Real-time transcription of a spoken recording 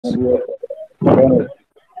Dr.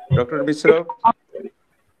 Mishra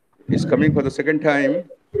is coming for the second time.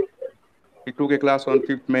 He took a class on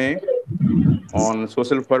 5th May on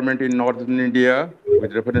social ferment in northern India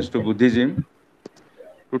with reference to Buddhism.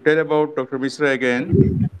 To tell about Dr. Mishra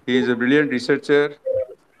again, he is a brilliant researcher.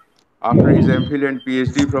 After his MPhil and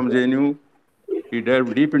PhD from JNU, he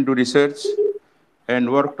delved deep into research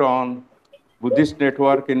and worked on Buddhist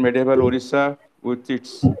network in medieval Orissa with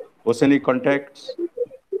its oceanic contacts.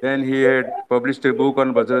 Then he had published a book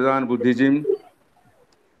on Vajrayana Buddhism.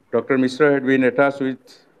 Dr. Mishra had been attached with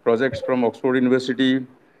projects from Oxford University,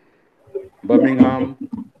 Birmingham,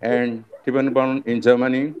 and Tübingen in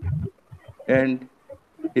Germany, and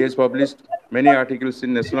he has published many articles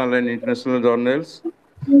in national and international journals.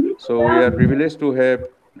 So we are privileged to have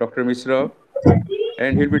Dr. Mishra,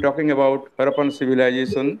 and he'll be talking about Harappan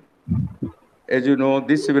civilization. As you know,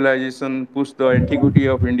 this civilization pushed the antiquity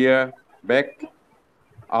of India back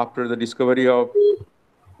after the discovery of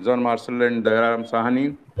John Marshall and Dayaram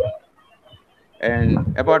Sahani.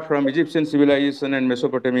 And apart from Egyptian civilization and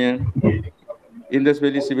Mesopotamia, Indus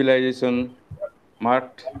Valley civilization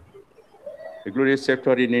marked a glorious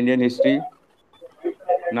chapter in Indian history.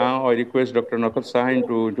 Now I request Dr. Nakat Sahin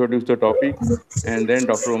to introduce the topic and then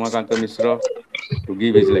Dr. Umakant Mishra to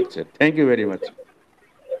give his lecture. Thank you very much.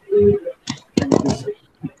 Thank you, sir.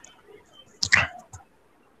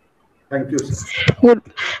 Thank you, sir. Good,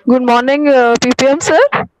 good morning, PPM sir.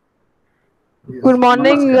 Yes. Good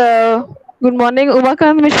morning, Namaskar. good morning,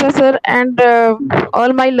 Umakant Mishra sir, and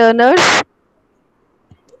all my learners.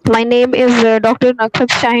 My name is Dr.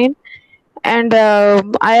 Nakshat Shahin, and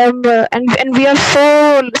I am, and we are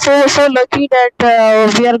so lucky that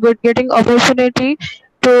we are getting opportunity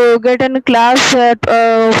to get in class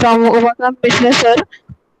from Umakant Mishra sir.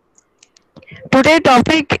 Today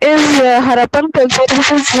topic is Harappan culture.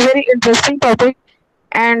 This is very interesting topic.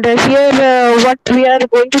 And here, what we are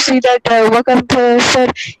going to see that Umakant sir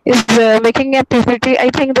is making a PPT. I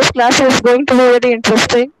think this class is going to be very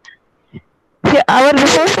interesting. Here, our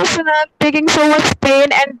resource person are taking so much pain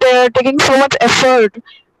and taking so much effort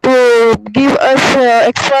to give us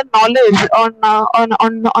extra knowledge on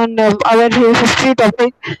our history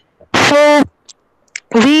topic. So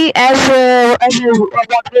we as a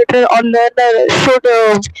moderator or learner should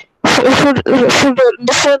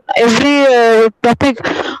listen every topic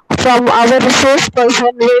from our resource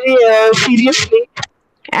person very seriously.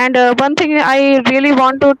 And one thing I really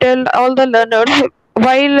want to tell all the learners,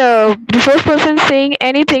 while resource person saying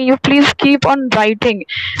anything, you please keep on writing,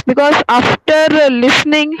 because after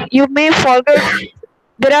listening you may forget.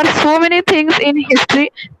 There are so many things in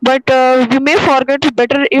history, but we may forget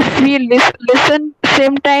better if we listen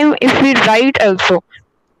same time if we write also.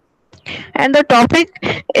 And the topic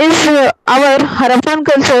is our Harappan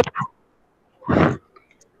culture,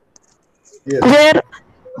 Yes.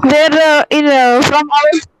 where in from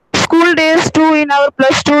our school days to in our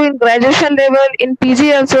plus two in graduation level in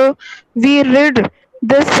PG also we read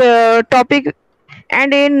this topic.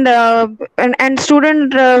 And in and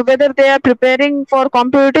student whether they are preparing for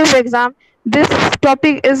competitive exam, this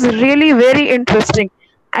topic is really very interesting.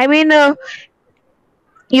 I mean,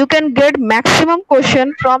 you can get maximum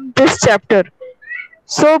question from this chapter.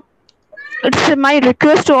 So it's my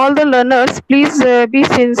request to all the learners, please be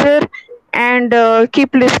sincere and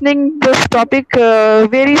keep listening this topic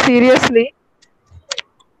very seriously,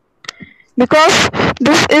 because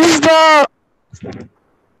this is the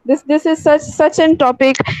this is such an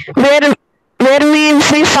topic where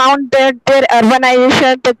we found that their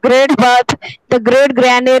urbanization, the great bath, the great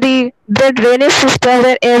granary, the drainage system,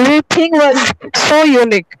 where everything was so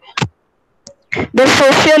unique. Their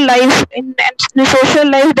social life and the social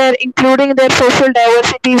life there, including their social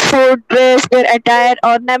diversity, food, dress, their attire,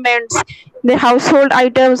 ornaments, their household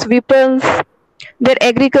items, weapons, their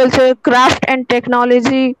agriculture, craft and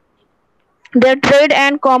technology, their trade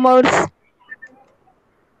and commerce,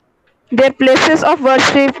 their places of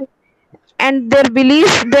worship, and their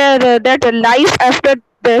belief that life after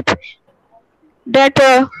death, that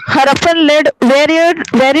Harappan led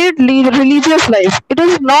varied religious life. It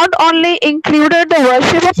is not only included the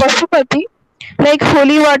worship of Pashupati, like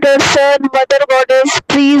holy water, sun, mother goddess,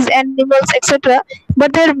 trees, animals, etc.,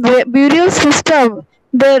 but their burial system,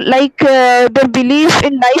 their belief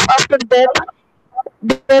in life after death,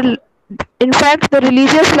 their in fact the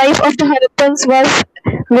religious life of the Harappans was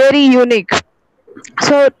very unique.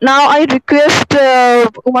 So now I request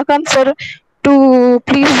Umakant sir to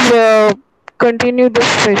please continue this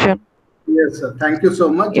session. Yes, sir. Thank you so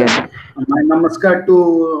much. Yes. My namaskar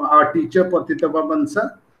to our teacher Patita Baban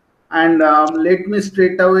sir. And let me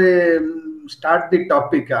straight away start the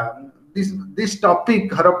topic. this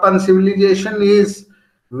topic, Harappan civilization, is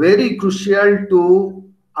very crucial to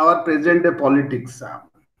our present day politics.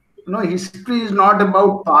 History is not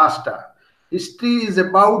about past. History is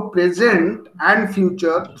about present and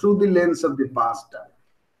future through the lens of the past.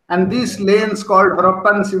 And this lens called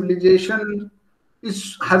Harappan civilization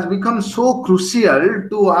has become so crucial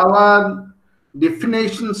to our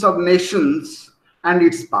definitions of nations and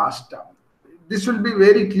its past. This will be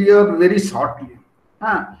very clear very shortly.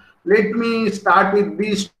 Let me start with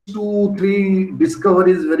these 2-3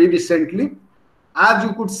 discoveries very recently. As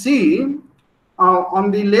you could see,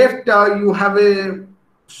 on the left, you have a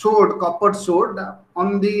sword, copper sword.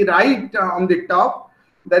 On the right, on the top,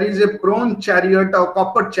 there is a bronze chariot or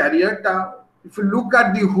copper chariot. If you look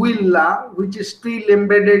at the wheel, which is still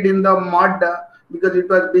embedded in the mud because it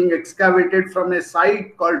was being excavated from a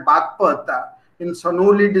site called Bagpat in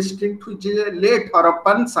Sonauli district, which is a late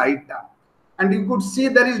Harappan site. And you could see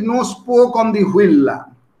there is no spoke on the wheel,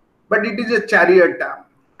 but it is a chariot.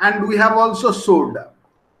 And we have also sword.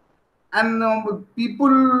 And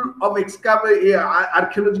people of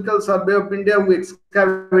Archaeological Survey of India who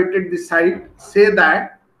excavated the site say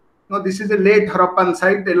that this is a late Harappan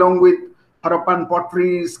site along with Harappan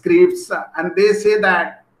pottery, scripts, and they say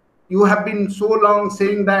that you have been so long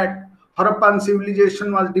saying that Harappan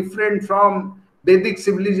civilization was different from Vedic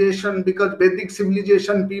civilization because Vedic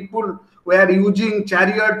civilization people were using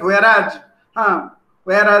chariot, whereas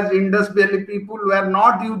Indus Valley people were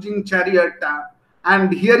not using chariot.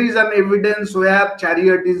 And here is an evidence where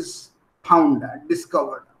chariot is found,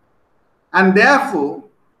 discovered. And therefore,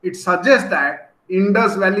 it suggests that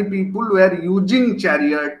Indus Valley people were using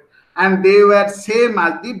chariot and they were same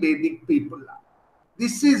as the Vedic people.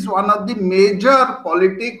 This is one of the major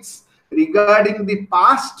politics regarding the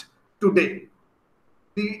past today.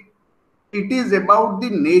 It is about the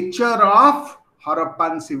nature of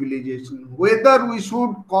Harappan civilization, whether we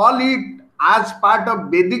should call it as part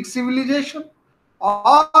of Vedic civilization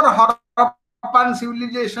or Harappan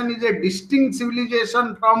civilization is a distinct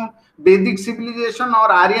civilization from Vedic civilization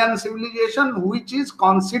or Aryan civilization, which is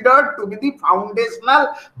considered to be the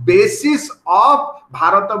foundational basis of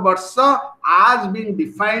Bharatavarsha as being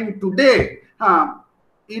defined today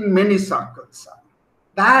in many circles.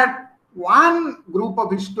 That one group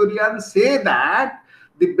of historians say that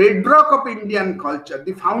the bedrock of Indian culture,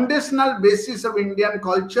 the foundational basis of Indian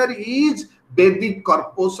culture is Vedic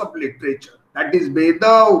corpus of literature. That is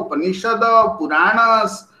Veda, Upanishad,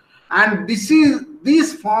 Puranas, and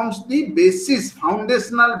this forms the basis,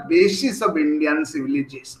 foundational basis of Indian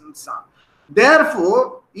civilizations.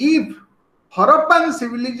 Therefore, if Harappan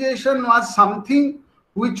civilization was something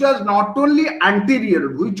which was not only anterior,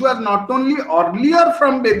 which was not only earlier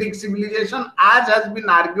from Vedic civilization, as has been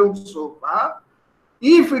argued so far,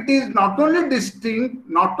 if it is not only distinct,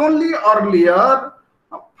 not only earlier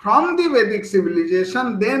from the Vedic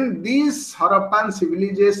civilization, then this Harappan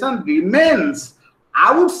civilization remains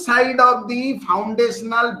outside of the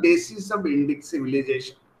foundational basis of Indic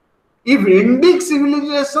civilization. If Indic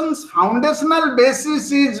civilization's foundational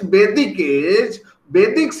basis is Vedic age,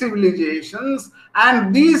 Vedic civilizations,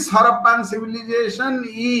 and this Harappan civilization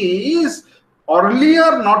is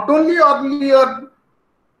earlier, not only earlier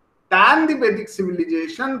than the Vedic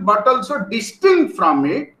civilization, but also distinct from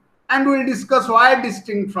it, and we'll discuss why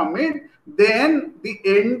distinct from it, then the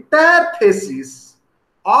entire thesis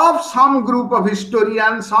of some group of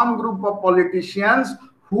historians, some group of politicians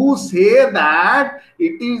who say that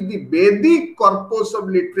it is the Vedic corpus of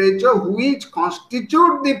literature which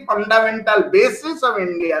constitute the fundamental basis of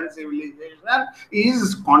Indian civilization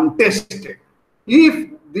is contested.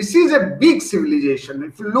 If this is a big civilization,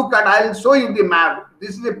 if you look at, I'll show you the map,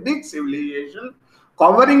 this is a big civilization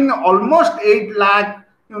covering almost 8 lakh,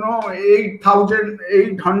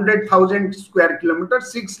 800,000 square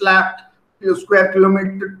kilometers, 6 lakh square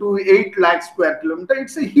kilometer to 8 lakh square kilometer.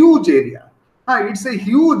 It's a huge area. It's a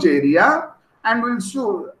huge area, and we'll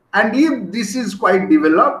show. And if this is quite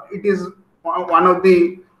developed, it is one of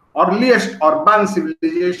the earliest urban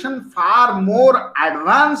civilization, far more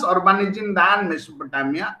advanced urbanism than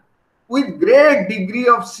Mesopotamia, with great degree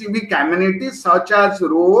of civic amenities such as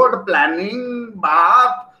road, planning,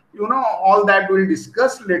 bath, all that we'll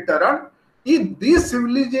discuss later on. If this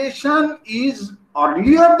civilization is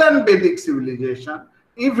earlier than Vedic civilization,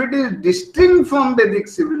 if it is distinct from Vedic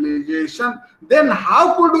civilization, then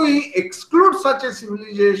how could we exclude such a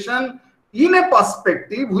civilization in a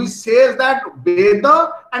perspective which says that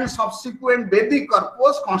Veda and subsequent Vedic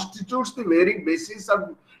corpus constitutes the very basis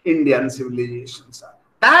of Indian civilizations?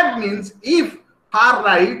 That means if far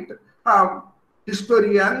right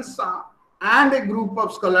historians and a group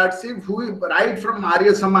of scholarship who right from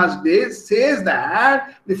Arya Samaj days says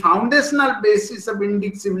that the foundational basis of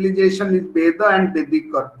Indic civilization is Veda and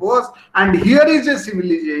Vedic corpus, and here is a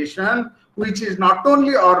civilization which is not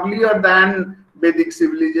only earlier than Vedic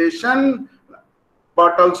civilization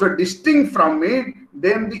but also distinct from it.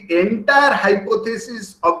 Then the entire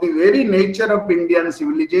hypothesis of the very nature of Indian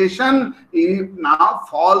civilization now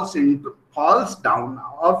falls down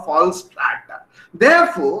or falls flat.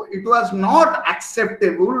 Therefore, it was not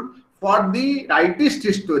acceptable for the rightist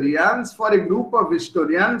historians, for a group of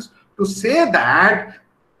historians, to say that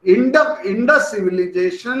Indus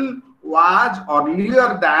civilization was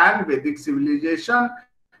earlier than Vedic civilization.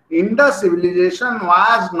 Indus civilization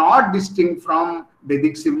was not distinct from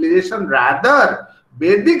Vedic civilization. Rather,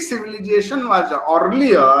 Vedic civilization was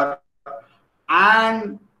earlier,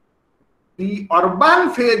 and the urban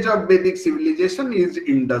phase of Vedic civilization is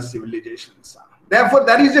Indus civilization. Therefore,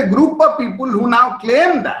 there is a group of people who now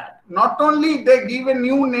claim that not only they give a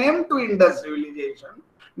new name to Indus civilization,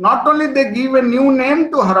 not only they give a new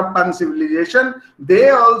name to Harappan civilization, they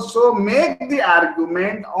also make the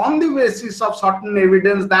argument on the basis of certain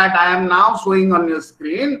evidence that I am now showing on your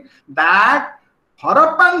screen, that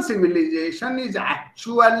Harappan civilization is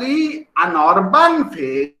actually an urban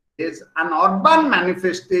phase, an urban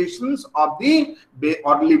manifestations of the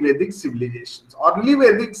early Vedic civilizations. Early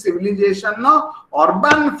Vedic civilization no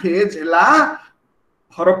urban phase hela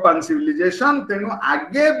Harappan civilization, tenu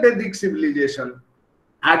age Vedic civilization,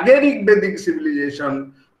 age Vedic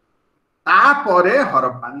civilization, tapore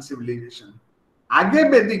Harappan civilization.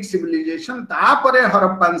 Age Vedic civilization, tapore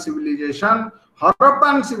Harappan civilization.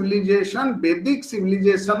 Harappan civilization, Vedic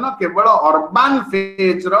civilization no kebala urban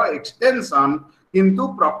phase ro extension, किंतु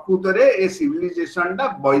प्रकृतरे ए civilisation टा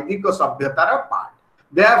वैदिक सभ्यतार part.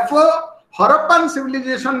 Therefore, Harappan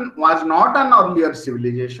civilization was not an earlier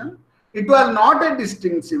civilization. It was not a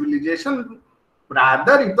distinct civilization.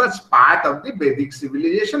 Rather, it was part of the Vedic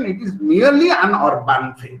civilization. It is merely an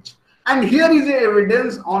urban phase. And here is the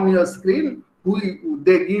evidence on your screen.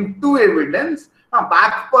 They give two evidence.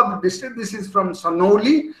 Bagpad district, this is from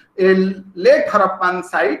Sonauli, a late Harappan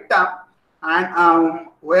site, and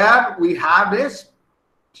where we have a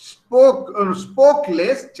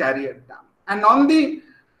spokeless chariot dam. And on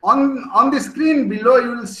the screen below,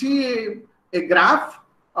 you will see a graph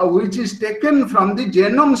which is taken from the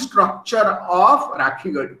genome structure of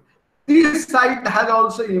Rakhigadi. This site has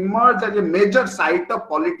also emerged as a major site of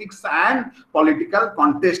politics and political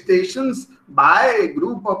contestations by a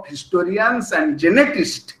group of historians and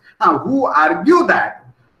geneticists who argue that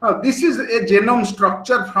this is a genome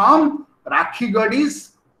structure from Rakhigadi's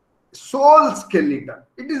soul skeleton.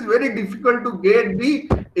 It is very difficult to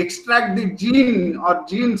extract the gene or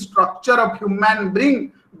gene structure of human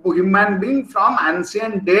being from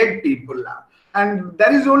ancient dead people. And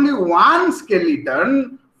there is only one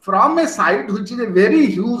skeleton from a site which is a very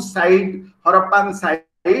huge site, Harappan site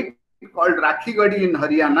called Rakhigadi in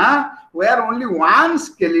Haryana, where only one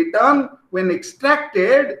skeleton, when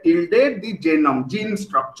extracted, yielded the gene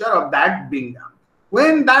structure of that being.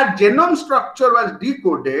 When that genome structure was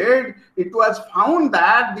decoded, it was found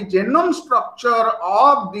that the genome structure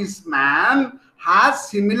of this man has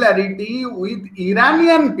similarity with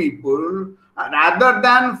Iranian people rather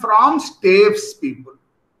than from steppes people.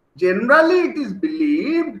 Generally, it is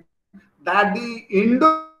believed that the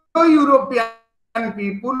Indo-European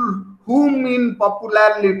people, whom in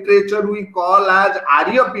popular literature we call as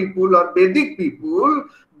Arya people or Vedic people,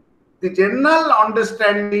 the general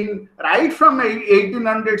understanding right from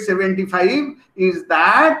 1875 is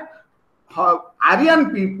that Aryan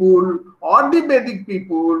people or the Vedic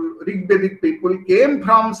people, Rig Vedic people, came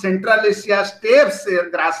from Central Asia steppes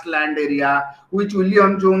grassland area, which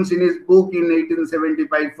William Jones in his book in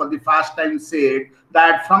 1875 for the first time said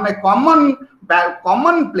that from a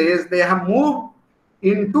common place they have moved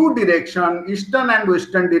in two directions, eastern and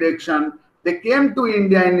western direction. They came to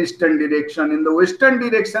India in eastern direction. In the western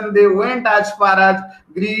direction, they went as far as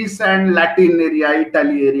Greece and Latin area,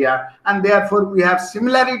 Italy area. And therefore, we have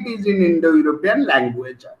similarities in Indo-European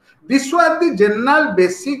language. This was the general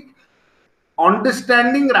basic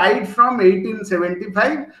understanding right from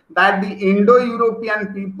 1875 that the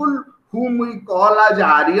Indo-European people, whom we call as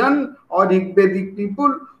Aryan or Vedic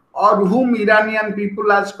people, or whom Iranian people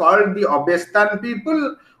has called the Avestan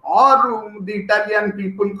people, or the Italian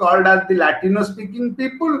people called as the Latino-speaking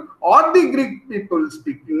people, or the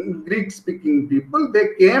Greek-speaking people,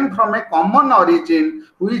 they came from a common origin,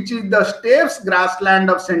 which is the steppes grassland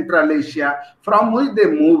of Central Asia, from which they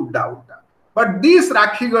moved out. But this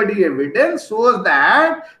Rakhigadi evidence shows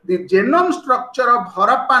that the genome structure of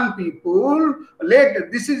Harappan people,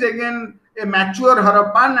 this is again a mature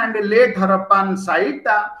Harappan and a late Harappan site.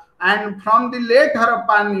 And from the late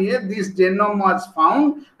Harappan year, this genome was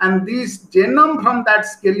found, and this genome from that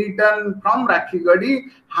skeleton from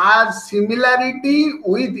Rakhigadi has similarity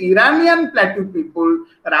with Iranian plateau people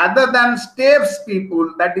rather than steppes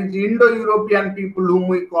people, that is Indo-European people whom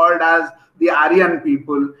we called as the Aryan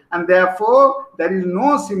people, and therefore there is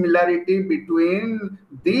no similarity between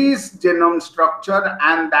this genome structure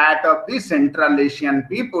and that of the Central Asian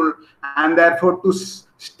people, and therefore to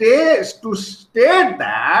state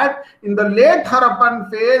that in the late Harappan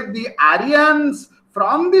phase the Aryans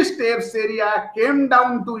from the steppes area came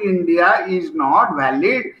down to India is not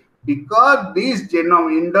valid, because this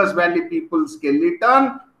genome Indus Valley people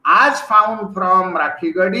skeleton as found from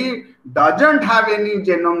Rakhigadi doesn't have any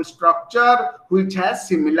genome structure which has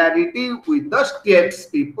similarity with the steppes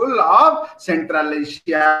people of Central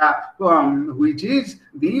Asia, which is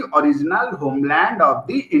the original homeland of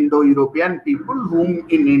the Indo-European people, whom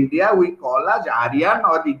in India we call as Aryan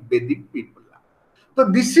or Rigvedic people. So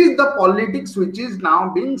this is the politics which is now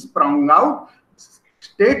being sprung out,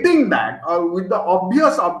 stating that, or with the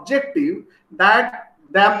obvious objective that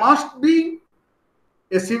there must be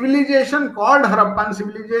a civilization called Harappan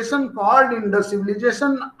civilization, called Indus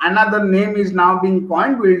civilization. Another name is now being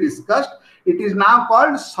coined, we'll discuss. It is now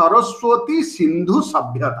called Saraswati Sindhu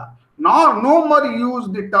Sabhyata. No more use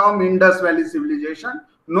the term Indus Valley civilization.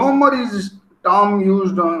 No more is term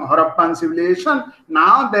used on Harappan civilization.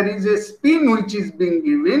 Now there is a spin which is being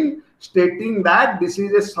given, stating that this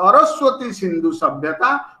is a Saraswati Sindhu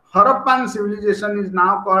Sabhyata. Harappan civilization is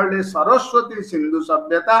now called a Saraswati Sindhu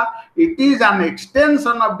Sabhyata. It is an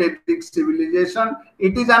extension of Vedic civilization.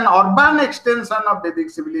 It is an urban extension of Vedic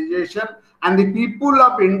civilization. And the people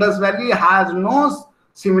of Indus Valley has no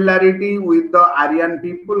similarity with the Aryan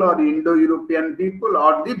people or Indo-European people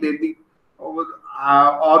or the Vedic or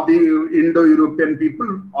the Indo-European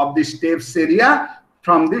people of the steppes area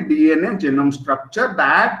from the DNA genome structure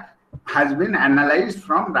that has been analyzed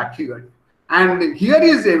from Rakhigadi. And here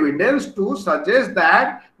is evidence to suggest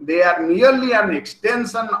that they are merely an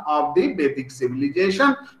extension of the Vedic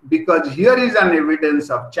civilization, because here is an evidence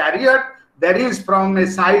of chariot. There is from a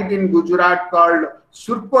site in Gujarat called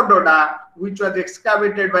Surkododa, which was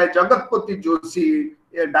excavated by Jagatpati Joshi,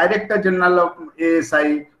 a Director General of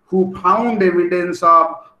ASI, who found evidence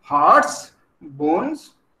of horse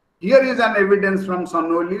bones. Here is an evidence from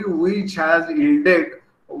Sonoli, which has yielded,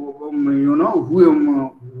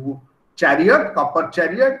 chariot, copper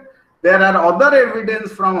chariot. There are other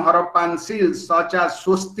evidence from Harappan seals such as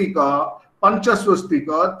swastika, pancha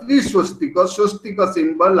swastika, tri swastika. Swastika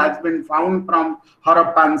symbol has been found from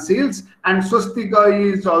Harappan seals, and swastika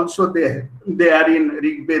is also there in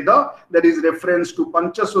Rig Veda. There is reference to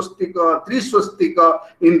pancha swastika, tri swastika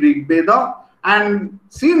in Rig Veda. And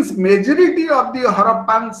since majority of the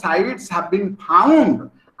Harappan sites have been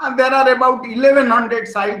found, and there are about 1100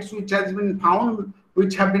 sites which have been found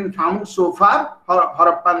so far,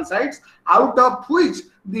 Harappan sites, out of which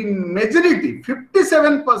the majority,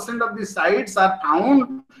 57% of the sites are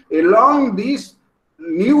found along this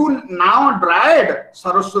new, now dried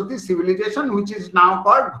Saraswati civilization, which is now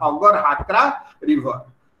called Ghaggar-Hakra river.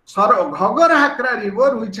 Ghaggar-Hakra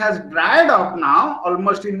river, which has dried up now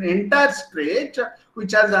almost in entire stretch,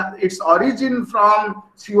 which has its origin from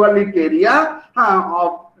Shivalik area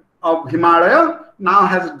of Himalaya, now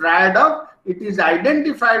has dried up. It is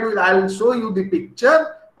identified with, I'll show you the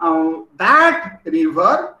picture, that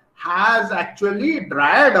river has actually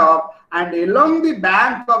dried up, and along the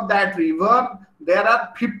bank of that river there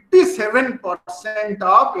are 57%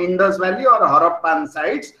 of Indus Valley or Harappan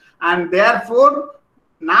sites, and therefore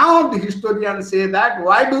now the historians say that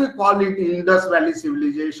why do we call it Indus Valley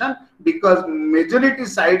civilization? Because majority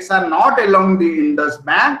sites are not along the Indus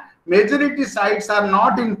bank. Majority sites are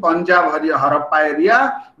not in Punjab, Harappa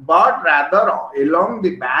area, but rather along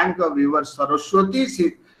the bank of river Saraswati.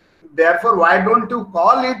 Therefore, why don't you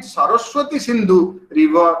call it Saraswati Sindhu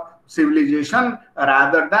river civilization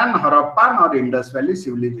rather than Harappan or Indus Valley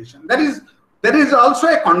civilization? There is also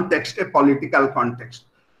a context, a political context.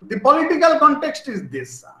 The political context is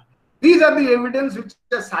this. These are the evidence which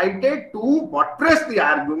are cited to buttress the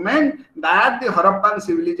argument that the Harappan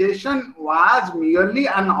civilization was merely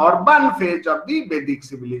an urban phase of the Vedic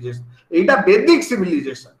civilization. It is a Vedic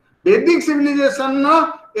civilization. Vedic civilization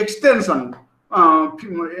extension,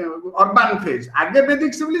 urban phase. Aage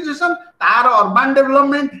Vedic civilization, तार urban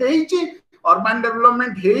development ହେଇକି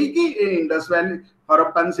Indus Valley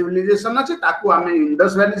Harappan civilization अच्छे, ताकू आमे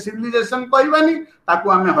Indus Valley civilization कहबानी, ताकू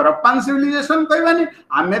आमे Harappan civilization कहबानी,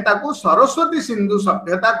 आमे ताकू सरस्वती सिंधु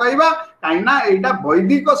सभ्यता कहबा, काइना एटा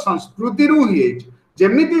वैदिक संस्कृति रु ही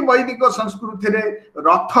जेमिति वैदिक संस्कृति रे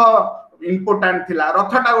रथ इम्पोर्टेंट थिला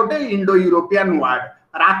रथटा गोटे इंडो यूरोपियन वर्ड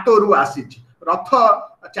रातोरु आसीछि रथ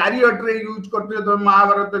चैरियट रे यूज करते तो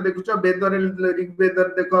महाभारत देखुछ वेद रे ऋग्वेद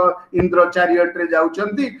रे देखो इंद्र चैरियट रे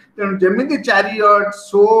जाउछंती तेनु जेमिति चैरियट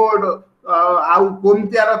सोर्ड आउ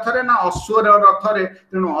कोमतिया रथ रे ना अश्वर रथ रे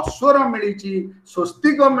तेनु अश्वर मिलिछि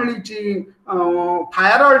स्वस्तिक मिलिछि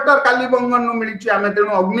फायर अल्टर कालीबंगन नु मिलिछि आमे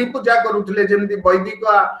तेनु अग्नि पूजा करूथले जेमिति वैदिक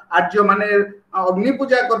आर्य माने अग्नि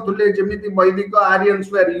पूजा करथुले जेमिति वैदिक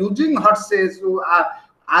Aryans were using horses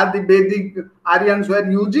Adi Vedic Aryans were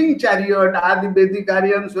using chariot, Adi Vedic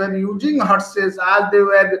Aryans were using horses, as they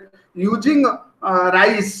were using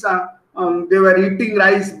rice, they were eating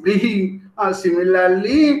rice, brihi.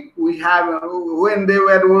 Similarly, we have when they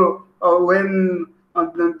were when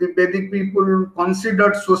the Vedic people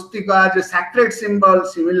considered swastika as a sacred symbol.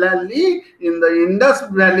 Similarly, in the Indus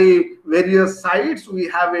Valley, various sites we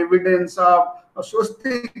have evidence of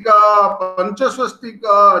swastika,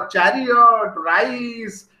 panchaswastika, chariot,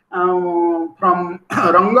 rice from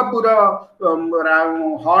Rangapura,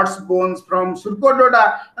 horse bones from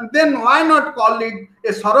Surkododa, and then why not call it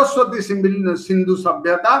a Saraswati Sindhu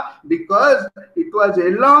Sabhyata? Because it was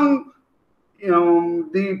along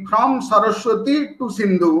from Saraswati to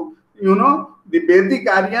Sindhu, the Vedic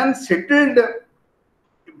Aryans settled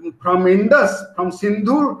from Indus, from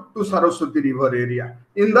Sindhu to Saraswati river area.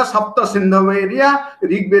 In the Sapta Sindhava area,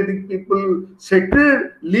 Rigvedic people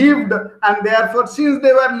settled, lived, and therefore since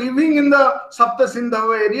they were living in the Sapta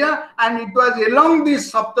Sindhava area, and it was along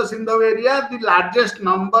this Sapta Sindhava area, the largest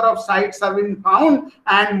number of sites have been found,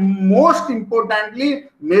 and most importantly,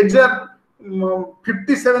 major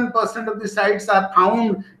 57% of the sites are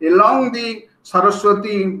found along the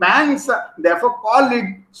Saraswati banks, therefore call it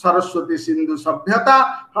Saraswati Sindhu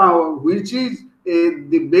Sabhyata, which is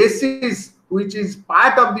the basis, which is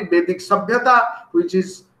part of the Vedic Sabhyata, which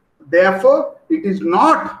is therefore it is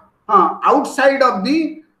not outside of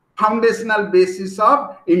the foundational basis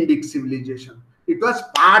of Indic civilization. It was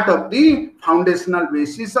part of the foundational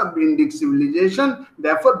basis of Indic civilization,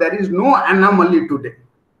 therefore there is no anomaly today.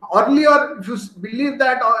 Earlier, if you believe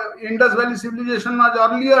that Indus Valley civilization was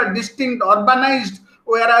earlier distinct, urbanized,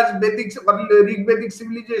 whereas Rigvedic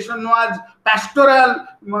civilization was pastoral,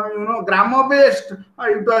 grama-based,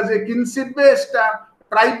 it was a kinship-based,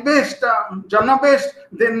 tribe-based, jana-based,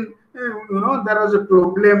 then there was a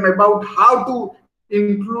problem about how to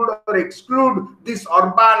include or exclude this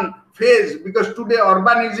urban phase, because today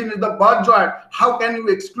urbanism is the buzzword. How can you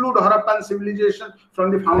exclude Harappan civilization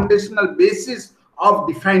from the foundational basis of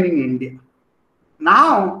defining India?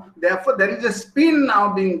 Now, therefore, there is a spin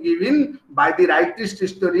now being given by the rightist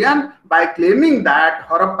historian by claiming that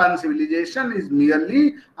Harappan civilization is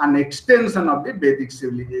merely an extension of the Vedic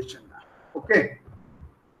civilization. Okay.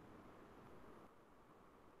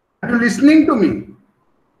 Are you listening to me?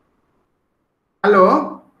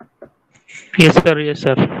 Hello? Yes, sir. Yes,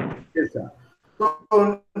 sir. Yes, sir.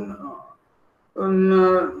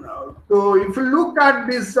 So if you look at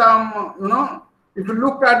this, if you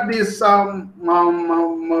look at this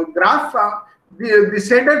graph, the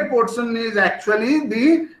shaded portion is actually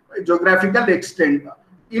the geographical extent.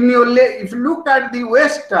 If you look at the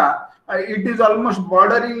west, it is almost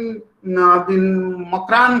bordering the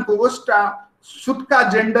Makran coast.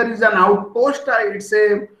 Sutka gender is an outpost.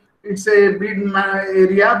 It's a bead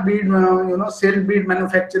area, cell bead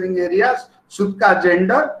manufacturing areas. Sutka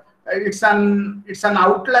gender. It's an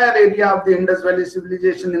outlier area of the Indus Valley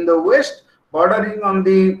civilization in the west, bordering on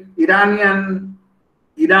the Iran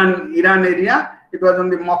area. It was on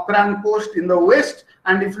the Makran coast in the west.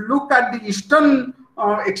 And if you look at the eastern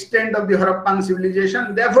extent of the Harappan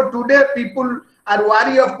civilization, therefore today people are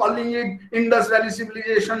wary of calling it Indus Valley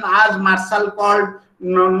civilization, as Marshall called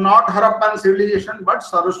not Harappan civilization but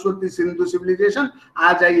Saraswati Sindhu civilization.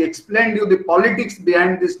 As I explained you the politics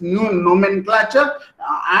behind this new nomenclature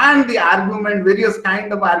and the argument, various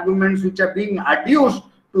kind of arguments which are being adduced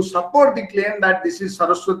to support the claim that this is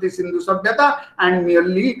Saraswati Sindhu Sabhyata and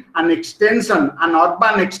merely an extension, an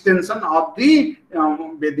urban extension of the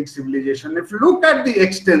Vedic civilization. If you look at the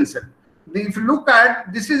extension, if you look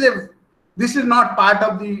at this is not part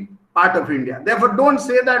of India. Therefore, don't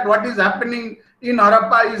say that what is happening in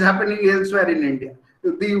Harappa is happening elsewhere in India.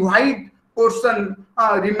 The white portion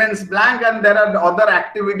remains blank, and there are other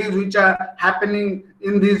activities which are happening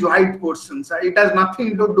in these white portions. It has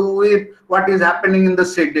nothing to do with what is happening in the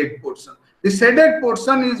shaded portion. The shaded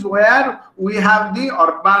portion is where we have the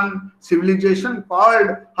urban civilization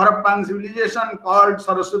called Harappan civilization, called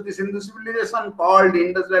Saraswati Sindhu civilization, called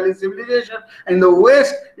Indus Valley civilization. In the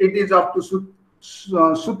west, it is up to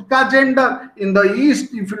Sutka gender. In the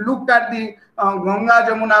east, if you look at the Ganga,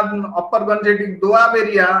 Jamuna, Upper Gangetic Doab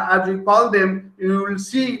area, as we call them, you will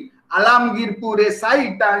see Alamgirpur, a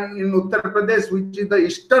site in Uttar Pradesh, which is the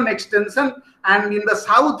eastern extension. And in the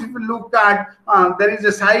south, if you look at, there is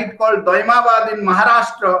a site called Daimabad in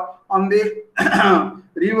Maharashtra on the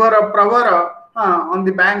river of Pravara, on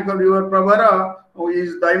the bank of river Pravara,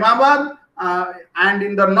 is Daimabad. And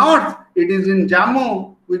in the north, it is in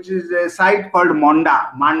Jammu, which is a site called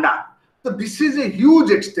Manda. So this is a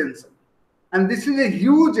huge extension. And this is a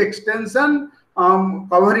huge extension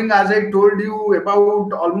covering, as I told you,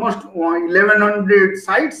 about almost 1100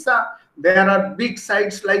 sites. There are big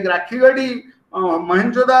sites like Rakhigadi,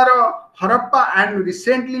 Mohenjo-daro, Harappa, and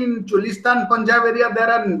recently in Cholistan, Punjab area, there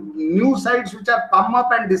are new sites which have come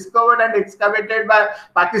up and discovered and excavated by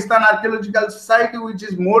Pakistan Archaeological Society, which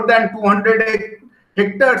is more than 200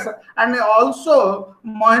 hectares. And also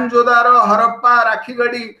Mohenjo-daro, Harappa,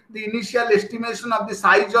 Rakhigadi, the initial estimation of the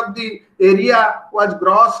size of the area was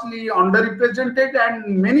grossly underrepresented,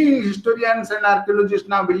 and many historians and archaeologists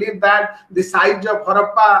now believe that the size of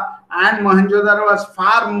Harappa and Mohenjo-daro was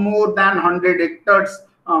far more than 100 hectares,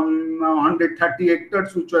 130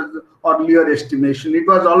 hectares, which was the earlier estimation. It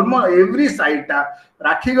was almost every site,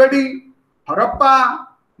 Rakhigadi, Harappa,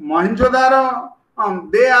 Mohenjo-daro,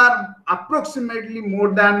 they are approximately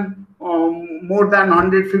more than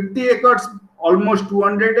 150 acres, almost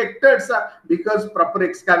 200 hectares, because proper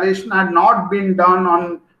excavation had not been done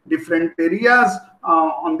on different areas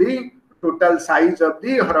on the total size of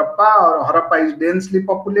the Harappa. Harappa is densely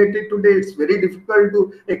populated today. It's very difficult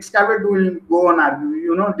to excavate. We will go on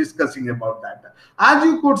discussing about that. As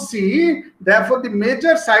you could see, therefore, the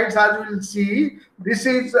major sites, as you will see, this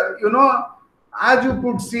is, as you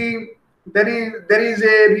could see, there is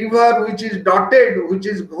a river which is dotted, which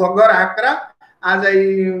is Ghogar, as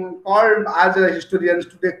historians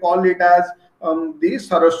today call it as the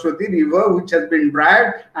Saraswati river, which has been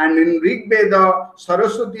dried. And in Rig Veda,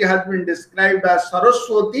 Saraswati has been described as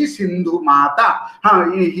Saraswati Sindhu Mata,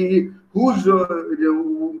 whose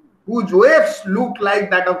waves look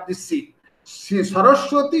like that of the sea.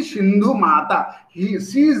 Saraswati Sindhu Mata. She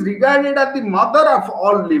is regarded as the mother of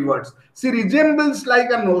all rivers. She resembles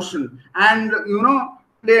like an ocean. And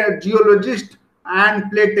geologists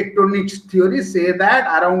and plate tectonics theories say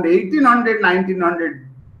that around 1800-1900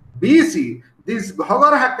 BC, this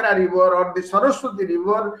Ghogar river or the Saraswati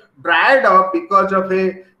river dried up because of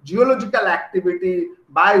a geological activity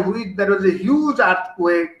by which there was a huge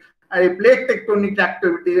earthquake, a plate tectonic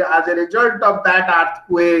activity. As a result of that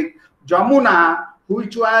earthquake, Jamuna,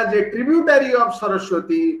 which was a tributary of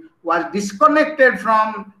Saraswati, was disconnected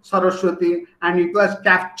from Saraswati and it was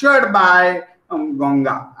captured by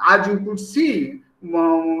Ganga. As you could see,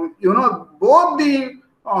 both the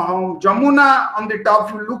Jamuna on the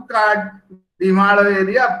top, you look at the Himalaya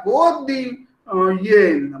area, both the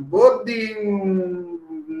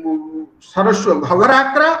Saraswati,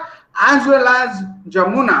 Ghogar as well as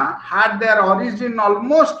Jamuna had their origin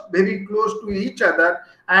almost very close to each other,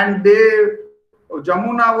 and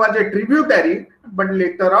Jamuna was a tributary, but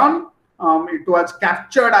later on it was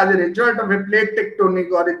captured as a result of a plate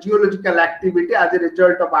tectonic or a geological activity. As a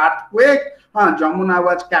result of earthquake, Jamuna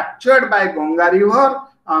was captured by Ganga river,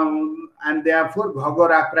 and therefore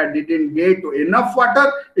Ghogar didn't get enough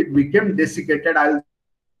water. It became desiccated. I'll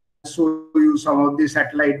show you some of the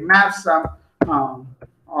satellite maps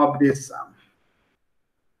of this.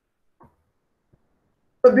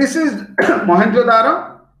 So this is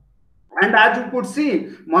Mohenjo-daro, and as you could see,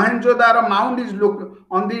 Mohenjo-daro mound is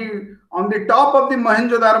on the top of the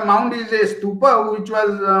Mohenjo-daro mound is a stupa which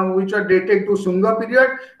was dated to Sunga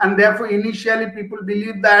period, and therefore initially people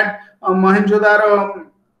believe that Mohenjo-daro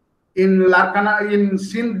in Larkana in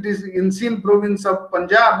Sindh province of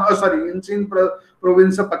Punjab, in Sindh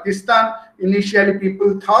province of Pakistan. Initially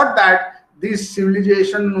people thought that this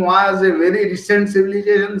civilization was a very recent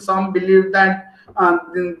civilization. Some believe that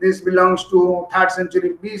this belongs to 3rd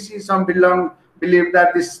century BC. Some believe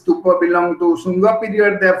that this stupa belonged to Sunga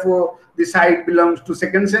period. Therefore, the site belongs to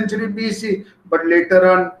 2nd century BC. But later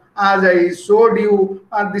on, as I showed you,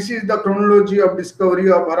 this is the chronology of discovery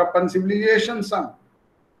of Harappan civilization.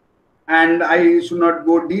 And I should not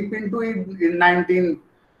go deep into it. In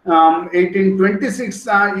 1826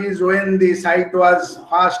 is when the site was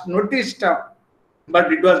first noticed.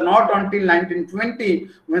 But it was not until 1920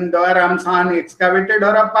 when Dayaram Sahni excavated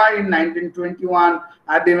Harappa. In 1921,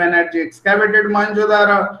 Adi Banerjee excavated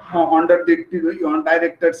Mohenjo-daro under the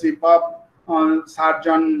directorship of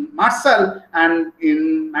Sergeant Marshall. And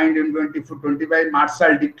in 1924-25,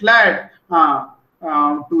 Marshall declared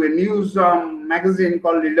to a news magazine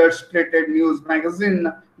called Illustrated News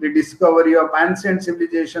Magazine, the discovery of ancient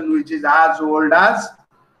civilization which is as old as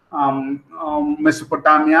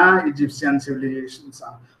Mesopotamia, Egyptian civilizations.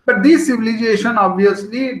 But this civilization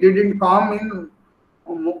obviously didn't come in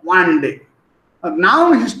one day.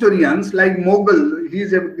 Now historians like Mughal, he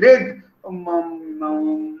is a great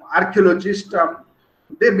archaeologist,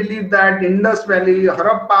 they believe that Indus Valley,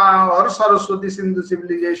 Harappa or Saraswati Sindhu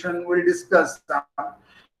civilization we'll discuss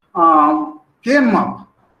came up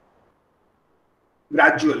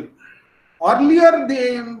gradually. Earlier,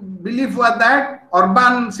 the belief was that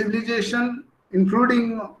urban civilization,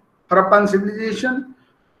 including Harappan civilization,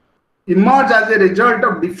 emerged as a result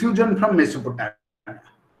of diffusion from Mesopotamia.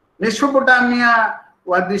 Mesopotamia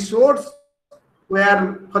was the source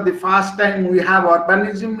where for the first time we have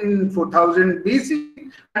urbanism in 4000 BC,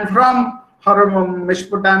 and from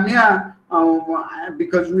Mesopotamia,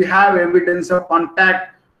 because we have evidence of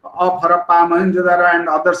contact of Harappa, Mohenjo-daro and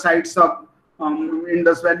other sites of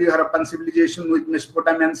Indus Valley Harappan civilization with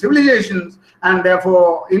Mesopotamian civilizations, and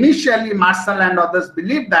therefore initially Marshall and others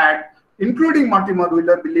believed that, including Mortimer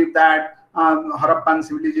Wheeler, believed that Harappan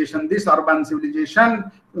civilization, this urban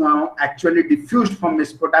civilization actually diffused from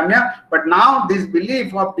Mesopotamia. But now this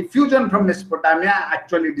belief of diffusion from Mesopotamia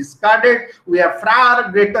actually discarded. We have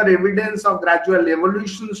far greater evidence of gradual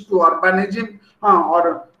evolutions to urbanism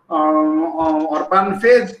or urban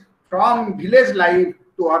phase, from village life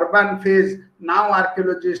to urban phase. Now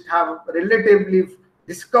archaeologists have relatively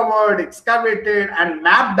discovered, excavated and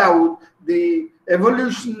mapped out the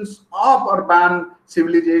evolutions of urban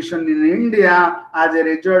civilization in India as a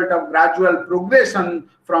result of gradual progression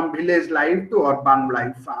from village life to urban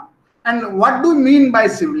life. And what do you mean by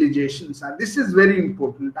civilizations? This is very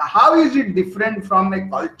important. How is it different from a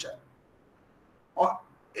culture?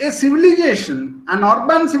 A civilization, an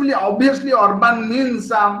urban civilization, obviously urban means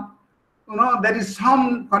there is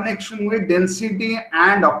some connection with density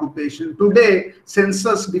and occupation. Today,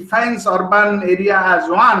 census defines urban area as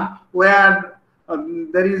one where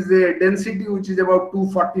there is a density which is about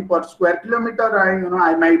 240 per square kilometer.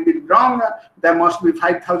 I might be wrong. There must be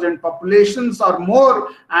 5,000 populations or more,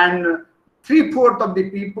 and 3/4 of the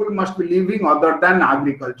people must be living other than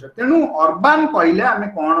agriculture. Tenu urban कहले आमे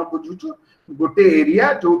कोन बुझुछु गोटे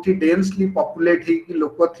area जोठी densely populate हेकी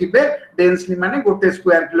लोक थिबे, densely माने गोटे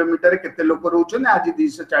square kilometre केते लोक रहउछन आज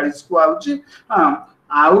 240 को आउची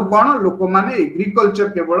आउ कोन लोक माने एग्रीकल्चर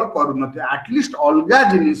केवल करूनथे, एटलीस्ट अलगा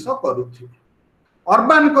जिनिस करूथि।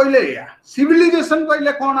 अर्बन कहले या सिविलाइजेशन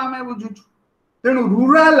कहले कोन आमे बुझुछु, तेनु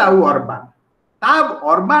रूरल आउ अर्बन ताब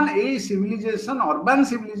अर्बन ए सिविलाइजेशन अर्बन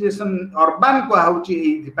सिविलाइजेशन अर्बन को हाउची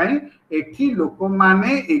एथि पई एठी लोक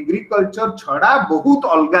माने एग्रीकल्चर छडा बहुत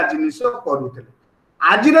अलगा जिनिस करूथले।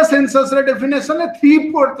 आजिर सेंसस रे डेफिनेशन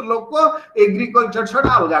 3/4 लोक एग्रीकल्चर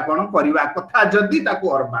छडा अलगा कोन करिवा कथा जदी ताको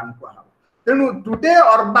अर्बन को हाउ। तेनु today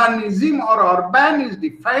urbanism or urban is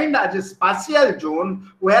defined as a spatial zone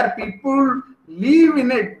where people live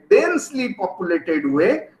in a densely populated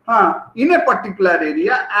way in a particular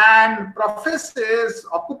area and professes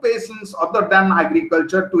occupations other than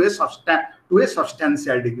agriculture to a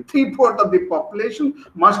substantial degree. 3/4 of the population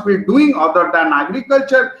must be doing other than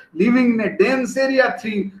agriculture, living in a dense area.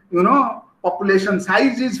 Population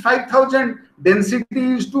size is 5,000, density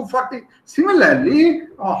is 240. Similarly,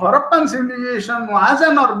 Harappan civilization was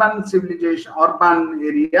an urban civilization, urban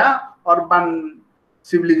area, urban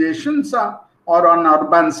civilizations or on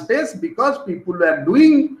urban space, because people were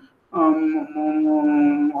doing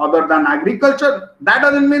other than agriculture. That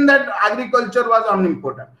doesn't mean that agriculture was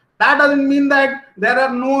unimportant. That doesn't mean that there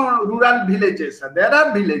are no rural villages. There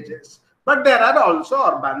are villages, but there are also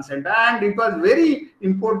urban centers. And it was very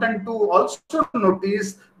important to also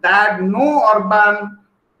notice that no urban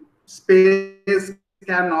space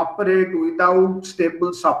can operate without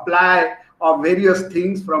stable supply of various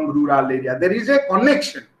things from rural area. There is a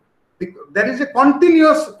connection. There is a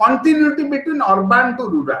continuity between urban to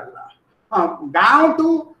rural. Gaon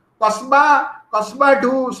to Kasba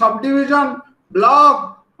to subdivision, block,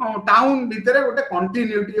 town भितर गोटे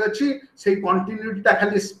continuity अच्छी से continuity ता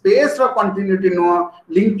खाली space रो continuity no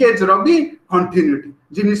linkage रो भी continuity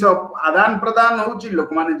जिनिस आदान प्रदान होची लोक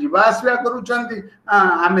माने जीवा आसवा करूचंती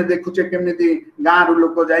आमे देखुचे केमिति गां रु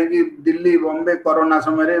लोक जाई दिल्ली बॉम्बे कोरोना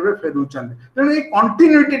समय रे फेरुचंती तेनु ए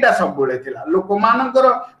कंटिन्यूटी ता सब बेले थिला लोक मानकर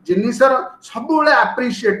जिनिसर सब बेले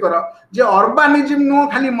एप्रिशिएट करो जे अर्बानिज्म नो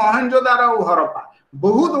खाली मोहनजोदारो हरप्पा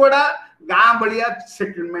बहुत बड़ा गां बलिया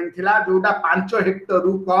सेटलमेंट थिला जोटा 5 हेक्टर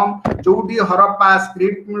रु कम जोटी हरप्पा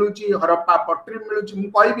स्क्रिप्ट मिलुची हरप्पा पट्री मिलुची मु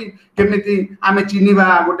कहबी केमिति आमे चिनिबा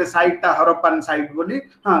गोटे साइट ता हरप्पान साइट बोली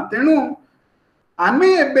तेनु आमे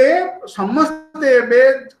एबे समस्त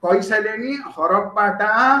समस्ते कही सारे हरप्पाटा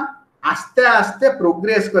आस्ते आस्ते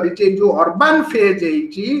प्रोग्रेस करिचे जो अर्बन फेज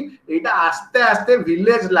एटा आस्ते आस्ते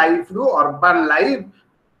विलेज लाइफ रु अर्बन लाइफ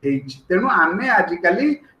तेणु आमे आजिकली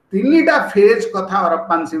तीनटा फेज कथा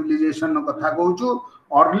हरप्पन सिविलाइजेशन कथा कहूँ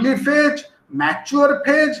अर्ली फेज मैच्योर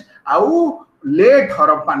फेज आउ लेट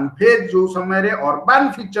हरप्पन फेज जो समय रे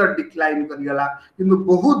अर्बन फीचर डिक्लाइन करिगला किंतु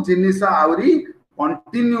बहुत जिनिस आउरी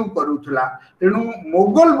कंटिन्यू करूथला तेणु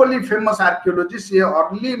मोगल बोली फेमस आर्कियोलॉजिस्ट ये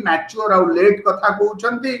अर्ली मैच्योर आउ लेट कथा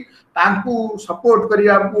कहउछंती तांकू सपोर्ट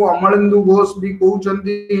करिया को अमलेन्दु घोष भी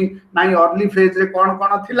कहउछंती नाइ अर्ली फेज रे कोन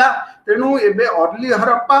कोन थिला तेणु एबे अर्ली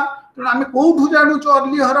हरप्पा तेणु आमे कोठु जानु छ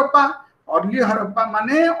अर्ली हरप्पा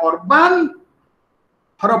माने urban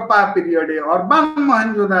Harappa period urban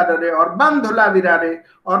Mohenjodaro रे अर्बन धोलावीरा रे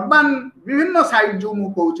अर्बन विभिन्न साइट जो मु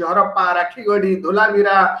कहूँ हरप्पा राखीगढ़ी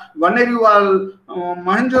धोलावीरा गनेरीवाल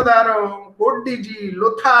मोहनजोदारो कोटडीजी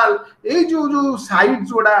लोथाल ए जो जो साइट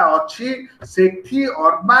जोड़ा अच्छी सेठी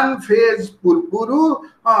अर्बन फेज पूर्वरु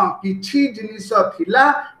किछि जिनिस थिला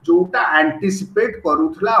जोटा anticipate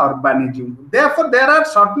करूथला अर्बानिज्म therefore there are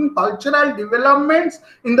certain cultural developments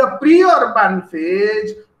in the pre urban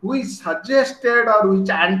phase which suggested or which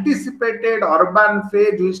anticipated urban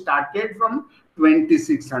phase which started from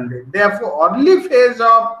 2600. Therefore, early phase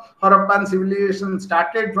of Harappan civilization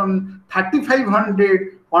started from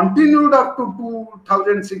 3500, continued up to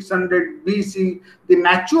 2600 BC. The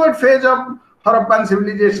matured phase of Harappan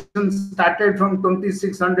civilization started from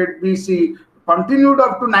 2600 BC, continued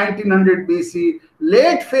up to 1900 BC.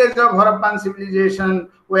 Late phase of Harappan civilization,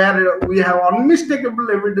 where we have unmistakable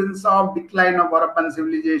evidence of decline of Harappan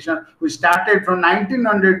civilization, we started from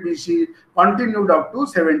 1900 BC, continued up to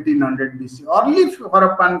 1700 BC. Early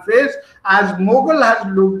Harappan phase, as Mughal has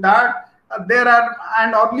looked at, there are,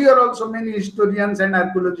 and earlier also many historians and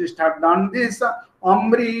archaeologists have done this.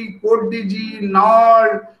 Amri, Kodiji,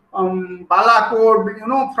 Nal,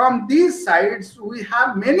 Balakot, from these sites we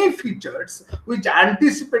have many features which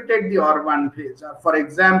anticipated the urban phase. For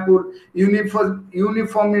example,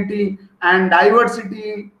 uniformity and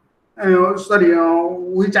diversity,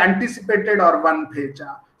 which anticipated urban phase,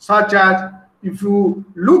 such as if you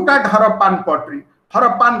look at Harappan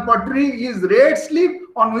pottery is red slip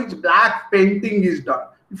on which black painting is done.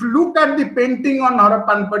 If you look at the painting on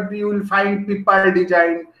Harappan pottery, you will find people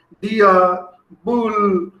design, deer,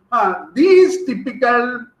 bull. These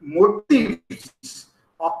typical motifs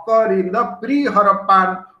occur in the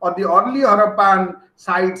pre-Harappan or the early Harappan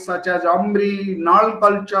sites such as Amri, Nal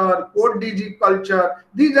culture, Kodiji culture.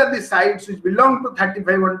 These are the sites which belong to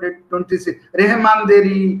 3526.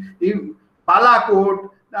 Rehmanderi, Balakot.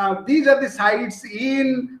 These are the sites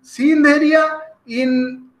in Sindh area,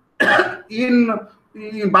 in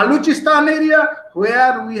Baluchistan area,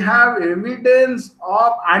 where we have evidence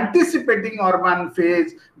of anticipating urban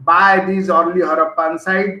phase by these early Harappan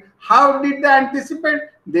sites. How did they anticipate?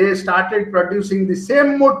 They started producing the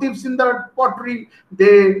same motifs in the pottery.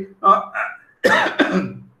 They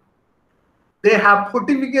they have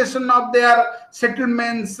fortification of their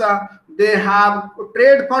settlements. They have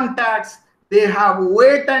trade contacts. They have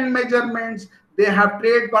weight and measurements. They have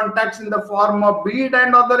trade contacts in the form of bead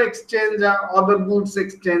and other exchange, other goods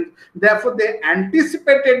exchange. Therefore, they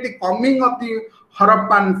anticipated the coming of the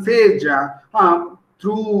Harappan phase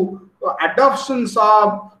through adoptions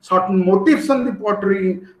of certain motifs on the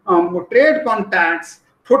pottery, trade contacts,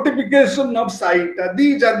 fortification of site.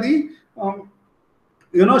 These are the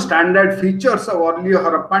standard features of early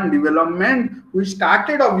Harappan development, which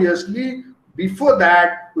started obviously before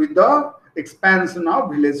that with the expansion of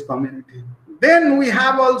village community. Then we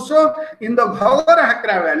have also in the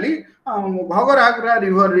Ghaggar-Hakra valley, Ghaggar-Hakra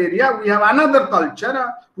river area, we have another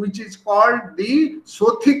culture which is called the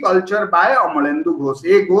Sothi culture by Amalendu Ghosh.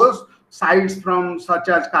 A Ghosh sites from such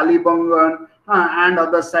as Kalibangan and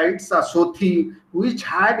other sites, Sothi, which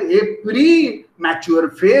had a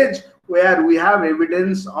pre-mature phase where we have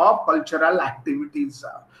evidence of cultural activities.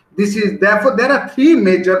 This is therefore there are three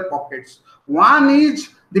major pockets. One is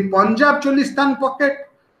the Punjab Cholistan pocket.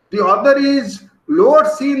 The other is Lower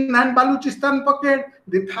Sindh and Baluchistan pocket.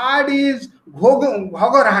 The third is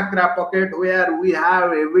Ghaggar-Hakra pocket, where we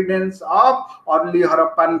have evidence of early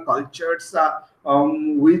Harappan cultures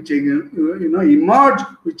which emerged,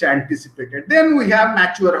 which anticipated. Then we have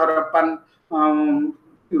mature Harappan,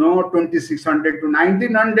 2600 to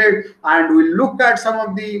 1900, and we look at some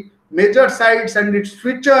of the major sites and its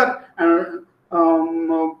feature.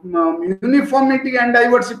 Uniformity and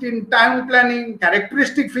diversity in town planning,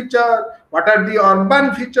 characteristic feature, what are the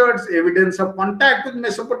urban features, evidence of contact with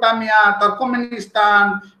Mesopotamia,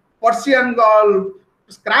 Turkmenistan, Persian Gulf,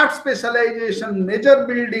 craft specialization, major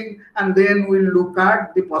building, and then we'll look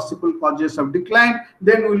at the possible causes of decline.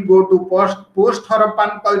 Then we'll go to post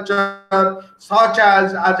Harappan culture, such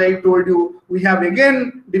as I told you, we have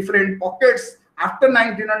again different pockets. After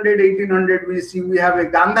 1900, 1800, we see we have a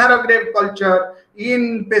Gandhara grave culture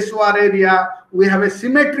in Peshawar area. We have a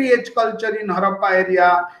cemetery age culture in Harappa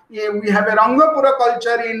area. We have a Rangapura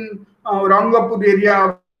culture in Rangapur area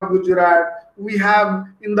of Gujarat. We have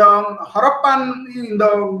in the Harappan, in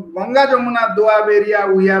the Ganga Jamuna Doab area,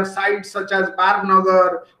 we have sites such as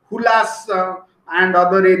Barnagar, Hulas, and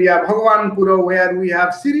other area, Bhagwanpura, where we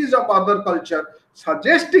have series of other culture,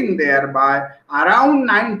 suggesting thereby around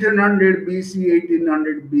 1900 BC,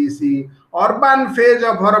 1800 BC, urban phase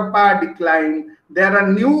of Harappa decline. There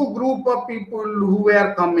are new group of people who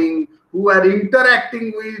were coming, who are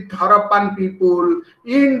interacting with Harappan people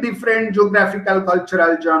in different geographical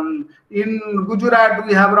cultural zone. In Gujarat,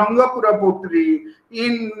 we have Rangapura pottery.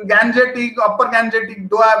 In Gangetic, Upper Gangetic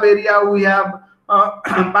Doab area, we have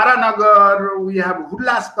Baranagar, we have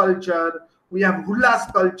Hullas culture. We have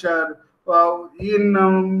Hullas culture.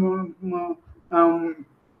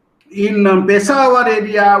 In Peshawar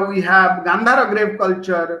area, we have Gandhara grave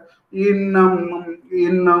culture. In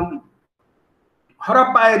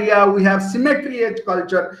Harappa area, we have cemetery age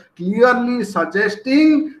culture, clearly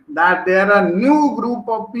suggesting that there are new group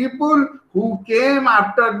of people who came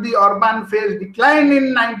after the urban phase decline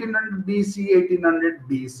in 1900 BC, 1800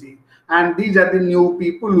 BC. And these are the new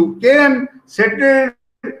people who came, settled,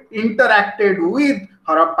 interacted with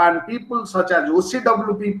Harappan people, such as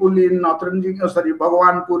OCW people in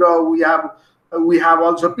Bhagwanpura. We have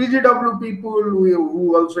also PGW people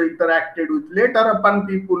who also interacted with later Harappan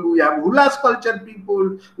people. We have Hulas culture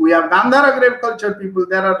people. We have Gandhara grave culture people.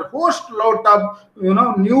 There are a lot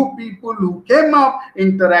of new people who came up,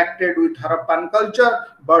 interacted with Harappan culture,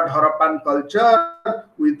 but Harappan culture,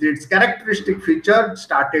 with its characteristic feature,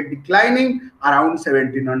 started declining around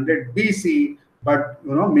 1700 BC. But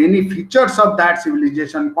many features of that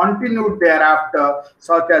civilization continued thereafter,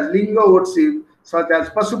 such as Linga Utsi, such as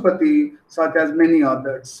Pasupati, such as many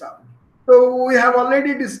others. So we have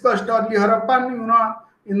already discussed early Harappan.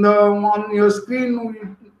 On your screen we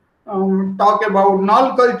talk about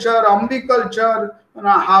Nal culture, Amdi culture,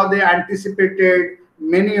 how they anticipated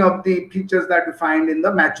many of the features that we find in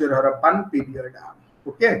the mature Harappan period.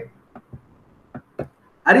 Okay,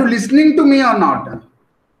 are you listening to me or not?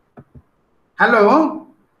 Hello?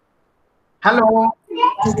 Hello?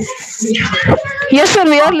 Yes, sir,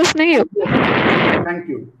 we are listening you. Thank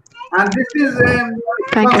you. And this is a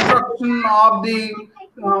construction of the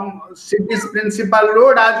city's principal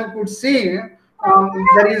road. As you could see,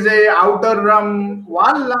 there is a outer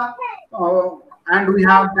wall, and we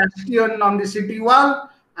have bastion on the city wall,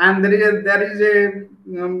 and there is a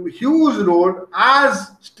huge road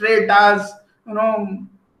as straight as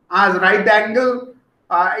as right angle.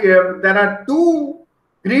 There are two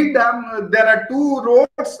there are two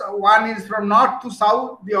roads. One is from north to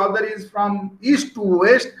south, the other is from east to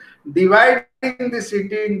west, dividing the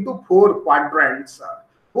city into four quadrants.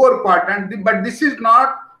 But this is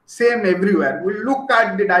not same everywhere. We look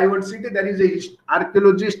at the diversity. There is a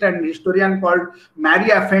archaeologist and historian called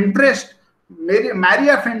Maria Fentress.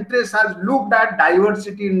 Maria Fentress has looked at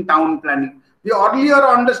diversity in town planning. The earlier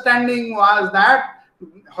understanding was that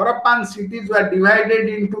Harappan cities were divided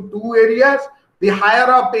into two areas. The higher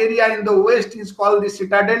up area in the west is called the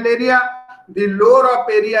citadel area. The lower up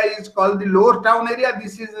area is called the lower town area.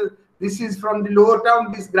 This is from the lower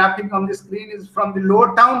town. This graphic on the screen is from the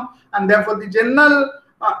lower town, and therefore the general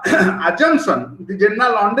assumption, the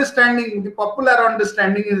general understanding, the popular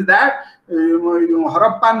understanding is that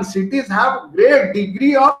Harappan cities have great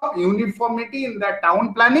degree of uniformity in their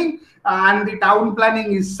town planning, and the town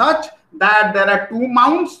planning is such that there are two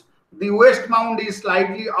mounds. The west mound is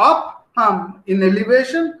slightly up in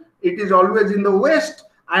elevation. It is always in the west,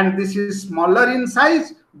 and this is smaller in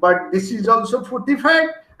size, but this is also fortified.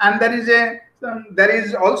 And there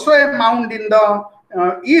is also a mound in the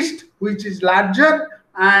east, which is larger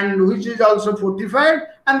and which is also fortified,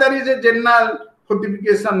 and there is a general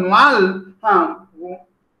fortification wall.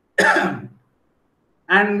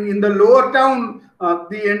 And in the lower town,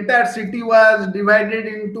 the entire city was divided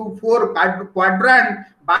into four quadrants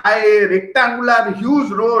by a rectangular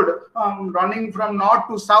huge road running from north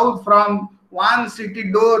to south, from one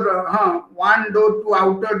city door, one door to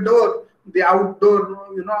outer door. The outdoor,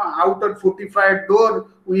 outer fortified door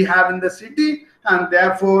we have in the city, and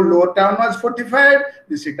therefore lower town was fortified,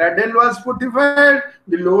 the citadel was fortified,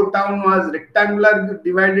 the lower town was rectangular,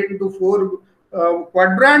 divided into four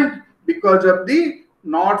quadrant because of the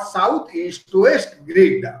north, south, east, west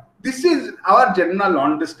grid. This is our general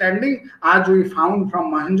understanding as we found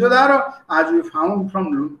from Mohenjo-daro, as we found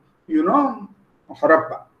from,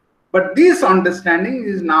 Harappa. But this understanding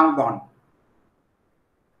is now gone.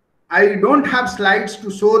 I don't have slides to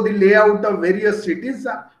show the layout of various cities,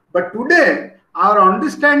 but today our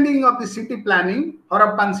understanding of the city planning,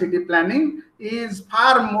 Harappan city planning, is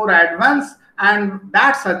far more advanced, and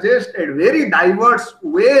that suggests a very diverse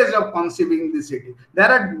ways of conceiving the city. There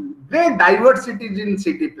are great diversities in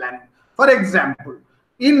city planning. For example,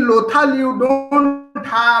 in Lothal you don't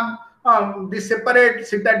have the separate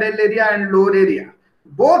citadel area and lower area.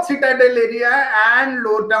 Both citadel area and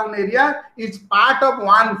low town area is part of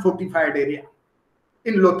one fortified area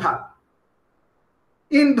in Lothal.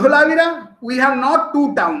 In Dholavira, we have not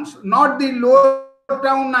two towns, not the low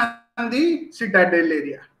town and the citadel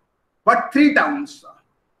area, but three towns.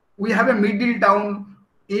 We have a middle town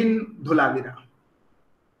in Dholavira.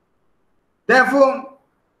 Therefore,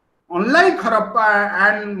 unlike Harappa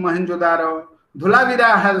and Mohenjo-daro,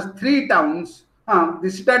 Dholavira has three towns, the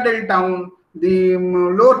citadel town, the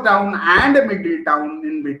low town and a middle town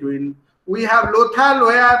in between. We have Lothal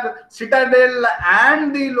where citadel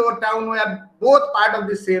and the low town were both part of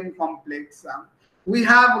the same complex. We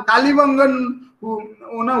have Kalibangan,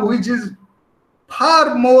 which is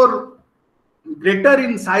far more greater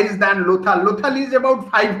in size than Lothal. Lothal is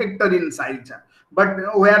about 5 hectares in size. But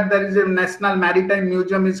where there is a National Maritime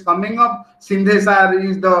Museum is coming up, Sindhesar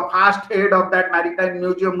is the first head of that Maritime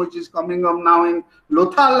Museum, which is coming up now in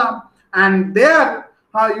Lothal. And there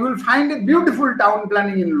you will find a beautiful town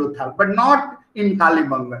planning in Lothal, but not in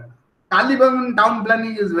Kalibangan. Kalibangan town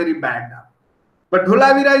planning is very bad. But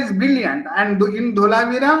Dholavira is brilliant. And in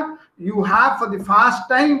Dholavira, you have for the first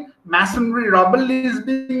time masonry rubble is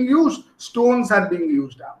being used, stones are being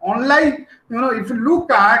used. Unlike, if you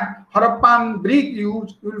look at Harappan brick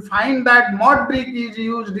used, you will find that mud brick is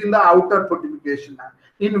used in the outer fortification.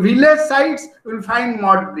 In village sites, you will find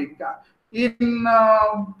mud brick. In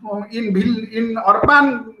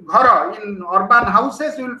urban ghara, in urban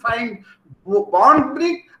houses, you will find burnt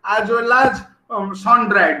brick as well as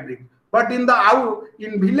sun-dried brick. But in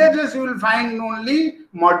villages, you will find only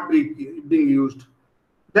mud brick being used.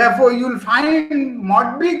 Therefore, you will find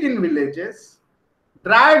mud brick in villages,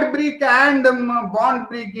 dried brick and burnt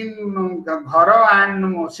brick in ghara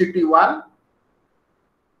and city wall.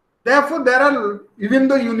 Therefore, even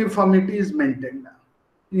though uniformity is maintained.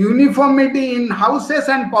 Uniformity in houses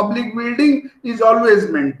and public building is always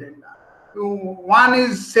maintained. One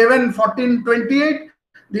is 7, 14, 28,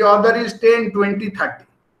 the other is 10, 20, 30.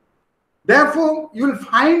 Therefore, you will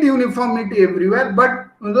find uniformity everywhere, but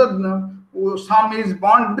some is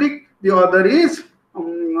burnt brick, the other is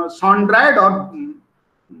sun-dried or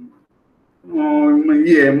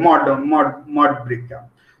mud brick.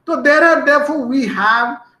 So therefore we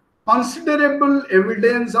have considerable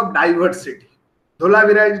evidence of diversity.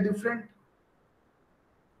 Dholavira is different,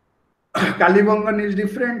 Kalibangan is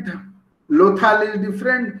different, Lothal is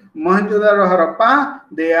different, Mohenjo-daro, Harappa,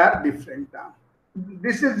 they are different.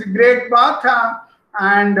 This is Great Bath,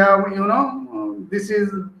 and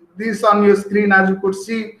this on your screen, as you could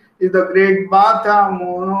see, is the Great Bath.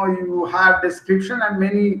 You have description, and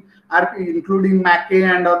many are, including MAHI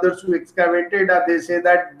and others who excavated, they say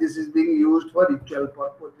that this is being used for ritual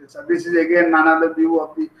purposes. This is again another view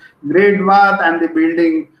of the Great Bath and the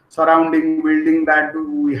building, surrounding building that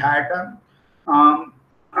we had.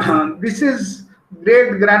 This is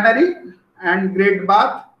Great Granary and Great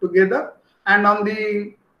Bath together. And on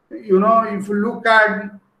the, if you look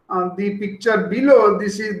at the picture below,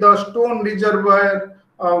 this is the stone reservoir,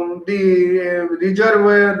 the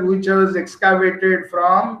reservoir which was excavated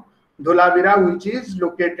from Dholavira, which is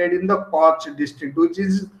located in the Kutch district, which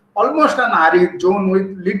is almost an arid zone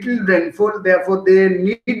with little rainfall. Therefore, they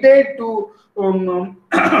needed to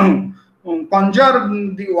conserve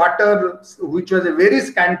the water, which was a very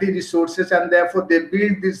scanty resources, and therefore they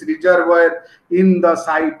built this reservoir in the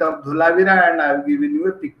site of Dholavira, and I have given you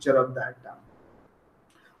a picture of that.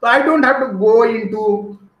 So I don't have to go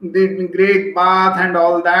into the Great Bath and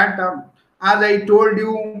all that. As I told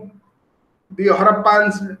you, the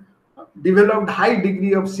Harappans developed high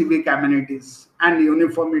degree of civic amenities and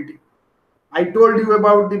uniformity. I told you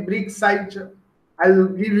about the brick site. I'll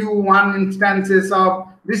give you one instances of,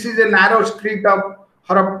 this is a narrow street of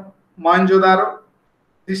Mohenjo-daro.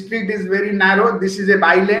 The street is very narrow. This is a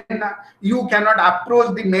by-lane. You cannot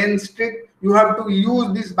approach the main street. You have to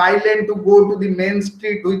use this by-lane to go to the main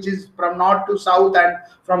street, which is from north to south and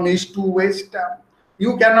from east to west.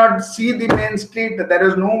 You cannot see the main street. There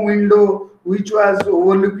is no window which was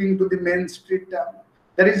overlooking to the main street.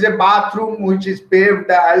 There is a bathroom which is paved.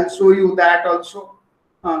 I'll show you that also.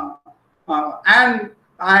 and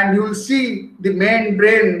you will see the main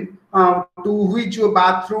drain to which your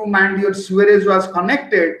bathroom and your sewerage was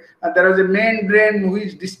connected. There is a main drain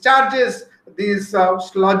which discharges these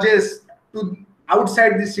sludges to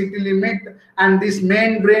outside the city limit, and this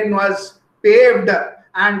main drain was paved,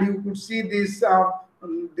 and you could see this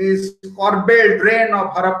corbelled drain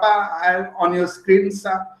of Harappa on your screens.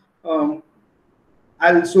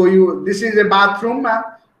 I'll show you. This is a bathroom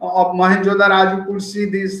of Mohenjo-daro. As you could see,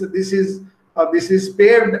 this is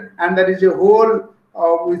paved, and there is a hole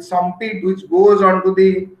with some pit which goes onto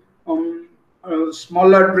the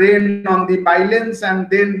smaller drain on the pylons, and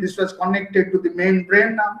then this was connected to the main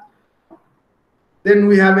drain. Then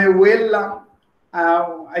we have a well.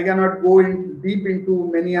 I cannot go deep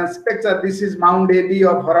into many aspects. This is Mount Edi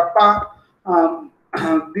of Harappa.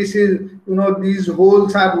 This is, these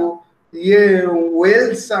holes are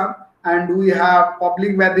wells, and we have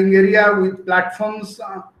public bathing area with platforms.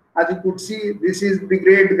 As you could see, this is the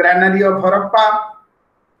great granary of Harappa,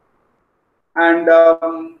 and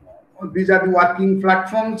these are the working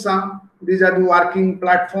platforms. These are the working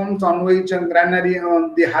platforms on which granary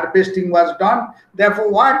the harvesting was done.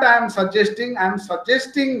 Therefore, what I am suggesting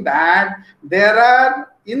that there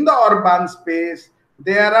are, in the urban space,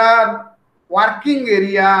 there are working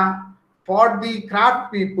area for the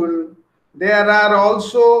craft people. There are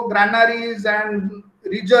also granaries and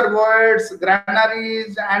reservoirs,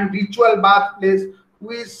 granaries and ritual bath place,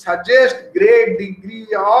 which suggest great degree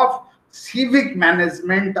of civic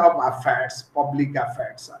management of affairs, public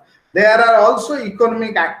affairs. There are also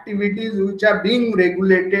economic activities which are being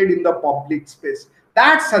regulated in the public space.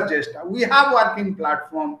 That suggests we have working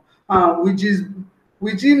platform which is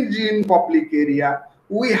in public area.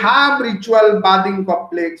 We have ritual bathing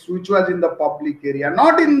complex which was in the public area,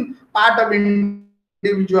 not in part of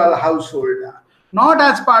individual household, not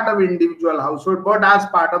as part of individual household, but as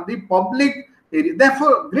part of the public area.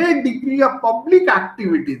 Therefore, great degree of public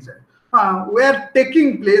activities were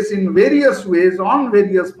taking place in various ways on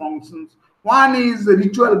various functions. One is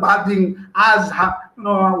ritual bathing, as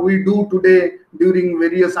we do today during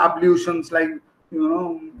various ablutions, like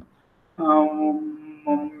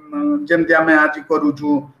ଯେମିତି ଆମେ ଆଜି କରୁଛୁ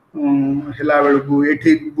ହେଲା ବେଳକୁ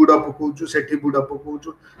ଏଠି ବୁଡ଼ ପକଉଛୁ ସେଠି ବୁଡ଼ ପକଉଛୁ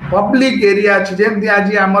ପବ୍ଲିକ ଏରିଆ ଅଛି ଯେମିତି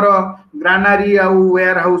ଆଜି ଆମର ଗ୍ରାନାରୀ ଆଉ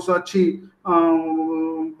ୱେୟାର ହାଉସ୍ ଅଛି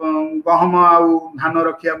ଗହମ ଆଉ ଧାନ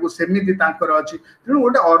ରଖିବାକୁ ସେମିତି ତାଙ୍କର ଅଛି ତେଣୁ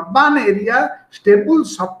ଗୋଟେ ଅର୍ବାନ ଏରିଆ ଷ୍ଟେବୁଲ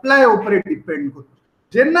ସପ୍ଲାଏ ଉପରେ ଡିପେଣ୍ଡ କରୁଛି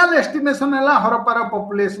ଜେନେରାଲ ଏଷ୍ଟିମେସନ ହେଲା ହରପାର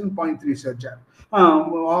ପପୁଲେସନ 35,000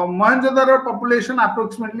 ମହେଞ୍ଜୋଦାରୋ ପପୁଲେସନ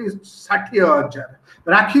ଆପ୍ରୋକ୍ସିମେଟଲି 60,000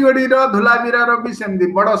 ରାକ୍ଷୀଗଡିର ଧୋଲାବିରାର ବି ସେମିତି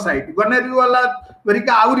ବଡ ସାଇଟ୍ ଗନେରିୱାଲା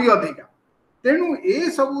ଧରିକା ଆହୁରି ଅଧିକା ତେଣୁ ଏ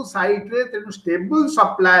ସବୁ ସାଇଟ୍ରେ ତେଣୁ ଷ୍ଟେବୁଲ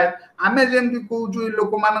ସପ୍ଲାଏ ଆମେ ଯେମିତି କହୁଛୁ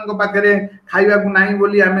ଲୋକମାନଙ୍କ ପାଖରେ ଖାଇବାକୁ ନାହିଁ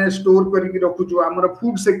ବୋଲି ଆମେ ଷ୍ଟୋର କରିକି ରଖୁଛୁ ଆମର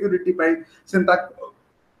ଫୁଡ ସିକ୍ୟୁରିଟି ପାଇଁ ସେନ୍ତା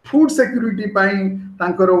ଫୁଡ ସିକ୍ୟୁରିଟି ପାଇଁ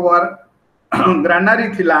ତାଙ୍କର ଗ୍ରାନାରୀ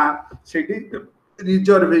ଥିଲା ସେଠି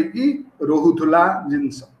ରିଜର୍ଭ ହେଇକି ରହୁଥିଲା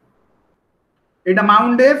ଜିନିଷ ଏଇଟା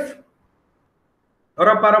ମାଉଣ୍ଟ ଏଫ୍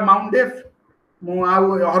ହରପାର ମାଉଣ୍ଟ ଏଫ୍ ମୁଁ ଆଉ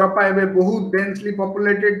ହରପା ଏବେ ବହୁତ ଡେନ୍ସଲି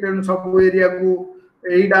ପପୁଲେଟେଡ୍ ତେଣୁ ସବୁ ଏରିଆକୁ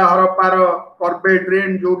ଏଇଟା ହରପାର କର୍ବେଟ୍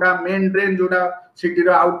ଡ୍ରେନ୍ ଯୋଉଟା ମେନ୍ ଡ୍ରେନ୍ ଯୋଉଟା ସିଟିର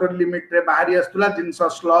ଆଉଟର ଲିମିଟରେ ବାହାରି ଆସୁଥିଲା ଜିନିଷ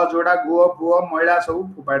ସ୍ଲଜ୍ ଯୋଉଟା ଗୁଅ ଫୁଅ ମଇଳା ସବୁ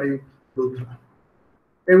ଫୋପାଡ଼ି ଦଉଥିଲା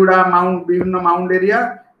ଏଗୁଡ଼ା ବିଭିନ୍ନ ମାଉଣ୍ଟ ଏରିଆ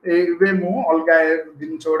ଏବେ ମୁଁ ଅଲଗା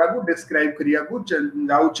ଜିନିଷ ଗୁଡ଼ାକୁ ଡେସ୍କ୍ରାଇବ୍ କରିବାକୁ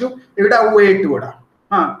ଯାଉଛୁ ଏଗୁଡ଼ା ୱେଟ୍ ଗୁଡ଼ା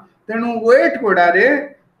ହଁ ତେଣୁ ୱେଟ୍ ଗୁଡ଼ାରେ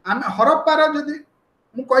ଆମେ ହରପାର ଯଦି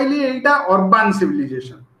ମୁଁ କହିଲି ଏଇଟା ଅର୍ବାନ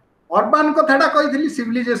ସିଭିଲାଇଜେସନ ଅର୍ବାନ କଥାଟା କହିଥିଲି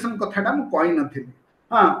ସିଭିଲାଇଜେସନ କଥାଟା ମୁଁ କହିନଥିଲି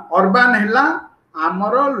ହଁ ଅର୍ବାନ ହେଲା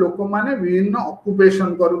ଆମର ଲୋକମାନେ ବିଭିନ୍ନ ଅକୁପେସନ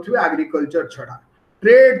କରୁଥିବେ ଆଗ୍ରିକଲଚର ଛଡ଼ା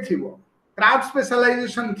ଟ୍ରେଡ୍ ଥିବ କ୍ରାଫ୍ଟ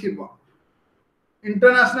ସ୍ପେଶାଲାଇଜେସନ ଥିବ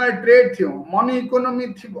ଇଣ୍ଟରନ୍ୟାସନାଲ ଟ୍ରେଡ୍ ଥିବ ମନି ଇକୋନୋମି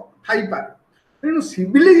ଥିବ ଥାଇପାରେ ତେଣୁ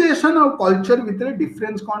ସିଭିଲାଇଜେସନ ଆଉ କଲଚର ଭିତରେ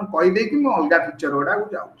ଡିଫରେନ୍ସ କ'ଣ କହିଦେଇକି ମୁଁ ଅଲଗା ଫିଚର ଗୁଡ଼ାକୁ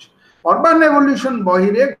ଯାଉଛି ଅର୍ବାନ ରେଭଲ୍ୟୁସନ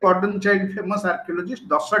ବହିରେ Gordon child famous archaeologist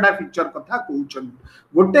 10ଟା feature କଥା କହୁଛନ୍ତି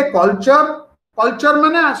ଗୋଟେ କଲଚର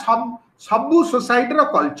ମାନେ ସବୁ ସୋସାଇଟିର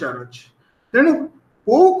କଲଚର ଅଛି ତେଣୁ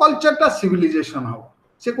କୋଉ କଲଚରଟା ସିଭିଲାଇଜେସନ ହବ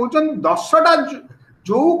ସେ କହୁଛନ୍ତି 10ଟା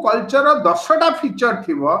ଯୋଉ କଲଚର 10ଟା ଫିଚର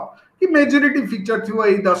ଥିବ କି ମେଜରିଟି ଫିଚର ଥିବ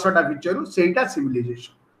ଏଇ 10ଟା ଫିଚରରୁ ସେଇଟା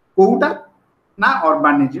ସିଭିଲାଇଜେସନ କୋଉଟା ନା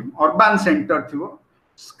ଅର୍ବାନିଜିମ୍ ଅର୍ବାନ ସେଣ୍ଟର ଥିବ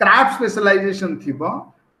କ୍ରାଫ୍ଟ ସ୍ପେଶାଲାଇଜେସନ ଥିବ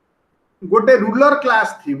ଗୋଟେ ରୁଲର କ୍ଲାସ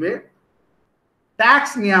ଥିବେ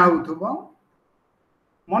टैक्स निया होउथबो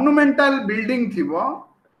मोनुमेंटल बिल्डिंग थिबो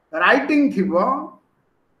राइटिंग थिबो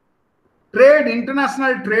ट्रेड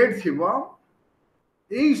इंटरनेशनल ट्रेड थिबो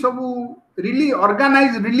एई सबु रिली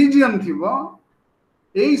ऑर्गेनाइज रिलीजन थिबो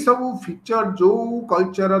एई सबु फीचर जो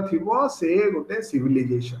कल्चर थिबो से गोटे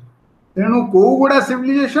सिविलाइजेशन तेणु को गुड़ा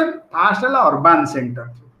सिविलाइजेशन फास्ट है अर्बान सेंटर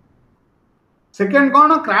सेकेंड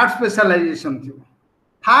कौन क्राफ्ट स्पेशलाइजेशन थी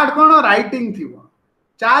थर्ड कौन राइटिंग थी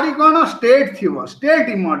चारि कौन स्टेट थी स्टेट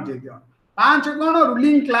इमर्जेज पांच कौन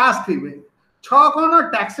रूलिंग क्लास थी छ कौन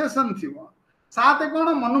टैक्सेशन थी सात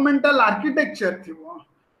कौन मोनुमेंटल आर्किटेक्चर थी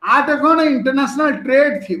आठ कौन इंटरनेशनल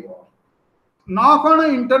ट्रेड थी नौ कौन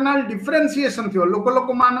इंटरनल डिफरेंशिएशन थी लोक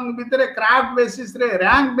लोक मान भितर क्राफ्ट बेसिस रे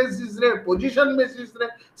रैंक बेसिस रे पोजीशन बेसिस रे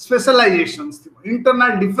स्पेशलाइजेशंस थी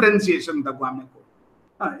इंटरनल डिफरेंशिएशन ताको आमे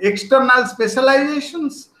को external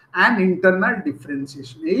specialisations and internal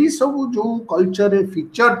differentiation यही सब जो कल्चर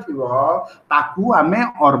फीचर थी ताकू आमे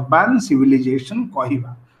अर्बन सिविलाइजेशन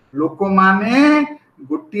कहिबा लोक माने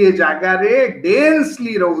गोटे जगार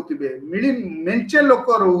डेन्सली रोथे मेंचे लोक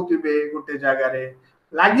रोथे गोटे जगार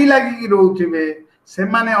लगी लगी रोथे से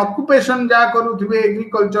माने ऑक्युपेशन जा करुथिबे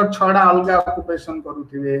एग्रीकल्चर छड़ा अलगा ऑक्युपेशन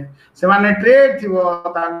करुथिबे से माने ट्रेड थिबो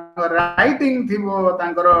तांकर राइटिंग थिबो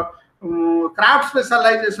तांकर क्राफ्ट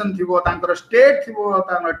स्पेशलाइजेशन थिबो तांकर स्टेट थिबो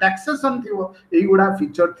तांकर टैक्सेशन थिबो एई गुडा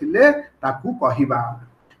फीचर थिले ताकू कहिबा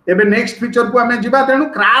एबे नेक्स्ट फीचर को हमें जिबा तेनु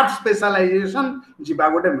क्राफ्ट स्पेशलाइजेशन जिबा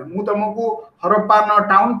गोटे मु तुमको हरप्पा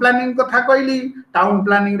टाउन प्लानिंग कथा कहली टाउन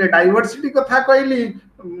प्लानिंग रे डाइवर्सिटी कथा कहली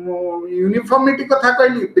यूनिफॉर्मिटी कथा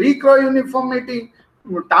कहली ब्रिक रो यूनिफॉर्मिटी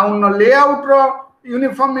टाउन लेआउट रो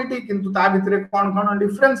यूनिफॉर्मिटी किंतु ता भितरे कोन कोन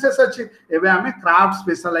डिफरेंसेस अछि एबे हमें क्राफ्ट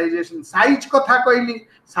स्पेशलाइजेशन साइज कथा कहली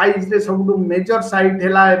साइज रे सबटू मेजर साइट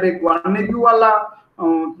हैला एबे ग्वानेजू वाला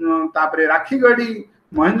तापरे राखीगढ़ी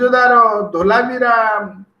मोहनजोदारो धोलावीरा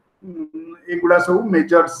एगुड़ा सब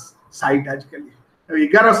मेजर साइट आजकल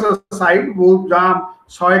 1100 साइट बहुत जाम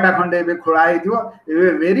 100टा खंडे एबे खोला हेतिबो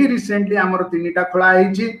एबे वेरी रिसेंटली हमर तीनटा खोला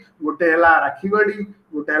हेछि गोटे हला राखीगढ़ी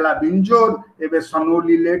गोटे हला बिंजोर एबे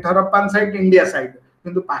Sanauli late हरप्पान site India site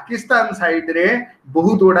किंतु पाकिस्तान साइड रे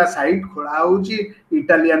बहुत गुड़ा साइट खोला होछि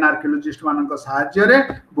इटालियन आर्कियोलॉजिस्ट मानक सहाय्य रे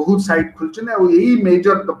बहुत साइट खुलछन और यही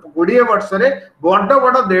मेजर 20 वर्ष रे बड़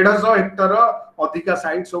बड़ 150 हेक्टर अधिका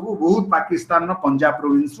साइट सब बहुत पाकिस्तान नो पंजाब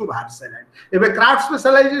प्रोविंस रु बाहर से एबे क्राफ्ट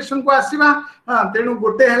स्पेशलाइजेशन को आसीबा तेनु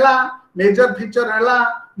गोटे हला मेजर फीचर हला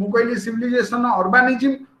मु कहली सिविलाइजेशन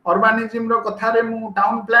अर्बानिज्म रो कथा रे मु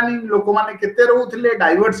टाउन प्लानिंग लोक माने केते रहउथिले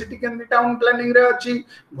डाइवर्सिटी केंदी टाउन प्लानिंग रे अछि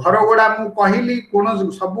घर गोडा मु कहिली कोन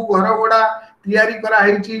सब घर गोडा तयारी करा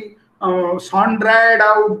हेछि सन ड्राइड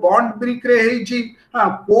आ बॉन्ड ब्रिक रे हेछि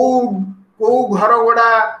को घर गोडा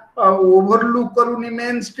ओवरलुक करूनी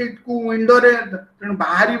मेन स्ट्रीट को विंडो रे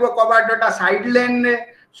बाहरीबो कबाटटा साइड लाइन रे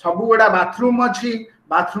सब गोडा बाथरूम अछि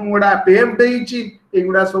बाथरूम गुड़ा पेव्ड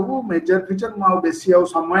एगुड़ा सब मेजर फीचर मु बेसी आउ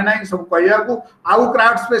समय नहीं सब कहया को आउ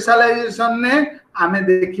क्राफ्ट स्पेशलाइजेशन ने आमे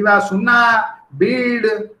देखिबा सुना बीड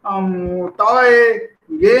टॉय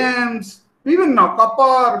गेम्स विभिन्न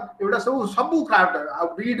कपर एगुड़ा सब क्राफ्ट आ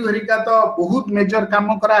बीड हरिका तो बहुत मेजर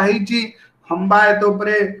काम करा हेछि खंबा तो ऊपर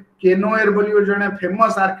केनोएर बोली जने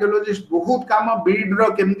फेमस आर्कियोलॉजिस्ट बहुत काम बीड रो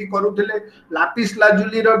केमती करूथिले लापिस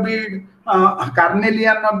लाजुली रो बीड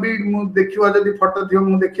कार्नेलियन रो बीड मु देखिवा जदी फोटो थियो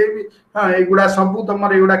मु देखेबी एगुडा सब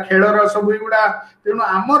तमर एगुडा खेल रो सब एगुडा तेनु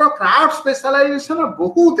हमर क्राफ्ट स्पेशलाइजेशन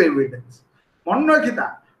बहुत एविडेंस मन रखिता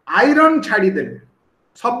आयरन छाडी देले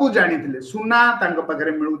सब जानिथिले सुना तांग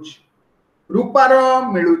पाखरे मिलुची रूपार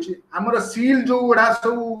मिलुची हमर सील जो गुडा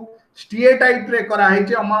सब स्टिएटाइट रे करा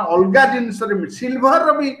हेछि हमर अलगा जिंस रे सिल्वर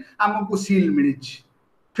रो भी हमकु सील मिलिछि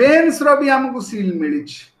फेन्स रो भी हमकु सील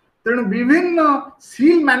मिलिछि तेणु विभिन्न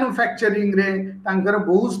सील मैन्युफैक्चरिंग रे तांकर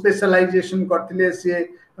बहुत स्पेशलाइजेशन करथिले सी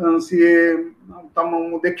तम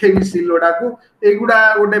देखेबी सील ओडा को एगुडा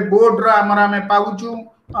गोटे बोर्ड रो हमर हमें पाउचू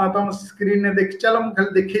तुम स्क्रीन ने देख चलो हम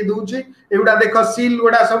खाली देखै दउछि एगुडा देखो सील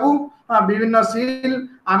ओडा सब विभिन्न सील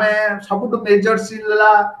हमें सबटु मेजर सील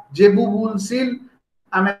ला जेबू बुल सील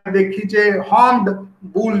आमे देखिचे हम्ड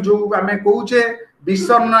बुल जो आमे कहूचे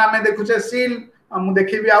बिसन आमे देखुचे सील मु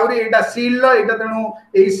देखिबी आउरी एटा सील लो एटा तेनु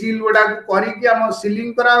एई सील गोडा करी कि हम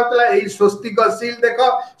सीलिंग करा होतला एई स्वस्तिक सील देखो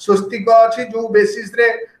स्वस्तिक अछि जो बेसिस रे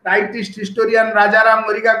राइटिस्ट हिस्टोरियन राजाराम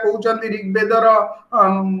मरिका कहउचंती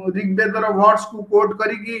ऋग्वेदर वर्ड्स को कोट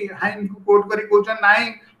करी कि हाइन को कोट करी कहउचन नाही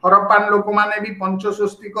हरप्पान लोक माने भी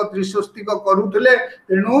पंचस्वस्तिक त्रिस्वस्तिक करूथले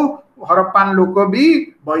तेनु हरप्पान लोक भी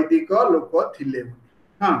वैदिक लोक थिले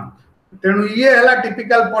हाँ तेणु ये हला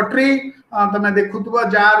टिपिकल पटरी तमे देखुतबो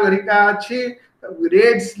जार हरिका अछि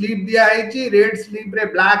रेड स्लीव दिया हेछि रेड स्लीव रे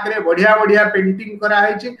ब्लैक रे बढ़िया बढ़िया पेंटिंग करा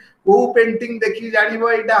हेछि को पेंटिंग देखि जानिबो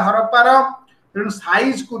एटा हरप्पार तेणु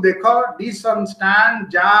साइज को देखो डिशन स्टैंड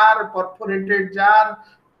जार परफोरेटेड जार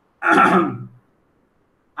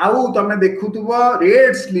आउ तमे देखुतबो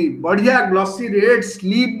रेड स्लीव बढ़िया ग्लॉसी रेड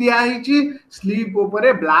स्लीव दिया हेछि स्लीव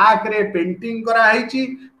ऊपर ब्लैक रे पेंटिंग करा हेछि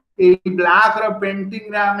ब्लैक रो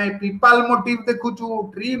पेंटिंग रे आमे people motive देखुचु,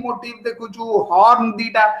 tree motive देखुचु, horn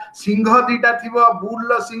दीटा Singh दीटा थिबो,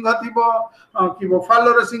 बुल रो सिंह थिबो कि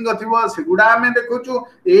बफालो रो सिंह थिबो, सेगुडा आमे देखुचु।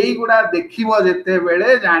 एई गुडा देखिबो जेते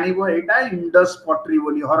बेले जानिबो एटा इंडस पटरी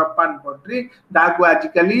बोली, हरप्पान पटरी दागु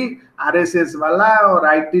आजिकली आरएसएस वाला और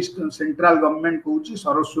rightist central government कहूची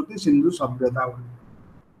Saraswati Sindhu सभ्यता बोली।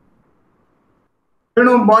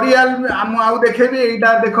 तेणु बरियाल आम आउ देखेबी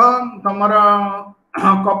एटा देख तमर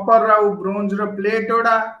कपर आ ब्रोंज रो प्लेट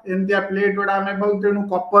ओडा एंतिया प्लेट ओडा हमें बहुत। तेणु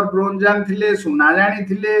कपर ब्रोंज जानिथिले, सुना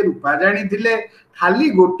जानिथिले, रूपा जानिथिले, खाली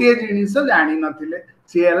गोटे जिनिस जानि नथिले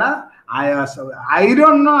सी हला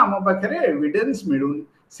आयरन नो आम पाखरे एविडेंस मिलुनी।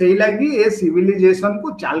 सेई लागी ए सिविलाइजेशन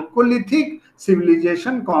को चाल्कोलिथिक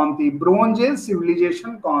सिविलाइजेशन कहती, ब्रोंज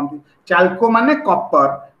सिविलाइजेशन कहती। चाल्को माने कपर,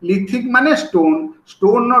 लिथिक माने स्टोन,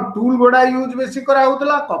 स्टोन नो टूल गोडा यूज बेसी करा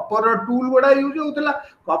होतला, कपर रो टूल गोडा यूज होतला,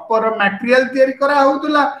 कपर रो मटेरियल तयारी करा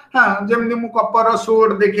होतला। हां जेमनि मु कपर रो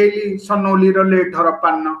सोड देखेली सनोली रो लेट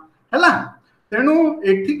हरप्पान हला। तेणु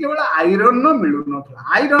एठी केवल आयरन न मिलु नथला।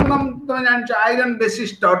 आयरन तुम जानछ आयरन बेसी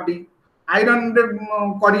स्टडी, आयरन रे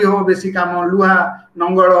करी हो बेसी काम, लुहा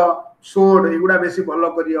नंगल सोड एगुडा बेसी भलो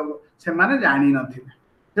करी हो से माने जानि नथिले।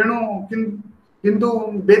 तेणु किंतु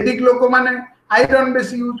वैदिक लोक माने आयरन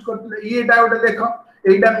बेसी यूज करथले। एटा गोटे देख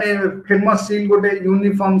एटा फेमस सील गोटे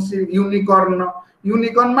यूनिफॉर्म सील, यूनिकॉर्न।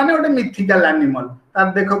 यूनिकॉर्न माने गोटे मिथिकल एनिमल,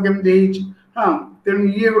 तार देख केमति हिच। हां तेणु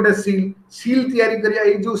ये गोटे सील, सील तयारी करिया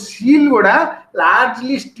ए जो सील गोडा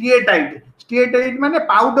लार्जली स्टिएटाइट, स्टिएटाइट माने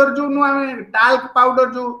पाउडर जो नु हमें टाल्क पाउडर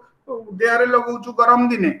जो देहरे लगाउछु गरम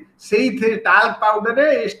दिने सेई थे टाल्क पाउडर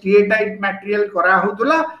रे स्टिएटाइट मटेरियल करा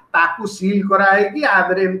होतला, ताकू सील करा है कि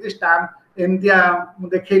आदरे एमती स्टाम्प एमतिया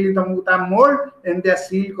देखेली तुमको ता मोल्ड एमतिया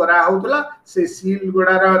सील करा होतला। से सील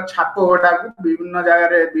गुडार छाप गोडा को विभिन्न जगह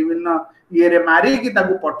रे विभिन्न ये रे मारी कि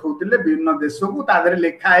ताकू पठौतिले विभिन्न देश को, तादरे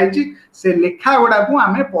लेखा आइची। से लेखा गोडा को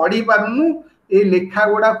आमे पढ़ी पारुनु। ए लेखा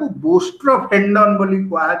गोडा को बोस्ट्रोफेंडन बोली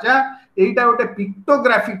कहा जा। एटा गोटे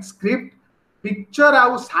पिक्टोग्राफिक स्क्रिप्ट, पिक्चर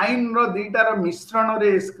आउ साइन रो दीटा रो मिश्रण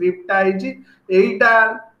रे script आइची। Etah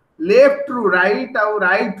left to right आउ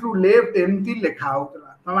राइट टू लेफ्ट एमती लेखा होतला।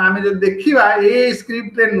 तम आमे जो देखिबा ए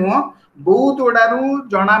स्क्रिप्ट रे नो बहुत ओडारू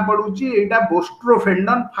जना पडुची एटा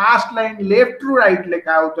बोस्ट्रोफेंडन। First line left to right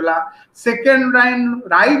लेखा होतला, second line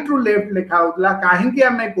right to left लेखा होतला। काहे कि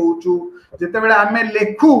आमे कहूचू जते बेले आमे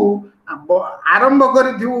लेखू आरंभ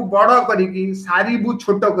करिथिउ बड़ करिकी सारीबु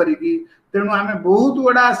छोट करिकी। तेणु आमे बहुत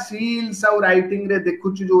बड़ा सील्स और राइटिंग रे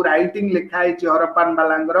देखुचु जो राइटिंग लिखा है हरप्पान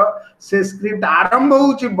बालांगर से स्क्रिप्ट आरंभ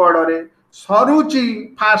होउची बड़ रे,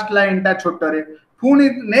 सरुची फर्स्ट लाइन ता छोट रे, पुणी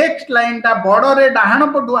नेक्स्ट लाइन ता बड़ रे डाहाण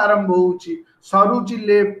पटु आरंभ होउची, सरुची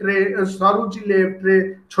लेफ्ट रे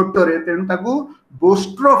छोट रे। तेणु ताकू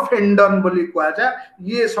बोस्ट्रोफेंडन बोली कहा जा।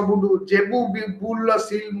 ये सबुडु जेबू बुल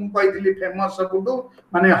सील मु कहितली फेमस सबुडु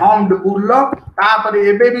माने हम्ड बुल। तापर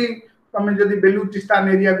एबे भी तमे जदि बेलुचिस्तान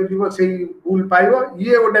एरिया को जीवो सेही बुल पाइबो।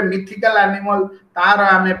 ये गोटे मिथिकल एनिमल तार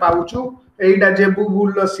आमे पाउचू। एइडा जेबू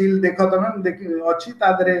बुल सील देख तमे देखि अछि,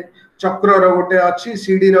 तादरे चक्र रो गोटे अछि,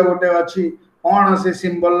 सीडी रो गोटे अछि। कोन से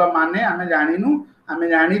सिंबल माने आमे जानिनु, आमे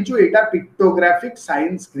जानिचु एटा पिक्टोग्राफिक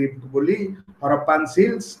साइन स्क्रिप्ट बोली हरप्पान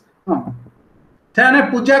सील्स। थाने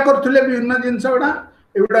पूजा करथुले विभिन्न जिंस ओडा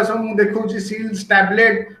एगुडा सब मु देखौची सील्स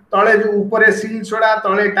टैबलेट तळे जो ऊपर सील सोडा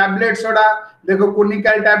तळे टैबलेट सोडा देखो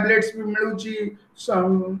कोनिकल टैबलेट्स भी मिलुची,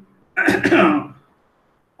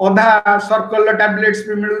 अधा सर्कल टैबलेट्स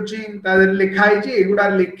भी मिलुची। तादर लिखा हिची एगुडा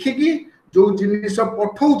लिखिकी जो जिनिस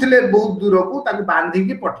पठौथिले बहुत दूर को ताकू बांधी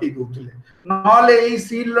की पठै दोथिले। नले ए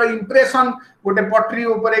सील रो इंप्रेशन गोटे पटरी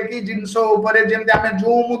ऊपर की जिनिस ऊपर जेमते आमे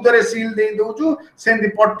जो मुदरे सील दे दोचु सेंदी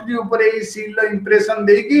पटरी ऊपर ए सील रो इंप्रेशन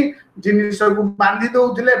देकी जिनिस को बांधी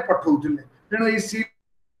दोथिले पठौथिले। तेणु ए seal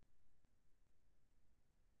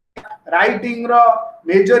writing row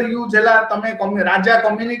major use हैला तमे राजा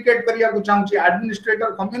कम्युनिकेट करिया को चाहूची, एडमिनिस्ट्रेटर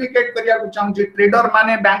कम्युनिकेट करिया को चाहूची, ट्रेडर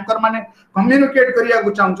माने बैंकर माने कम्युनिकेट करिया को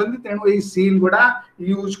चाहूचंदी। तेणु ए सील गुडा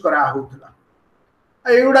यूज करा होतला।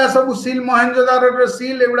 एगुडा सब सील मोहेंजोदारो रो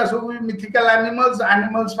सील एगुडा सब मिथिकल एनिमल्स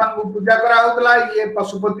मान को पूजा करा होतला। ये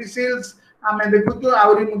पशुपति सील्स आमे देखुचु।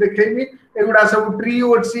 आउरी मु देखेमी एगुडा सब ट्री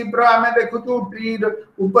वर्शिप रो आमे देखुचु। ट्री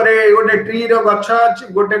ऊपर गोटे ट्री रो गछ अछि,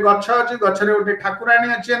 गोटे गछ अछि, गछ रे गोटे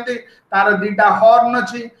ठाकुराणी अछियंती, तार दीटा हॉर्न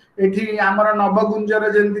अछि। एठी हमर नवगुंजर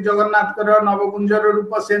जेंती जगन्नाथ कर नवगुंजर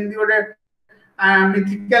रूप सेंती गोटे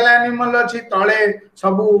मिथिकल एनिमल अछि। तळे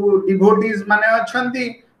सब डिवोटीज माने अछंती।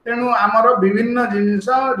 तेणु आमर विभिन्न जिनिस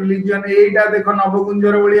रिलीजन एटा देख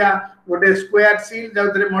नवकुंजर भलिया गोटे स्क्वायर सील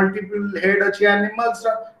जाउतरे मल्टीपल हेड अछि एनिमल्स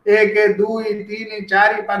 1 2 3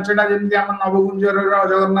 4 5टा जेमति हम नवकुंजर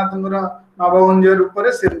जगन्नाथ नवकुंजर ऊपर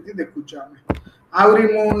सेमति देखुछ। आमे आउरी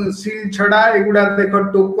मु सील छड़ा एगुडा देख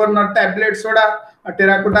टोकन टैबलेट छड़ा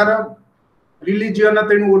टेराकोटार रिलीजियन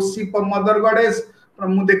तेणु वर्शिप मदर गॉडेस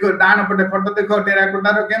मु देख डाण पटे फोटो देख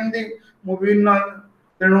टेराकोटार केमदी मु विभिन्न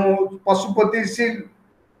तेणु पशुपति सील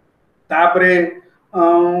तापरे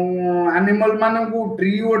एनिमल मानकू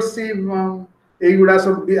ट्री वर्शिप एगुडा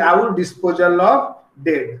सब आउ disposal of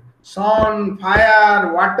dead sun fire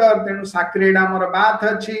water तेणु साक्रेड आमर बाथ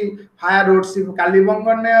अच्छी फायर वर्शिप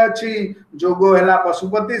कालीबंगन ने अच्छी जोगो हैला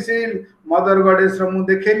पशुपति सील मदर गॉडेस मु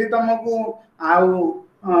देखेली तुमको आउ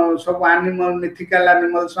सब एनिमल मिथिकल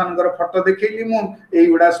एनिमल्स मानकर फोटो देखैली मु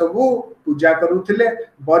एगुडा सब पूजा करूथिले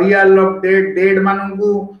बरियाल ऑफ डेड डेड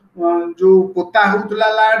मानकू जो पोता होतला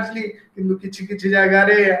लार्जली किंतु किछि किछि जगह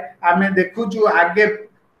रे आमे देखुछु आगे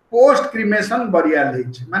पोस्ट क्रिमेशन बरियाल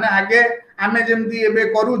हेछि माने आगे आमे जेमती एबे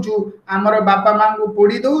करूछु हमर बापा मां को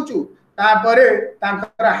पोड़ी दउछु तापरे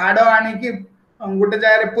तांकर हाड़ आनी की गोटे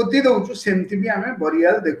जगह पोती दउछु सेमती भी आमे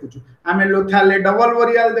बरियाल देखुछु आमे लोथाले डबल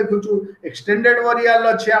बरियाल देखुछु एक्सटेंडेड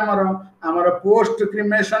बरियाल अछि हमर पोस्ट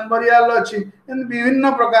क्रिमेशन बरियाल अछि इन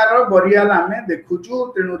विभिन्न प्रकार बरियाल आमे देखुछु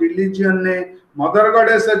तेनु रिलीजियन ने मदर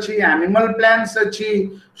गॉडेस अछि एनिमल प्लांट्स अछि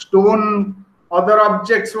stone other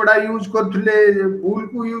objects vada use करथुले फूल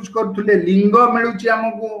को यूज करथुले लिंग मिलुची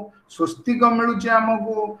हमकू स्वस्तिक मिलुची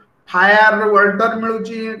हमकू फायर वाटर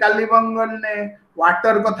मिलुची कालीबंगन ने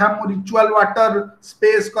वाटर कथा मु रिचुअल वाटर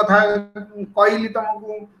स्पेस कथा कहली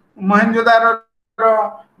तुमको Mohenjodaro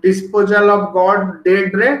disposal of God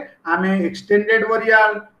dead रे आमे एक्सटेंडेड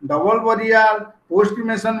बरियाल डबल बरियाल पोस्ट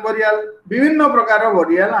क्रिमेशन बरियाल विभिन्न प्रकार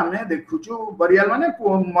बरियाल आमे देखुछु बरियाल माने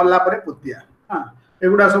मल्ला परे पुतिया हां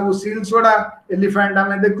एगुडा सब सील सोडा एलिफेंट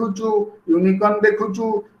आमे देखुछु यूनिकॉर्न देखुछु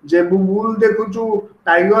जेबू bull देखुछु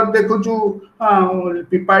tiger देखुछु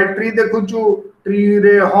people tree देखुछु tree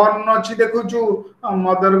रे हॉर्न अछि देखुछु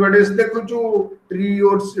मदर गॉडेस देखुछु ट्री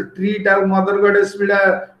और ट्री टा मदर गॉडेस बिला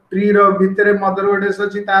ट्री रो भितरे मदर गॉडेस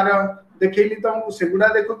अछि तार देखैली त सेगुडा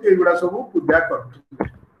देखुछु एगुडा सब पूजा करथु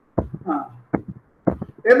हां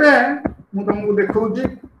एबे मु तुमको देखौची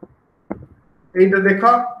एइटा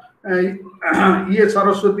देखो ये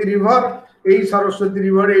सरस्वती रिवर एई सरस्वती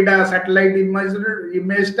रिवर एटा सैटेलाइट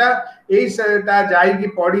इमेजटा एई सेटा जाई की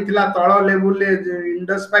पड़ीथिला तळ लेवल ले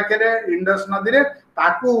इंडस पाखरे इंडस नदी रे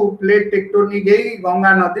ताकू प्लेट टेक्टोनिक हेई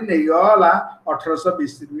गंगा नदी नै गला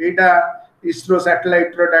 1820 एटा इसरो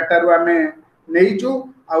सैटेलाइट रो डाटा रो आमे नेइचू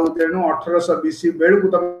आउ तेणु 1820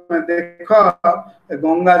 बेलू तुम देख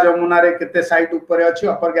गंगा जमुना रे केते साइट ऊपर अछि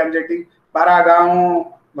अपर गैंजेटिक बारागांव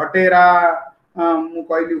भटेरा मु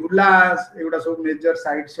कहली हुलास एगुडा सब मेजर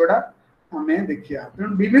साइट सोडा हमें देखिया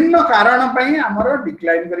तेणु विभिन्न कारण पई हमर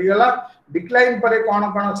डिक्लाइन करि गला डिक्लाइन परे कोन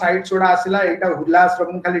कोन साइट सोडा आसिला एटा हुलास रो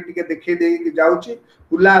मु खाली टिके देखै देई कि जाउची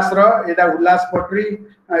हुलास रो एटा हुलास पटरी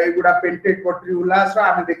एगुडा पेंटेड पटरी हुलास रो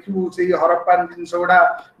आमे देखिबु सेही हरप्पान जिनसोडा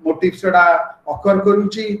मोटिव सोडा अकर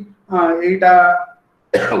करूची एटा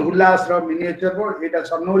हुलास रो मिनिएचर बोर्ड एटा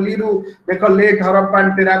सनोली रु देखो लेट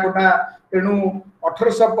हरप्पान टेराकोटा तेणु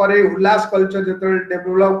 1800 परे हुलास कल्चर जतल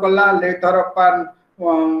डेवलप कला late हरप्पान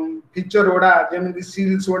feature Voda Zeme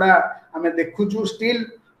seals Voda हमें देखुछु स्टिल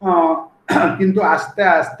किंतु आस्ते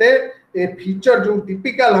आस्ते ए फीचर जो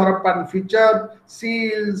typical हरप्पान feature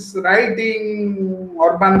seals writing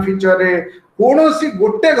urban feature रे कोनोसी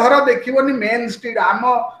गोटे घर देखिबोनी मेन स्ट्रीट आम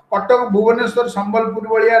कटक भुवनेश्वर संबलपुर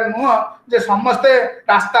बलिया नुह जे समस्ते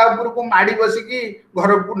रास्ता ऊपर को माडी बसी की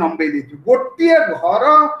घर को नंबे देथि गोटे घर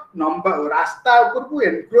नंबर रास्ता ऊपर को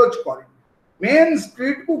एनक्रोच करी मेन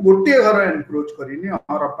स्ट्रीट को गोटे घर एनक्रोच करिनी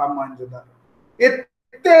हरप्पा मोहनजोदारो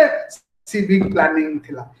एते सिविक प्लानिंग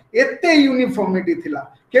थिला एते यूनिफॉर्मिटी थिला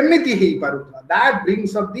केमिति हेई पारुतला that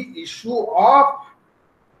brings up the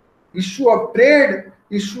issue of trade,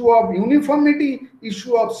 issue of uniformity,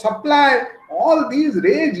 issue of supply, all these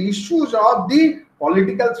raise issues of the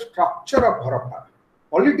political structure of Harappa.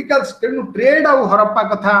 Political trade of Harappa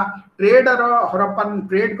katha, trade or Harappan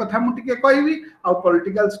trade katha mu tike कहबी आ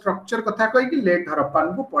political structure कथा कहि कि late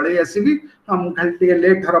हरप्पान को पळे आसीबी हम खाली टिके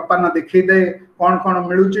late हरप्पान देखै दे कोन कोन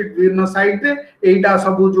मिलुची विभिन्न साइट रे एइटा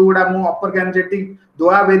सब जोडा मु अपर गैंजेटिक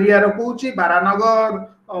दोआब एरिया रो कहूची बारानगर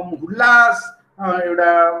हुल्लास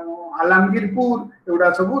एडा आलमगीरपुर एडा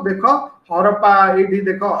सब देखो हरप्पा एडी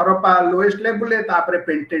देखो हरप्पा लोएस्ट लेवल है तापरे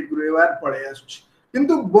पेंटेड ग्रेवार पळे आसुची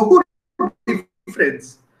किंतु बहुत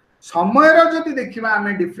डिफरेंस समय रो जति देखिबा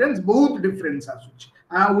हमें डिफरेंस बहुत डिफरेंस आसुची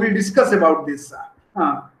we will discuss about this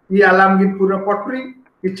ये आलमगीरपुर पटरी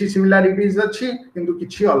किछि सिमिलरिटीज अछि किंतु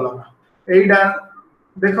किछि अलग एडा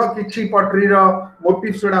देखो किछि पटरी रो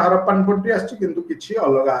मोटिव सोडा हरप्पन पटरी आसुची किंतु किछि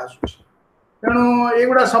अलग आसुची तेणु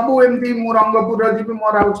एगुडा सब एमती मु रंगपुर जीवी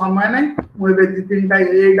मोर आ समय नै मु एबे तीनटा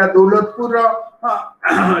एटा दौलतपुर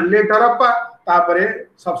लेट हरप्पा तापरे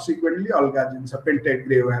सब्सिक्वेंटली अलगा जिनस painted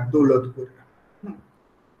grey ware Daulatpur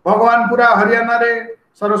Bhagwanpura Haryana रे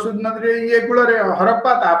सरस्वती नदी रे ये कूल रे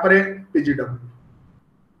हरप्पा तापरे पीजीडब्ल्यू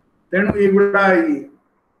तेणु एगुड़ा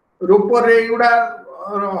रोपर रे एगुड़ा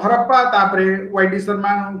हरप्पा तापरे वाईडी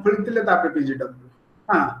शर्मा खोली पीजीडब्ल्यू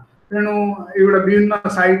हाँ तेणु एगुड़ा विभिन्न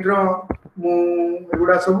साइट रो मु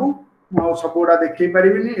एगुड़ा सब गुड़ा देखई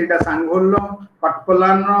पारिबिनी एटा सांगोल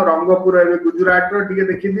पटपलान रंगपुर ए गुजरात रो टिके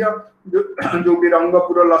देखि दियो जो भी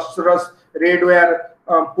Rangpur लसरस red ware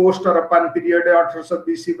post हरप्पान period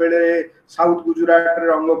 1820 बेले साउथ गुजरात रे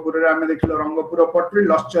रंगपुर रे आमे देखिलो रंगपुर पटरी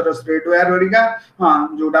लसरस रेड वेयर हरिका हां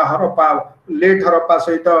जोडा हरप्पा लेट हरप्पा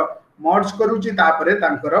सहित मर्ज करूची तापरे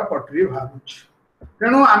तांकर पटरी भाबुची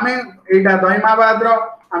तेणु आमे एटा दयमाबाद रो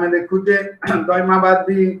आमे देखुचे दयमाबाद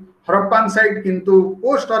भी हरप्पान साइट किंतु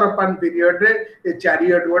पोस्ट हरप्पान पीरियड रे ए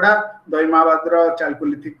चारियट गोडा दयमाबाद रो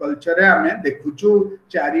चालकोलिथिक कल्चर रे आमे देखुचु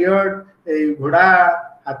चारियट ए घोड़ा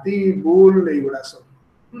हाथी बुल ए गोडा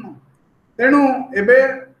सब तेणु एबे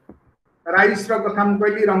राइस रो कथा हम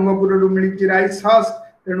कहली रंगपुर रु मिली राइस हस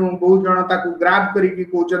तेणु बहुत जन ताकू ग्राफ करी की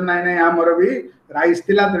कोचन नाइ नाइ हमर भी राइस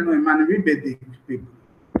थिला तेणु एमाने भी बेदी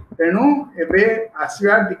पीपल तेणु एबे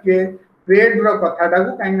आसीबा टिके ट्रेड रो कथा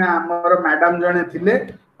टाकू काइना हमर मैडम जने थिले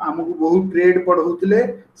हमको बहुत ट्रेड पढ़ौतिले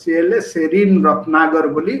से हेले सेरिन रत्नागर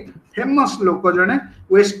बोली फेमस लोक जने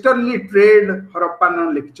वेस्टर्नली ट्रेड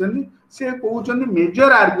हरप्पान लिखचनी से कहउचनी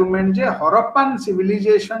मेजर आर्गुमेंट जे हरप्पान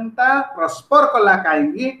सिविलाइजेशन ता प्रॉस्पर कला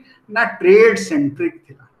काई ना ट्रेड सेंट्रिक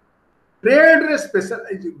थिला ट्रेड रे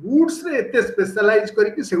स्पेशलाइज गुड्स रे एते स्पेशलाइज करी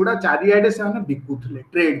कि सेगुडा चारियाडे से माने बिकुथले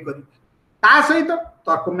ट्रेड करी ता सहित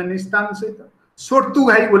तुर्कमेनिस्तान सहित सोटू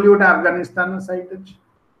घाई बोली ओटा अफगानिस्तान साइट अछि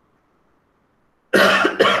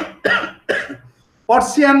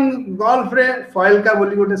पर्सियन गल्फ रे फॉयलका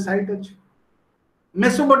बोली गोटे साइट अछि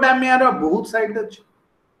मेसोपोटामिया रो बहुत साइट अछि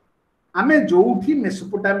आमे जोठी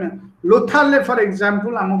मेसोपोटामिया लोथाल फॉर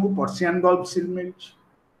एग्जांपल हमको पर्सियन गल्फ सील मिलछि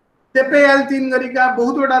तेपेल तीन गरिका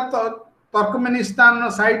बहुत बड़ा तुर्कमेनिस्तान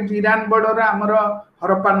साइट ईरान बॉर्डर हमर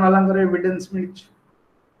हरप्पान वालांगर एविडेंस मिलछि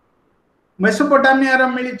मेसोपोटामिया रो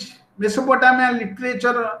मिलछि मेसोपोटामिया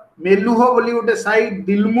लिटरेचर मेलुहो बोली गोटे साइट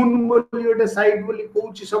दिलमुन बोली गोटे साइट बोली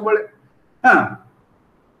कहउछि सबले हां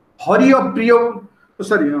हरिय प्रिय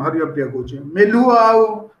सॉरी हरिय प्रिय कहउछि मेलुहो आउ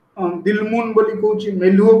दिलमुन बोली कहउछि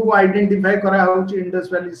मेलुहो को आइडेंटिफाई करा होछि इंडस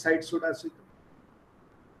वैली साइट सोडा सहित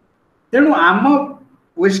तेनु आम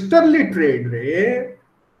वेस्टर्नली ट्रेड रे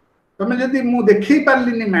तमे जदी मु देखि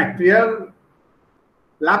पारलिनी मटेरियल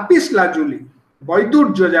लापिस लाजुली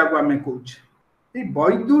वैदुर्य जाको आमे कहउछि ए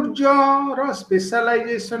वैदुर्य रो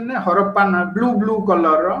स्पेशलाइजेशन ने हरप्पान ब्लू ब्लू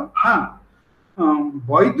कलर रो हां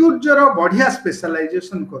वैदुर्य रो बढ़िया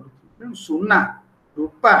स्पेशलाइजेशन करू सोना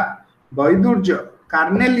रूपा वैदुर्य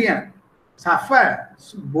कार्नेलियन साफायर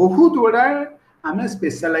बहुत बड़ा आमे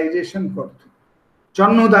स्पेशलाइजेशन करथु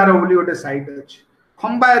चन्नुदार बोली गोटे साइट अछि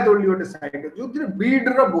खंबायत बोली गोटे साइट अछि जोथि बीड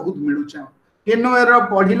रो बहुत मिलु छ केनोएर रो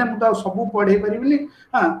पढिले मु त सब पढै परिबिनी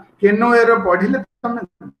हां केनोएर रो पढिले तमे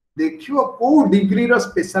देखियो को डिग्री रो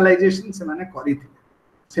स्पेशलाइजेशन से माने करिथिले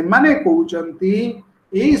से माने कहउचंती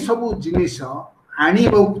एई सब जिनिस आनी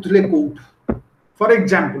बहुतले कोठ for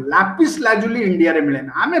example lapis lazuli India रे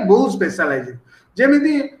मिलेना आमे बहुत स्पेशलाइज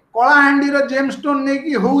जेमिति कलाहांडी रो जेमस्टोन ने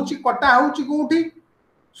की होउची कटा होउची कोठी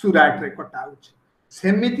सुराट रे कटा होउची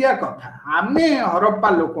सेमितिया कथा आमे हरप्पा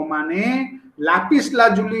लोक माने lapis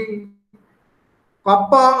lazuli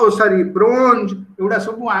copper sorry bronze एउडा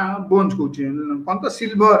सब ब्रोंज कहउची कोन तो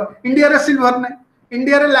सिल्वर इंडिया रे सिल्वर नै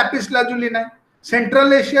इंडिया रे लापिस लाजुली नै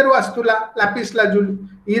सेंट्रल एशिया रो आस्तुला लापिस लाजुली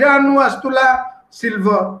ईरान रो आस्तुला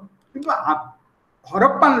सिल्वर किबा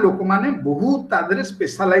हरप्पान लोक माने बहुत तादरे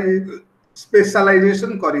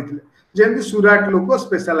स्पेशलाइजेशन करिथिले जेंति सुराट लोक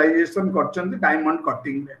स्पेशलाइजेशन करचंती डायमंड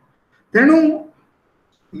कटिंग रे तेनु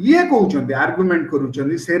ये कहउचंती आर्गुमेंट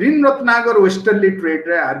करूचंती सेरिन रत्नागर वेस्टर्नली ट्रेड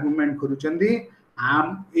रे आर्गुमेंट करूचंती आम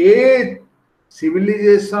ए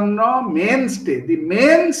civilization no mainstay the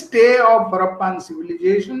mainstay of Harappan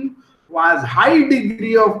civilization was high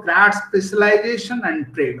degree of craft specialization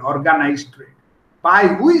and trade organized trade by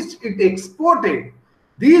which it exported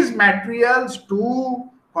these materials to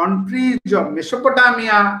countries of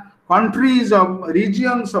Mesopotamia countries of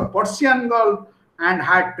regions of Persian Gulf and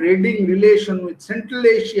had trading relation with Central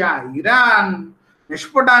Asia Iran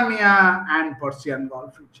Mesopotamia and Persian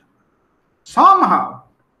Gulf region somehow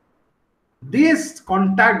this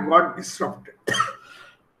contact got disrupted.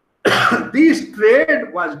 This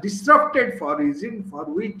trade was disrupted for reason for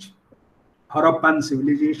which Harappan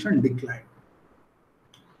civilization declined.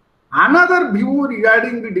 Another view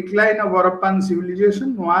regarding the decline of Harappan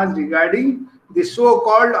civilization was regarding the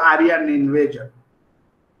so-called Aryan invasion.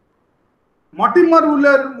 Mortimer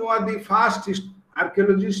Wheeler was the first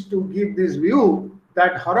archaeologist to give this view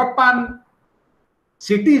that Harappan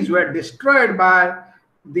cities were destroyed by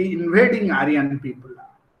the invading Aryan people.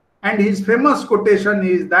 And his famous quotation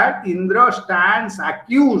is that Indra stands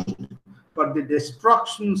accused for the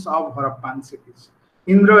destructions of Harappan cities.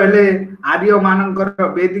 Indra hele Arya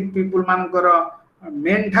manankar Vedic people manankar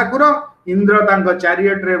main Thakur. Indra तांको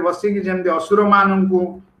chariot रे बसिकी जेमति असुर मानंकु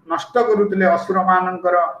नष्ट करुतले असुर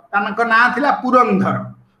मानंकर तांको ना थिला पुरंधर.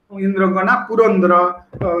 इंद्र को ना पुरंदर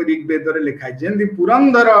ऋग्वेद रे लिखाय जेमति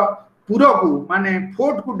पुरंदर पुरकु माने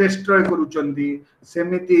फोर्ट को डिस्ट्रॉय करूचंदी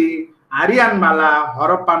सेमिति आर्यन वाला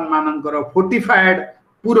हरप्पान मानंकर फोर्टिफाइड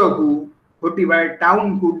पुरकु फोर्टिफाइड टाउन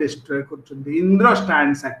को डिस्ट्रॉय करूचंदी. Indra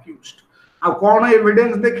stands accused. आ कोन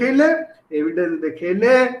एविडेंस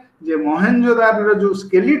देखेले जे मोहनजोदारो रो जो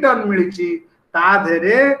स्केलेटन मिलिची ता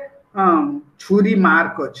धेरे छुरी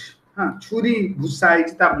मार्क अछि. छुरी घुसाई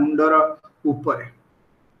ता मुंडर ऊपर.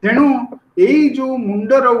 तेणु एई जो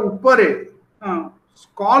मुंडर ऊपर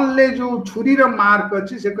स्कॉल ले जो छुरी रो मार्क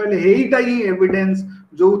अछि से कहले हेइटा ही एविडेंस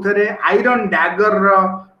जो थरे आयरन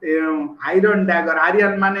डैगर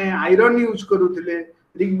आर्यन माने आयरन यूज करूथिले.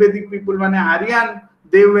 ऋग्वेदिक पीपल माने Aryan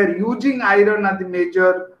they were using iron as the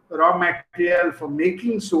major raw material for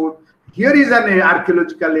making sword. Here is an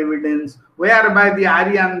archaeological evidence whereby the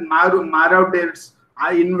Aryan marauders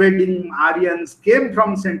invading Aryans came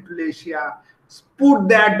from Central Asia, put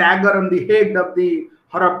their dagger on the head of the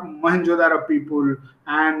Mohenjo-daro people,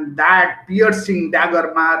 and that piercing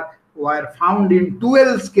dagger mark were found in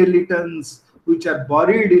 12 skeletons which are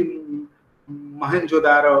buried in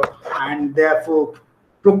Mohenjo-daro, and therefore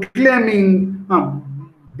proclaiming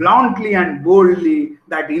bluntly and boldly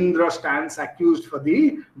that Indra stands accused for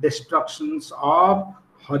the destructions of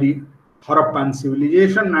Harappan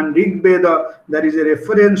civilization. And Rigveda, there is a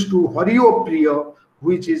reference to Hariopriya,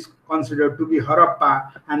 which is considered to be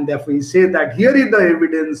Harappa, and therefore he says that here is the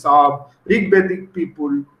evidence of Rigvedic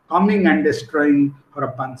people coming and destroying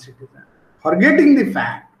Harappan cities, forgetting the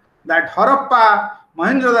fact that Harappa,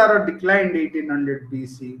 Mohenjo-daro declined 1800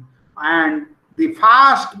 BC, and the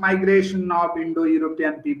fast migration of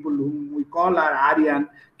Indo-European people, whom we call our Aryan,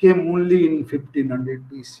 came only in 1500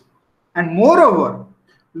 BC. And moreover,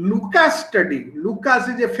 Lucas study. Lucas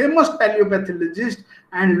is a famous paleopathologist,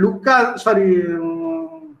 and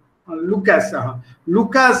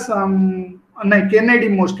Kennedy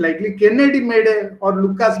most likely. Kennedy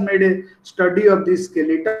Lucas made a study of this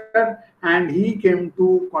skeleton, and he came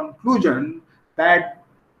to conclusion that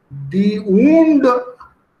the wound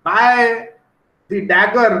by the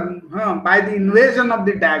dagger, by the invasion of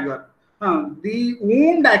the dagger, the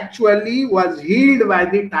wound actually was healed by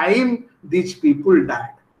the time these people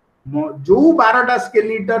died. जो 12टा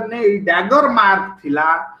skeleton ने dagger mark थिला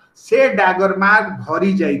से dagger mark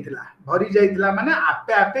भरी जाइतिला माने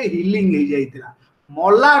आपे आपे healing हे जाइतिला.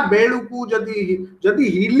 मला value को जदी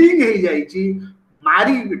हीलिंग हे जाइची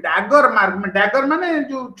मारी डैगर माने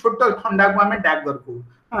जो छोट खंडा को हमें डैगर को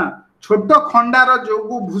छोट खंडार जो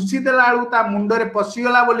भूसी देला आलू ता मुंडरे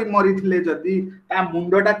पसिगला बोली मरिथिले जदी ता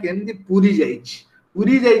मुंडटा केमदी पूरी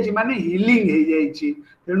जाइची माने हीलिंग हे जाइची.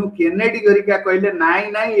 तेणु केनेडी गरिका कहले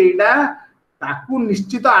नाई एटा ताकू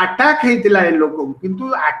निश्चित अटैक हेतिला ए लोक किंतु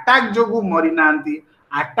अटैक जोगु मरि नांती.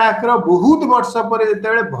 अटैक रो बहुत वर्ष पर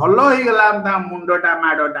जेतेबेले भलो हे गला ता मुंडटा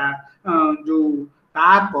माडटा जो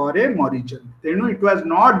ता परे मरिचन. तेणु it was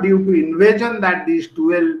not due to invasion that these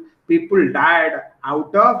 12 people died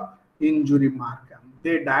out of injury mark.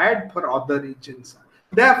 They died for other reasons.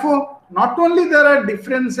 Therefore, not only there are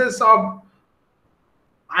differences of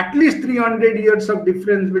at least 300 years of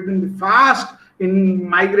difference between the fast in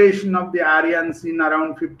migration of the Aryans in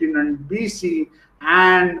around 1500 BC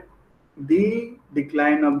and the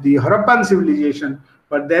decline of the Harappan civilization,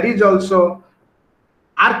 but there is also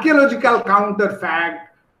archaeological counterfact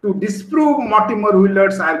to disprove Mortimer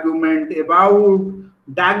Wheeler's argument about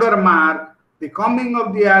dagger mark, the coming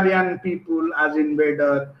of the Aryan people as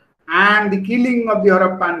invader, and the killing of the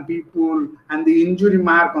Harappan people, and the injury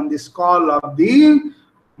mark on the skull of the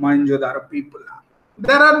Mohenjo-daro people.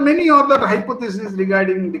 There are many other hypotheses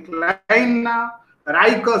regarding decline.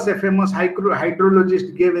 Raikus, a famous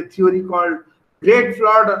hydrologist, gave a theory called Great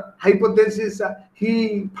Flood hypothesis.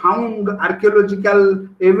 He found archaeological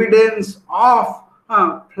evidence of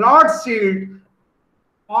flood silt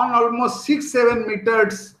on almost 6-7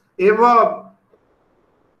 meters above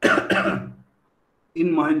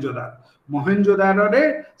in Mohenjo-daro. Mohenjo-daro रे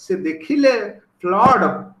से देखिले flood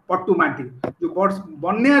पटुमाटी जो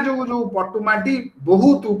बन्या जो पटुमाटी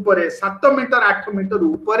बहुत ऊपर 7 metre 8 metre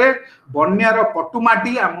ऊपर बन्यार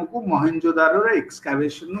पटुमाटी आमको मोहेंजोदारो रे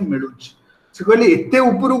एक्सकावेशन मिलुछि. से कहले एते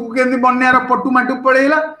ऊपर को केंदी बन्यार पटुमाटु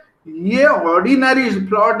पळेला ये ऑर्डिनरी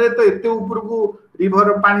फ्लड रे तो एते ऊपर को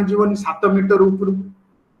रिवर पानी जीवन 7 मीटर ऊपर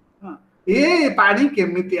ए पानी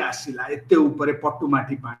केमिति आसिला एते ऊपर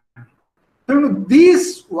पटुमाटी पानी तेणु this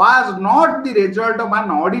was not the result of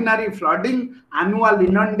an ordinary flooding annual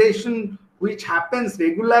inundation which happens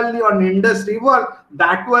regularly on Indus River.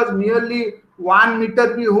 That was merely 1 meter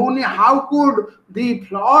भी होनी. How could the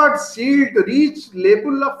flood silt reach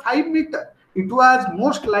level of 5 meter? It was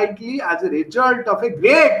most likely as a result of a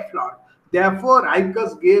great flood. Therefore,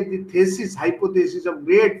 Icus gave the hypothesis of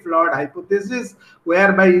great flood hypothesis,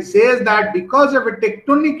 whereby he says that because of a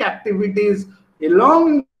tectonic activities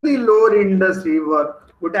along the lower Indus River,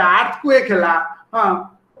 ଗୋଟେ earthquake ହେଲା,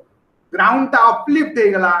 ground ता uplift हे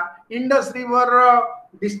गला, Indus River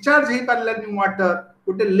discharge हे पारलानी water,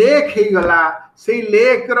 ଗୋଟେ lake हे गला, से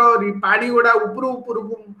lake रो पानी गुड़ा ऊपर ऊपर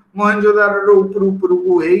को मोहनजोदारो रो ऊपर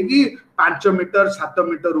को हेगी 5 मीटर 7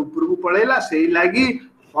 मीटर ऊपर को पळेला से लागी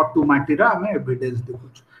पटुमाटी रा हमें एविडेंस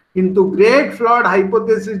देखुछु. किंतु ग्रेट फ्लड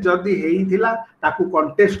हाइपोथेसिस जदी हेइथिला ताकू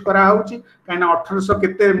कंटेस्ट करा होउची काना 1800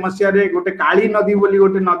 केते मसिया रे गोटे काली नदी बोली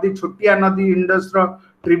गोटे नदी छोटिया नदी इंडस रो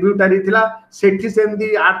ट्रिब्यूटरी थिला सेठी सेंदी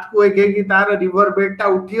अर्थक्वेक हेगी तार रिवर बेड ता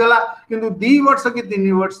उठी गला किंतु 2 वर्ष की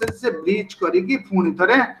 3 वर्ष से ब्रीच करी की पुणी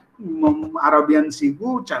थरे अरबियन सी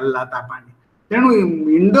को चलला ता पानी. तेणु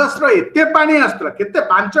इंडस रो एते पानी आस्तला केते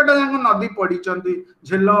 5टा जांग नदी पड़ी चंदी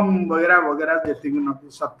झेलम वगैरह वगैरह जेति नदी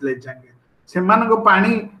सतलेज जांगे सेमान को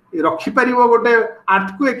पानी रखी परिबो गोटे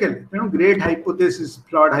अर्थक्वेक हेले. तेणु ग्रेट हाइपोथेसिस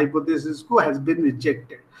फ्लड हाइपोथेसिस को has been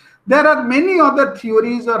rejected. There are many other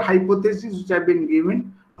theories or hypotheses which have been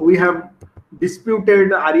given. We have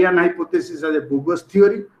disputed Aryan hypothesis as a bogus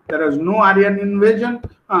theory. There is no Aryan invasion.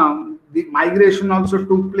 The migration also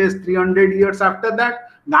took place 300 years after that.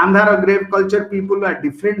 Gandhara grave culture people are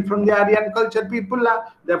different from the Aryan culture people.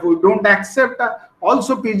 Therefore, we don't accept.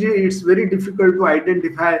 Also, it's very difficult to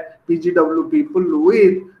identify PGW people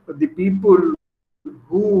with the people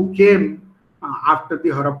who came after the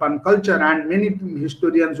Harappan culture, and many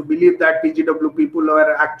historians who believe that PGW people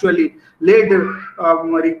were actually late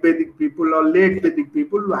Rigvedic people or late Vedic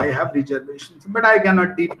people. I have reservations, but I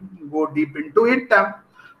cannot go deep into it.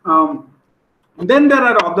 Then there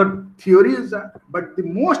are other theories, but the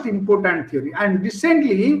most important theory, and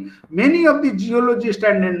recently many of the geologists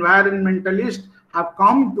and environmentalists have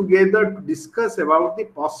come together to discuss about the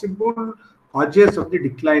possible causes of the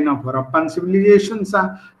decline of Harappan civilizations,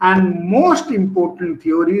 and most important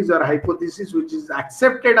theories or hypothesis which is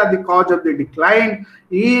accepted as the cause of the decline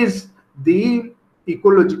is the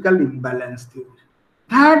ecological imbalance theory.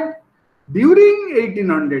 That during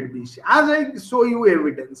 1800 BC, as I show you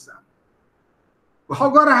evidence,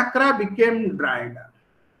 Bhagar Hakra became dried,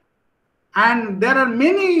 and there are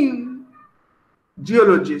many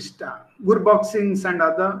geologists, Gurbakh Singh and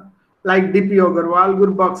other, like D.P. Agarwal,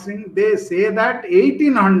 Gurbakh Singh, they say that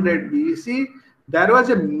 1800 BC there was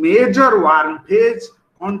a major warm phase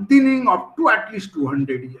continuing up to at least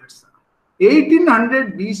 200 years.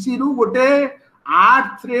 1800 BC ru gote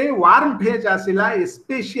earth re warm phase asila,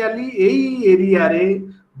 especially ei area re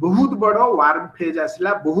बहुत बड़ो warm phase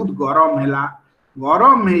asila, बहुत गरम हैला,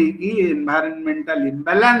 गरम हेगी environmental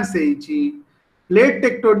imbalance हेची, plate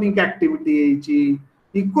tectonic activity हेची,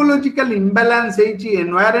 ecological imbalance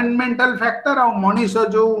environmental factor और मनीष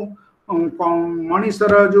जो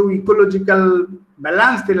इकोलॉजिकल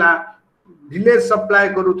बैलेंस थिला विलेज सप्लाई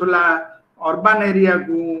करूथला अर्बन एरिया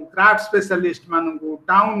को क्राफ्ट स्पेशलिस्ट मान को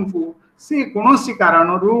टाउन को से कोनोसी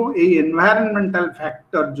कारणरू ए एनवायरमेंटल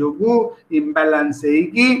फैक्टर जोगु इंबैलेंस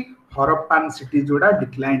हेकी हरप्पान सिटी जोड़ा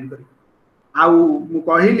डिक्लाइन करी. आउ मु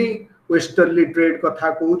कहिली वेस्टर्ली ट्रेड कथा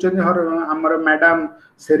कहउछन हमर मैडम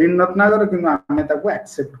सेरिन रत्नागर कि आमे ताको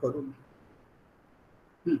एक्सेप्ट करू.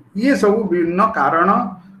 ये सब विभिन्न कारण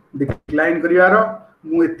डिक्लाइन करिवार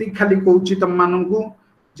मु एति खाली कहउछि तम माननकु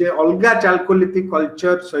जे अलगा चाल्कोलिथिक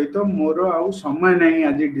कल्चर सहित मोर आउ समय नहीं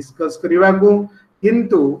आज डिस्कस करिवा को.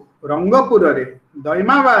 किंतु रंगपुर रे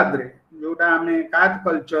दैमाबाद रे जोटा आमे कात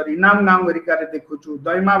कल्चर इनाम गांव गरिका रे देखुछु,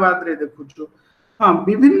 दैमाबाद रे देखुछु,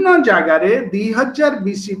 विभिन्न जगह रे 2000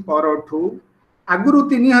 बीसी परठू आगुरु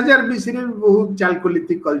 3000 बीसी रे बहुत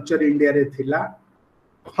चाल्कोलिथिक कल्चर इंडिया रे थिला.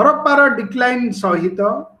 हरप्पार डिक्लाइन सहित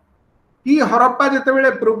कि हरप्पा जते बेले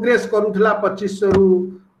प्रोग्रेस करूथला 2500 रु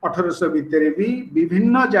 1800 भितरे भी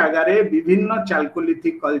विभिन्न जगह रे विभिन्न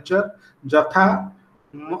चाल्कोलिथिक कल्चर जथा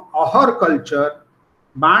अहर कल्चर,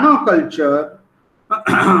 बाण culture,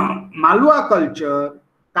 Malwa culture,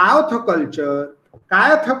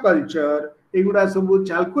 Kayath culture एगुड़ा सब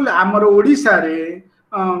चालकुल आमर ओडिसा रे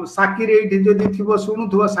साकिर एठी जदी थिबो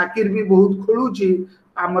सुनुथबो साकिर भी बहुत खोलुची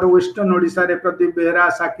आमर वेस्टर्न ओडिशा रे प्रदीप बेहरा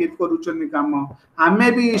साकिर करूचनी काम आमे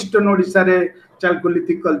भी ईस्टर्न ओडिशा रे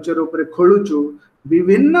चालकोलिथिक कल्चर ऊपर खोलुचु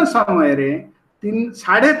विभिन्न समय रे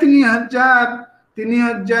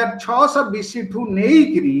 3600 बीसी ठू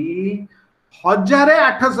नेइकरी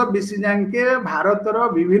 1800 बीसी जाके भारतर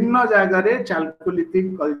विभिन्न जगार चालकोलिथिक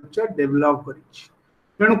कल्चर डेवलप करिछि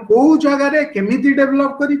तेणु को जगार केमिति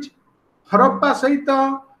डेवलप करिछि हरप्पा सहित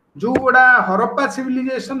जो गुड़ा हरप्पा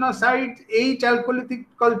सिविलाइजेशन साइट यही चालकोलिथिक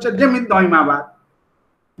कल्चर जमी दहिमाबाद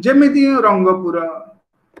जमी रंगपुर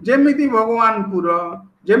जमी भगवानपुर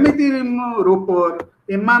जमी रोपर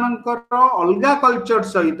एमानकर अलगा कल्चर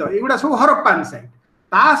सहित एगुड़ा सब हरप्पान साइट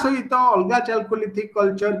ता सहित अलगा चालकोलिथिक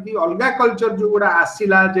कल्चर की अलगा कल्चर जो गुड़ा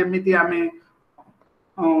आसिला जमी आमे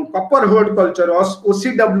कपर होड कल्चर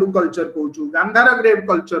ओसीडब्ल्यू कल्चर कहूँ गांधार ग्रेव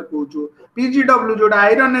कल्चर कहूँ पीजीडब्ल्यू जोड़ा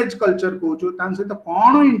आयरन एज कल्चर कहूँ सहित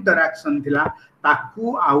कौन इंटरैक्शन थिला ताकू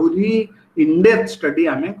आउरी इनडेप्थ स्टडी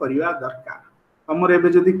आमे करिवा दरकार तमर एबे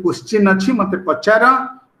जदी क्वेश्चन अछि मते पचार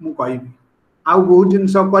मु कहिबी आउ बहुत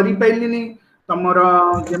जिंस करि पैलिनी तमर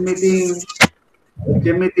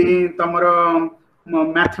जेमिति तमर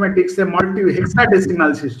मैथमेटिक्स से मल्टी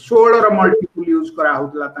हेक्साडेसिमल 16 रो मल्टीपल यूज करा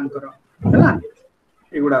होतला तांकर हैला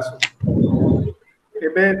एगुड़ा सब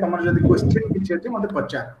एबे तमर जदी क्वेश्चन किछि अछि मते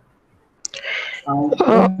पचार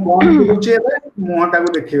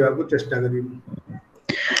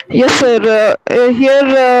Yes, sir.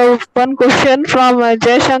 Here, one question from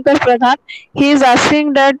Jay Shankar Pradhan. He is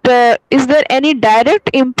asking that is there any direct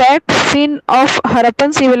impact seen of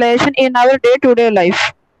Harappan civilization in our day-to-day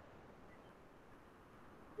life?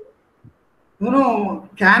 No,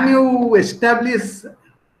 can you establish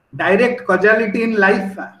direct causality in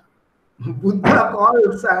life? Buddha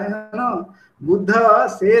calls, Buddha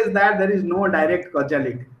says that there is no direct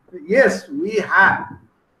causality. Yes, we have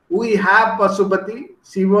Pasupati.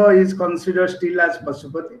 Shiva is considered still as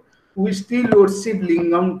Pasupati. We still worship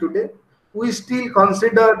Lingam today. We still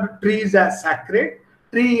consider trees as sacred.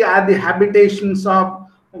 Trees are the habitations of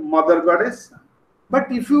Mother Goddess.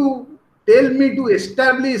 But if you tell me to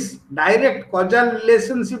establish direct causal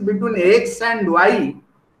relationship between X and Y,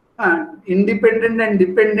 independent and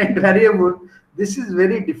dependent variable, this is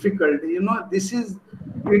very difficult.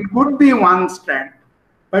 It could be one strand,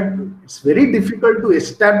 but it's very difficult to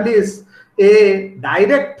establish a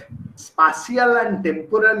direct spatial and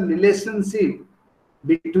temporal relationship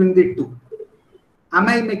between the two. Am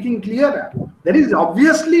I making clear? There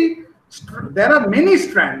are many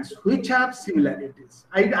strands which have similarities.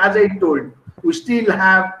 As I told, we still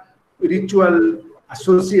have ritual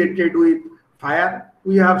associated with fire.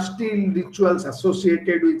 We have still rituals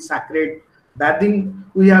associated with sacred bathing.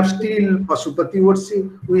 We have still Pasupati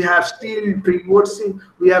worship. We have still tree worship.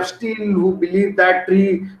 We have still who believe that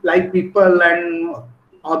tree, like people and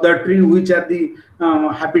other tree, which are the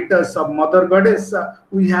habitats of Mother Goddess.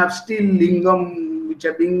 We have still Lingam, which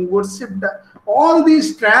are being worshipped. All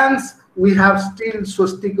these strands, we have still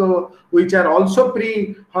Swastika, which are also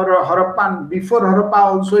pre-Harappan. Before Harappa,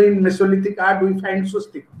 also in Mesolithic art, we find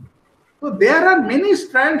Swastika. So there are many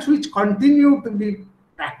strands which continue to be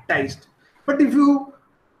practiced. But if you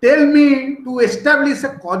tell me to establish a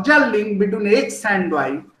causal link between X and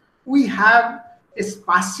Y, we have a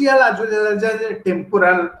spatial as well as a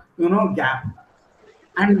temporal, gap.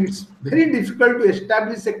 And it's very difficult to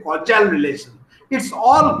establish a causal relation. It's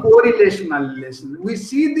all correlational relation. We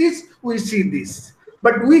see this, we see this.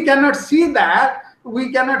 But we cannot see that,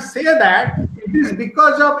 we cannot say that it is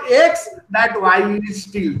because of X that Y is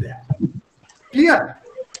still there. Clear?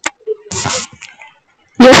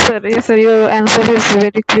 Yes, sir. Your answer is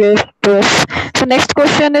very clear to us. So next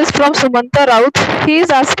question is from Sumanta Raut. He is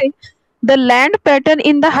asking, the land pattern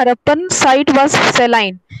in the Harappan site was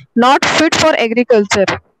saline, not fit for agriculture.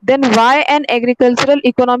 Then why an agricultural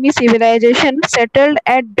economy civilization settled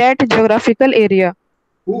at that geographical area?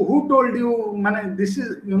 Who told you, man, this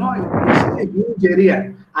is a huge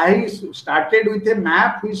area. I started with a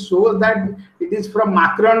map which shows that it is from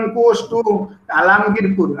Makran coast to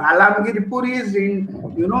Alamgirpur. Alamgirpur is in,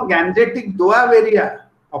 Gangetic Doab area,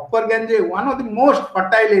 Upper Gange, one of the most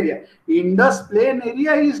fertile area. Indus Plain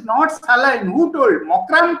area is not saline. Who told?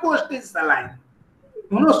 Makran coast is saline.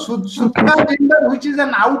 Sutka Gender, which is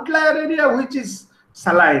an outlier area, which is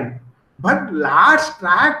saline. But large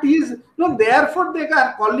tract is, therefore they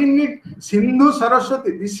are calling it Sindhu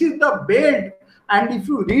Saraswati. This is the bed. And if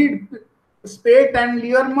you read Spate and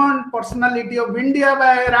Learmont, Personality of India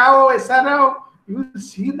by Rao, S.R. Rao, you will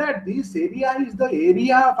see that this area is the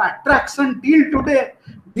area of attraction till today.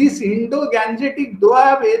 This Indo-Gangetic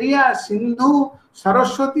Doab area, Sindhu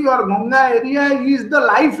Saraswati or Ganga area is the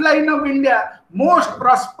lifeline of India, most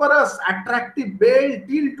prosperous, attractive belt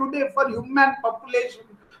till today for human population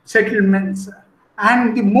settlements,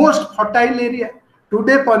 and the most fertile area.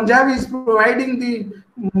 Today, Punjab is providing the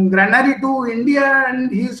granary to India,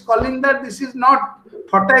 and he is calling that this is not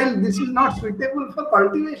fertile, this is not suitable for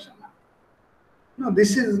cultivation. No,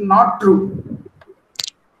 this is not true.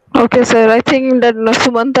 Okay, sir. I think that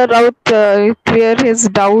Sumanta Raut clear his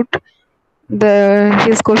doubt.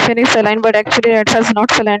 His question is saline, but actually it was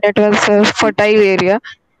not saline. It was a fertile area.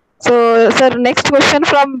 So, sir, next question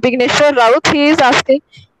from Bigneshwar Raut. He is asking,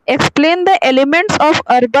 explain the elements of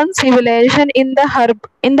urban civilization in the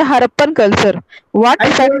Harappan culture. What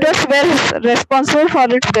factors were responsible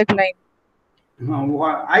for its decline?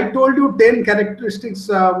 I told you 10 characteristics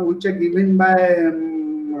which are given by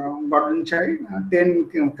Gordon Child,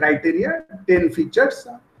 10 criteria, 10 features.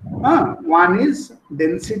 One is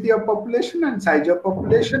density of population and size of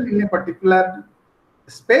population in a particular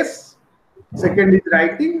space. Second is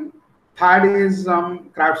writing. Third is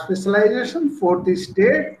craft specialization. Fourth is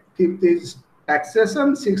state. Fifth is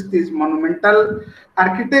taxation. Sixth is monumental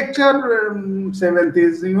architecture. Seventh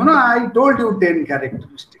is, I told you 10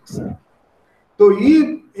 characteristics. So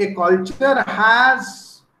if a culture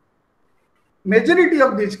has majority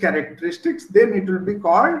of these characteristics, then it will be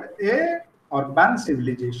called a urban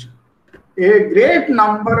civilization. A great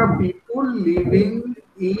number of people living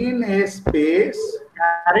in a space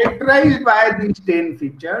characterized by these 10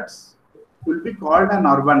 features will be called an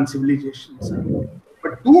urban civilization.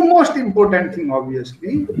 But two most important thing,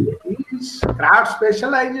 obviously, is craft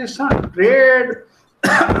specialization, trade,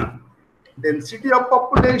 density of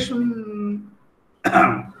population,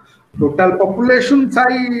 total population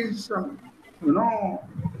size,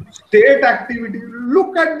 state activity.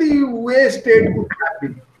 Look at the way state could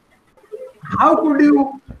happen. How could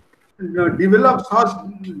you develop such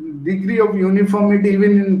degree of uniformity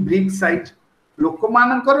even in Greek size?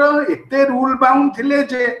 लोकमानकर एते rule bound थिले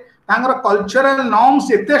जे तांगर cultural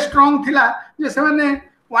norms एते strong थिला जे से माने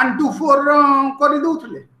 1 2 4 करि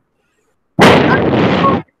दउथले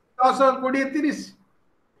 10 20 30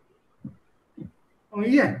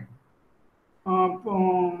 ये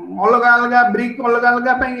अलग अलग ब्रिक अलग अलग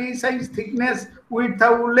साइज थिकनेस विड्थ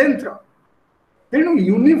और लेंथ तेणु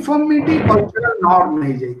यूनिफॉर्मिटी कल्चरल नॉर्म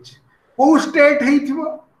नहीं जाइछ को स्टेट हेइथिबो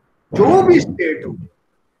जो भी स्टेट हो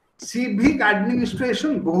सिविक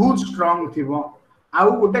एडमिनिस्ट्रेशन बहुत स्ट्रांग थिबो आ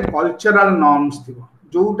गोटे कल्चरल नॉर्म्स थिबो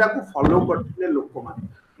जोटा को फॉलो करथिले लोक मान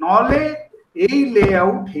नले एई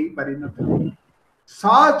लेआउट हेइ पारि नथिबो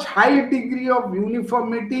such high degree of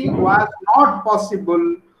uniformity was not possible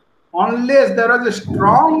unless there was a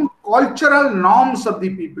strong cultural norms of the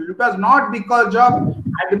people. It was not because of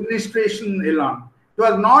administration alone. It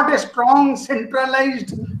was not a strong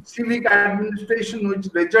centralized civic administration which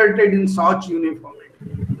resulted in such uniformity.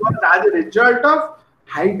 It was as a result of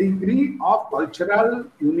high degree of cultural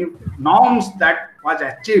norms that was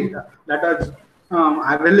achieved, that was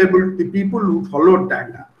available to the people who followed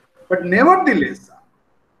that. But nevertheless,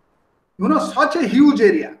 such a huge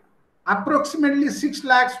area, approximately 6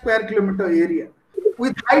 lakh square kilometer area,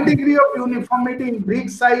 with high degree of uniformity in brick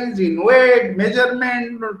size, in weight,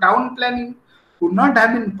 measurement, town planning, could not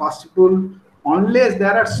have been possible unless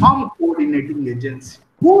there are some coordinating agency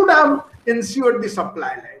who would have ensured the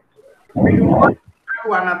supply line. We do not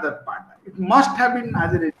have another part. It must have been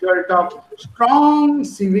as a result of strong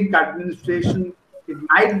civic administration. It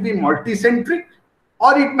might be multicentric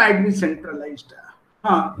or it might be centralized.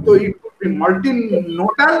 So it could be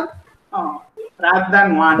multi-nodal rather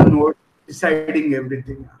than one node deciding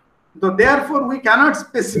everything. So therefore, we cannot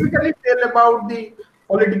specifically tell about the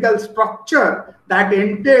political structure that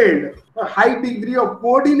entailed a high degree of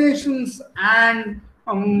coordinations and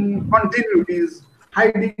continuities, high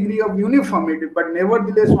degree of uniformity. But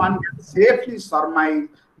nevertheless, one can safely surmise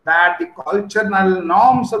that the cultural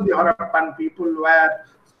norms of the Harappan people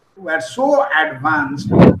were so advanced,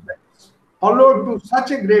 followed to such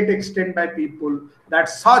a great extent by people that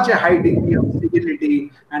such a high degree of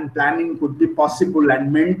civility and planning could be possible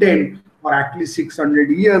and maintained for at least 600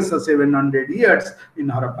 years or 700 years in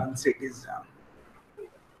Harappan cities.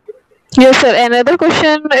 Yes, sir. Another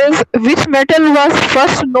question is, which metal was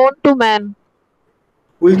first known to man?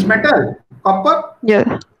 Which metal? Copper?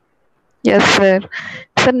 Yeah. Yes, sir.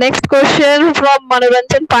 So next question from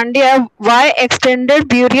Manoranjan Pandya: why extended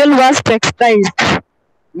burial was practiced?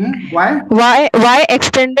 Why? Why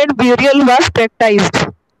extended burial was practiced?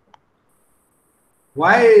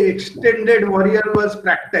 Why extended burial was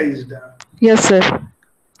practiced? Yes, sir.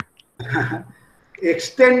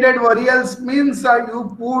 extended burials means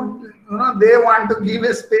you put, they want to give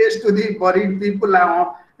a space to the buried people,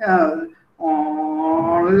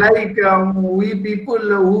 like we people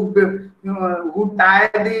who tie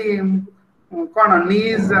the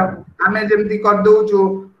knees, ଆମେ ଯେମିତି କରିଦଉଛୁ,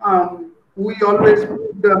 we always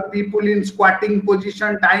put people in squatting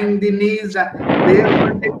position, tying the knees. They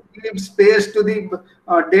always give space to the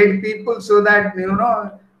dead people so that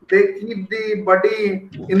they keep the body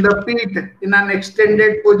in the pit in an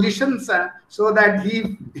extended position, so that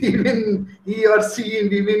he or she,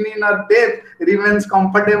 even in her death, remains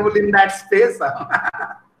comfortable in that space.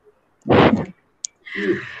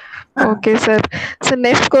 Okay, sir. So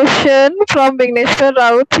next question from Vigneshwar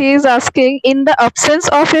Raut. He is asking, in the absence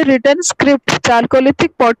of a written script,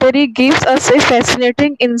 Chalcolithic pottery gives us a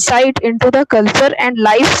fascinating insight into the culture and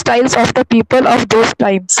lifestyles of the people of those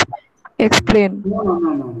times. Explain.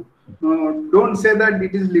 No. Don't say that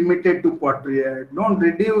it is limited to pottery. Don't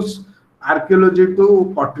reduce archaeology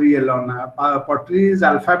to pottery alone. Pottery is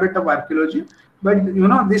alphabet of archaeology. But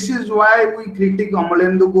this is why we critique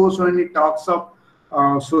Amalendu Ghosh when he talks of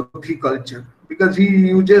Sothi culture, because he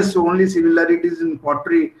uses only similarities in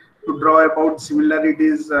pottery to draw about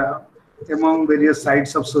similarities among various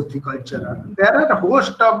sites of Sothi culture. There are a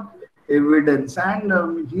host of evidence, and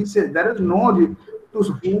he says there is no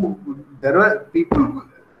there are people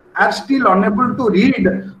are still unable to read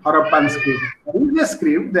Harappan script. There is a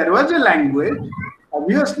script, there was a language.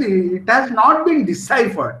 Obviously, it has not been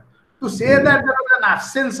deciphered. To say that there was an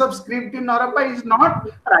absence of script in Harappa is not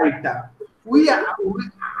right.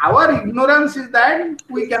 Our ignorance is that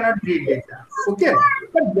we cannot read it. Okay,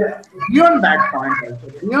 but beyond that point, also,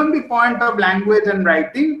 beyond the point of language and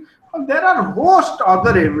writing, there are host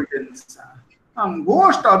other evidence,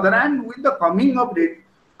 host other, and with the coming of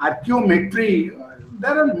archaeometry,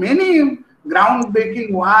 there are many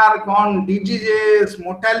groundbreaking work on diseases,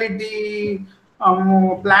 mortality,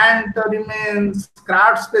 plant remains,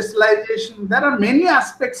 craft specialization. There are many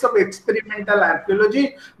aspects of experimental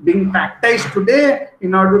archaeology being practiced today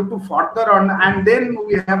in order to further on. And then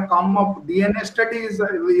we have come up DNA studies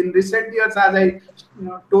in recent years, as I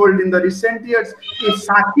told in the recent years. If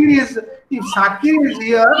Sakir is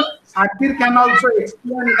here, Sakir can also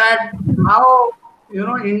explain that how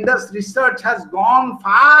Indus research has gone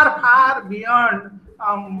far beyond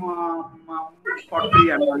pottery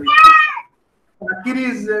analysis. Sakir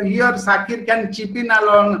is here. Sakir can chip in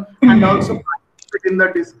along and also participate in the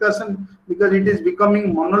discussion, because it is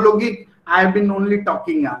becoming monologic. I have been only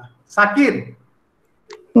talking. Sakir?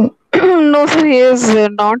 No, sir, he is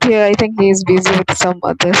not here. I think he is busy with some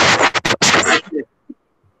others.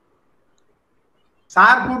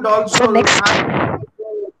 Sir could also So next.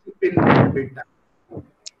 chip in a bit.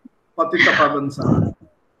 Patita Pavan sir.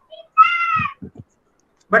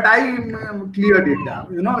 But I cleared it.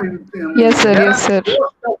 Yes, sir. Yes, sir.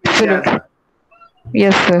 Absolutely.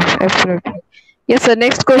 Yes, sir. Absolutely. Yes, sir.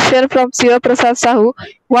 Next question from Siva Prasad Sahu.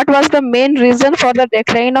 What was the main reason for the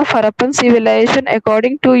decline of Harappan civilization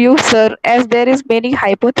according to you, sir? As there is many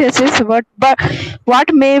hypotheses, but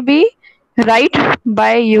what may be right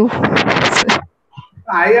by you?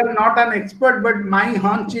 I am not an expert, but my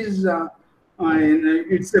hunch is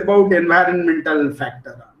it's about environmental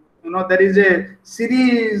factor. There is a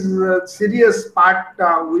serious part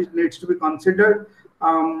which needs to be considered.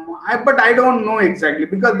 But I don't know exactly,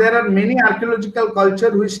 because there are many archaeological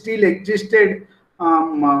culture which still existed.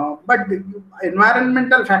 But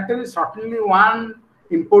environmental factor is certainly one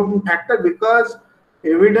important factor, because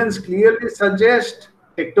evidence clearly suggests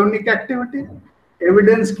tectonic activity.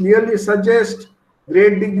 Evidence clearly suggests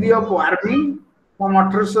great degree of warming from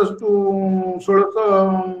 1800 to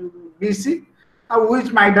 1600 BC,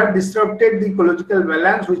 which might have disrupted the ecological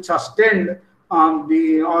balance, which sustained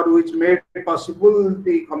which made possible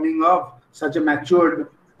the coming of such a matured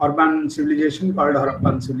urban civilization called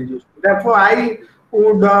Harappan civilization. Therefore, I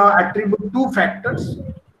would attribute two factors.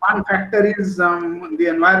 One factor is the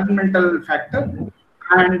environmental factor,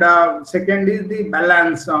 and second is the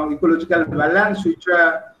balance, ecological balance, which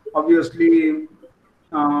obviously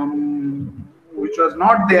which was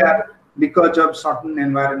not there because of certain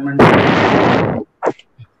environmental.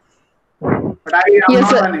 But I am yes, not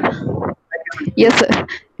sir. an expert. Yes, sir.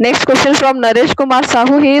 Next question from Naresh Kumar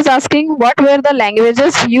Sahu. He is asking, what were the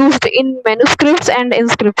languages used in manuscripts and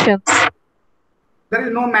inscriptions? There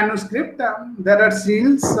is no manuscript. There are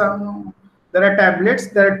seals, there are tablets,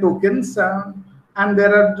 there are tokens, and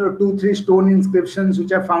there are 2-3 stone inscriptions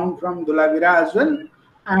which are found from Dhulavira as well.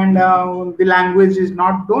 And the language is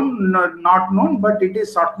not known, but it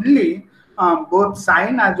is certainly both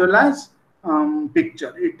sign as well as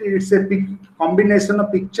picture. It's a combination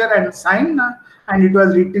of picture and sign, and it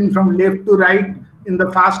was written from left to right in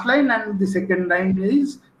the first line, and the second line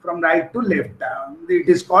is from right to left. It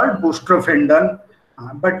is called Bostrofenden,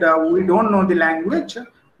 but we don't know the language.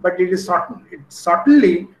 But it is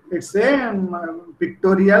certainly it's a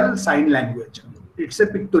pictorial sign language. It's a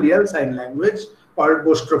pictorial sign language called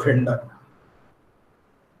Bostrofenden.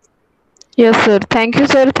 Yes, sir. Thank you,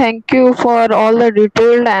 sir. Thank you for all the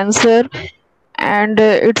detailed answer. And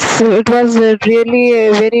it was really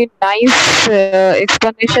a very nice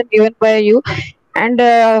explanation given by you. And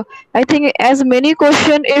I think as many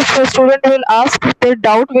question, if a student will ask, their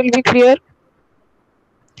doubt will be clear.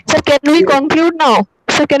 Sir, can we Yes. conclude now?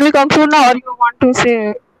 Sir, can we conclude now, or you want to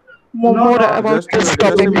say No, more no, about this Just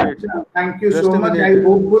topic? a minute. Thank you Just so a much. minute. I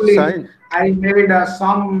hopefully Sign. I made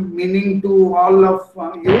some meaning to all of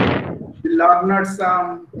you, the learners.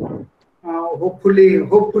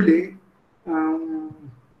 Hopefully, um,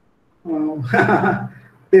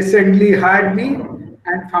 patiently heard me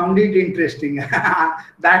and found it interesting.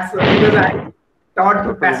 That's because I taught Dr.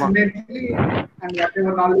 Uma, passionately, and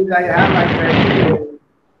whatever knowledge I have, I try to.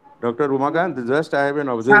 Dr. Umakant, just I have an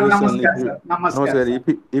Sir, observation. namaskar, sir. No, Namaskar, sir.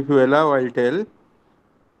 sir. If you allow, I'll tell.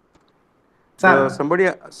 Sir,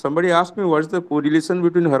 Somebody asked me what's the correlation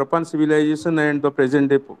between Harappan civilization and the present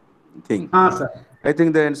day thing. sir. I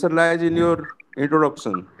think the answer lies in your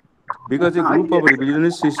introduction. Because a group of Yes,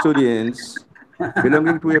 revisionist historians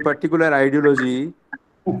belonging to a particular ideology,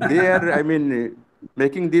 they are,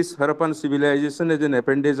 making this Harappan civilization as an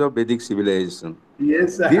appendage of Vedic civilization.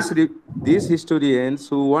 yes, These, sir. these historians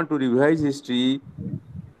who want to revise history,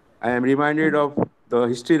 I am reminded of the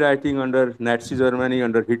history writing under Nazi Germany,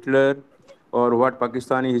 under Hitler, or what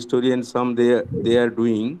Pakistani historians they are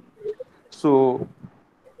doing. So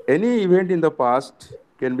any event in the past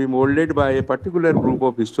can be molded by a particular group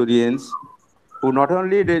of historians who not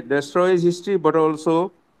only destroys history but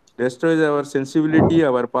also destroys our sensibility,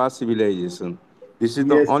 our past civilization. This is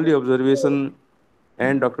the Yes, only observation.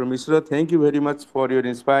 And Dr. Mishra, thank you very much for your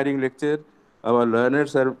inspiring lecture. Our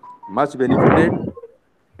learners are much benefited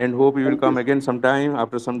and hope you will thank you, come again sometime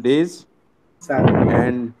after some days. sir.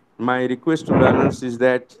 And my request to learners is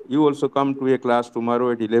that you also come to a class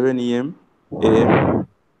tomorrow at 11 a.m.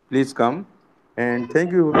 Please come. And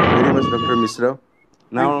thank you very much, Dr. Mishra.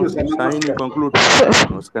 Thank you, Now, sir. Shine, you Namaskar. conclude.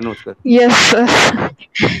 Namaskar, namaskar. Yes, sir.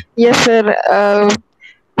 Yes, sir.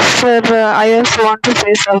 Sir, I just want to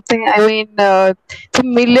say something. I mean, a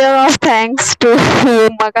million of thanks to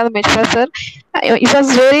Umakant Mishra, sir. It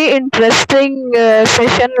was very interesting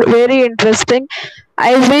session, very interesting.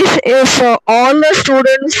 I wish if all the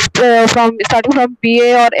students from starting from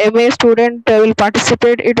BA or MA student will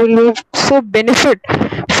participate, it will be so benefit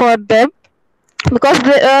for them, because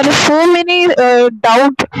there are so many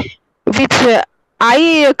doubt which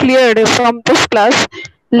I cleared from this class.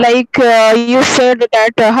 Like you said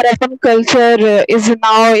that Harappan culture is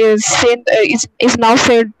now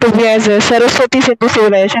said to be as a Saraswati Sindhu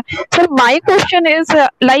civilization. So my question is,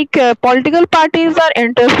 political parties are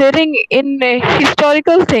interfering in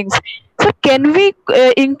historical things. So can we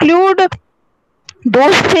include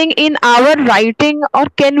those things in our writing, or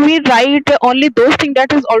can we write only those things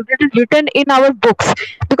that is already written in our books?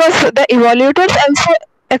 Because the evaluators also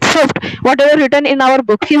accept whatever written in our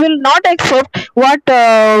book. He will not accept what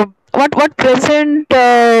present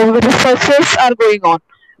researches are going on.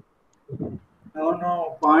 No,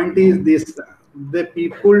 no. Point is this: the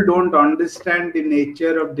people don't understand the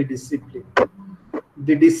nature of the discipline.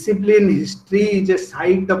 The discipline history is a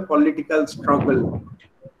site of political struggle.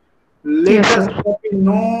 Let Yes, us sir. have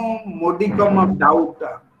no modicum of doubt.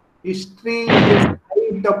 History is a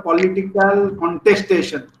site of political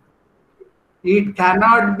contestation. It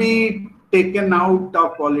cannot be taken out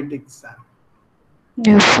of politics.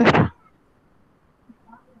 Yes, sir.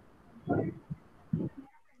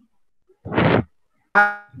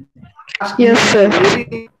 Ask me Yes, a sir.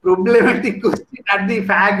 very problematic question at the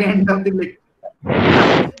fag end of the lecture.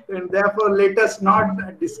 And therefore, let us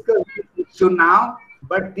not discuss this issue now,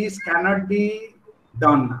 but this cannot be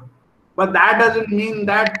done. But that doesn't mean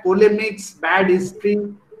that polemics, bad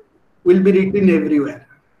history will be written everywhere.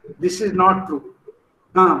 This is not true.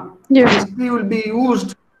 Yes. History will be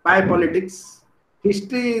used by politics.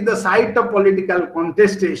 History is the site of political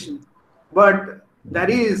contestation. But there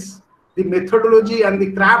is the methodology and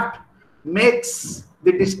the craft makes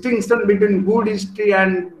the distinction between good history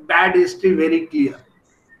and bad history very clear.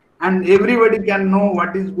 And everybody can know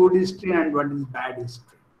what is good history and what is bad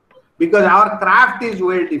history. Because our craft is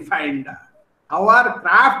well defined. Our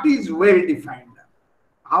craft is well defined.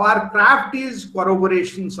 Our craft is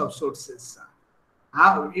corroborations of sources.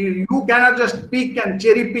 You cannot just pick and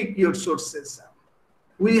cherry pick your sources.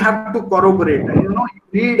 we have to corroborate. You know,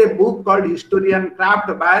 read a book called Historian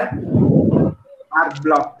Craft by Mark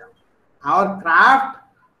Block. Our craft,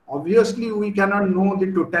 obviously, we cannot know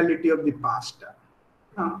the totality of the past.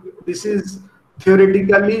 This is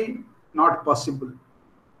theoretically not possible.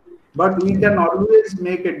 But we can always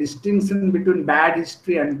make a distinction between bad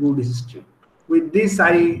history and good history. With this,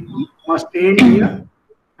 I must end here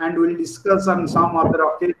and we'll discuss on some other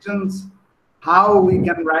occasions how we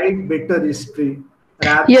can write better history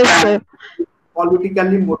rather Yes, than sir.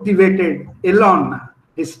 politically motivated alone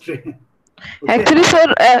history. Okay. Actually, sir,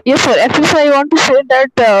 yes, sir. Actually, sir, I want to say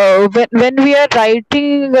that when we are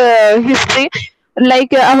writing history,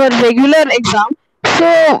 like our regular exam, so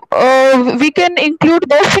we can include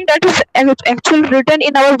those things that is actually written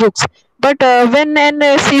in our books. But when an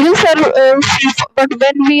but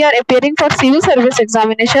when we are appearing for civil service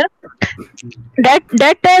examination,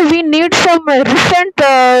 that time we need some recent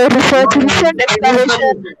research, No, no, recent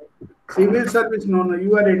excavation. civil service, no, no,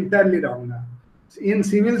 you are entirely wrong. In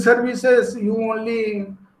civil services, you only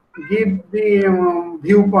give the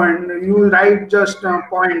viewpoint, you write just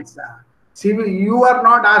points. Civil, you are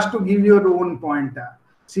not asked to give your own point.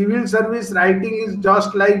 Civil service writing is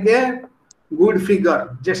just like a good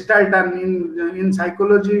figure. Gestalton in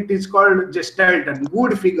psychology, it is called gestalton.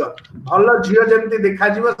 Good figure. ଭଲ ଝିଅ ଯେମିତି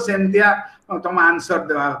ଦେଖାଯିବ ସେମିତିଆ ତମ answer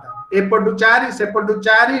ଦେବା କଥା ଏପଟୁ 4 ସେପଟୁ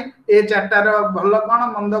 4 ଏ ଚାରିଟାର ଭଲ କଣ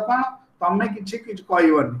ମନ୍ଦ କଣ ତମେ କିଛି କିଛି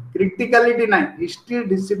କହିବନି କ୍ରିଟିକାଲିଟି ନାହିଁ ହିଷ୍ଟ୍ରି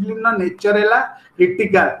ଡିସିପ୍ଲିନ ନେଚର ହେଲା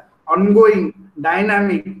କ୍ରିଟିକାଲ ଅନଗୋଇଂ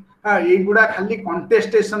ଡାଇନାମିକ এইগুড়া খালি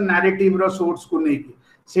কন্টেস্টেশন নারেটিভ র সোর্স কু নেকি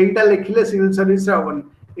সেইটা লিখিলে সিভিল সার্ভিস রে হবনি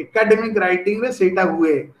একাডেমিক রাইটিং রে সেইটা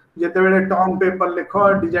হুয়ে যেতেবেলে টর্ম পেপর লেখ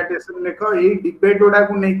ডিজার্টেশন লেখ এই ডিবেট গুড়া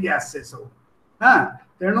কু নেকি আসে সব হ্যাঁ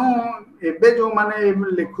তেণু এবে যে মানে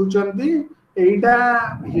লেখুচন্তি এইটা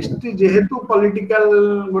হিস্ট্রি যেহেতু পলিটিকাল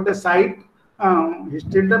গোটে সাইট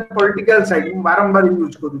হিস্ট্রিটা পলিটিকাল সাইট মু বারম্বার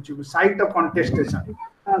ইউজ করুছি সাইট অফ কন্টেস্টেশন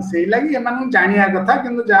সেই লাগি এমানু জানিয়া কথা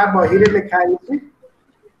কিন্তু যা বহিরে লেখা হইছি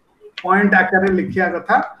पॉइंट आकार लिखिया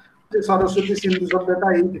कथा सरस्वती सिंधु सभ्यता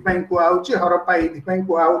एइथिपाई कुआ होची हरप्पा एइथिपाई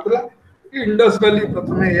कुआ होतला इंडस वैली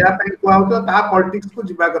प्रथमे एया पाई कुआ होतला ता पॉलिटिक्स को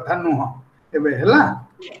जिबा कथा नुह एबे हला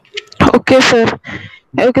Okay, sir.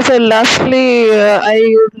 Okay, sir. Lastly, I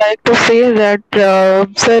would like to say that,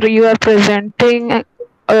 sir, you are presenting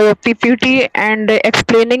PPT and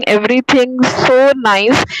explaining everything so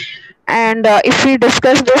nice. And if we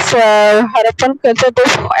discuss this Harappan culture,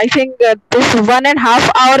 this I think this 1.5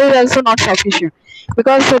 hour is also not sufficient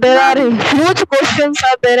because there are huge questions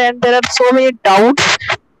are there and there are so many doubts.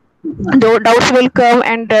 Doubts will come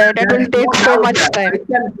and that will take so much time. I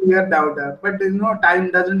can clear doubt but you know time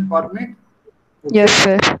doesn't permit. Okay. Yes,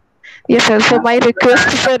 sir. Yes, sir. So my request,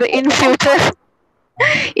 sir, in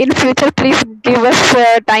future, please give us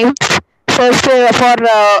time first for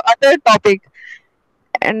other topic.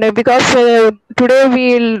 And because today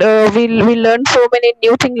we'll learn so many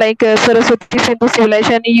new things like Saraswati Sindhu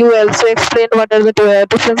civilization. You also explain what is the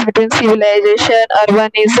difference between civilization,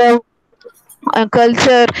 urbanism,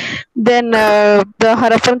 culture, then the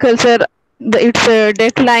Harappan culture, its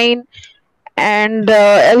decline, and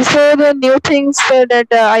also the new things that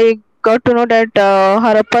I got to know that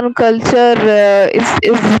Harappan culture is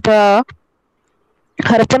the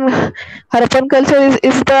Harappan culture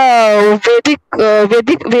is the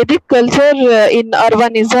Vedic culture in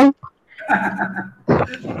urbanism.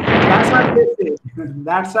 That's what they say.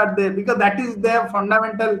 That's what they because that is their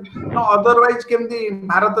fundamental. No, otherwise केमती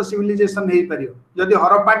Bharat civilization नहीं परियो. यदि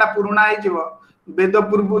हरप्पाटा पुराना ही जीवो वेद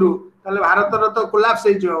पूर्वरु ताले भारतर तो collapse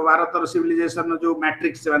ही जीवो भारतर civilization जो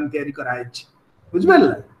मैट्रिक्स सेवन तयारी करा है बुझ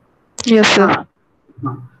पारला Yes, sir.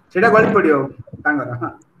 हां सेटा गଳି पड़ियो तांगर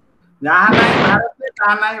हां जहाँ नहीं भारत ता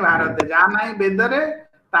नहीं भारत जहाँ नहीं वेद रे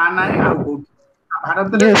ता नहीं आउ कोठी भारत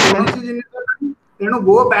रे Yes, sir. कोनोसी जिनिस तेणु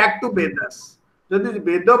गो बैक टू वेदस जदि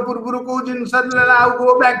वेद पूर्वरु को जिनिस लेला आउ गो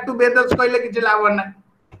बैक टू वेदस कहले किछ लाभ नै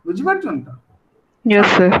बुझि परछन त Yes,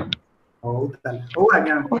 sir. हो ताले हो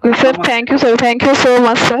आज्ञा Okay, sir. Thank you, sir. Thank you so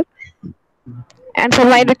much, sir. And for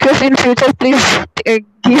my request in future, please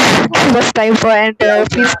give us time for and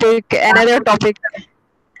please take another topic.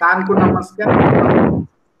 कान को नमस्कार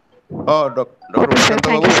doctor Okay, sir. Umakant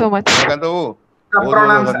Thank you so much. Umakant बाबू बहुत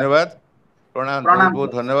प्रणाम बहुत sir. धन्यवाद प्रणाम प्रणाम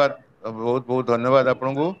बहुत धन्यवाद बहुत बहुत धन्यवाद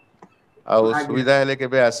आपन को आ आज्ञा। सुविधा हेले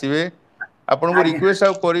केबे आसीबे आपन को आज्ञा। रिक्वेस्ट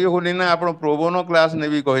आ करी होनी ना आपन प्रोबोनो क्लास ने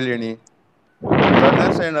भी कहलेनी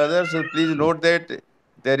learners and others please note that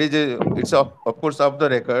there is a it's of course off the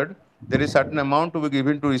record there is certain amount to be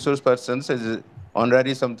given to resource persons as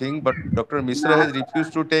honorary something but Dr. Mishra has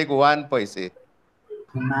refused to take 1 paise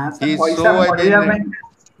ना he sir is so पैसा बढ़िया में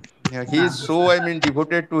he is so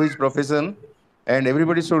devoted to his profession and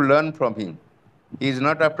everybody should learn from him. He is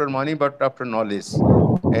not after money, but after knowledge.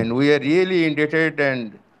 And we are really indebted,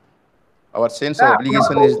 and our sense of Yeah,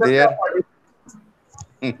 obligation is there.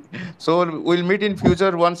 So we'll meet in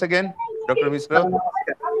future once again, Dr. Mishra.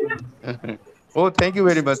 Oh, thank you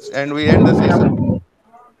very much. And we end the session.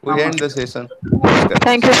 We end the Namaskar. session. Namaskar.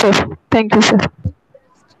 Thank you, sir. Thank you, sir.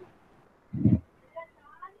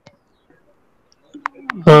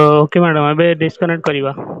 Okay, madam. ଏବେ disconnect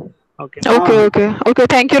କରିବା. Okay. Okay, okay, okay.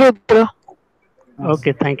 Thank you, Rudra.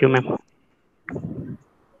 Okay. Thank you, ma'am.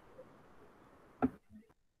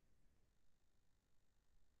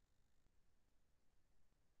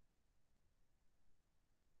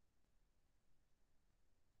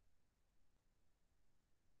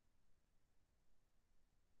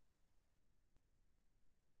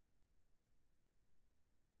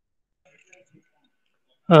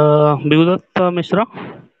 Biudat Mishra.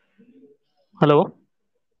 Hello.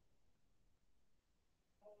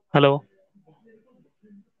 Hello.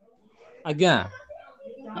 ଆଜ୍ଞା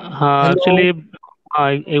hello Actually,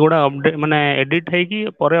 ଏଗୁଡ଼ା update ମାନେ edit ହେଇକି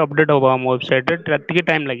ପରେ update ହବ ଆମ website ରେ ଟିକେ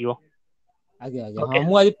time ଲାଗିବ. ଆଜ୍ଞା ଆଜ୍ଞା ହଁ Okay.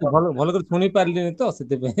 ମୁଁ ଆଜି ଭଲ ଭଲ କରି ଶୁଣି ପାରିଲିନି ତ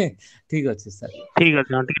ସେଥିପାଇଁ ଠିକ ଅଛି ସାର୍ ଠିକ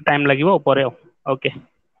ଅଛି, ହଁ ଟିକେ time ଲାଗିବ ପରେ ଆଉ. Okay.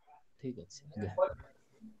 ଠିକ ଅଛି ଆଜ୍ଞା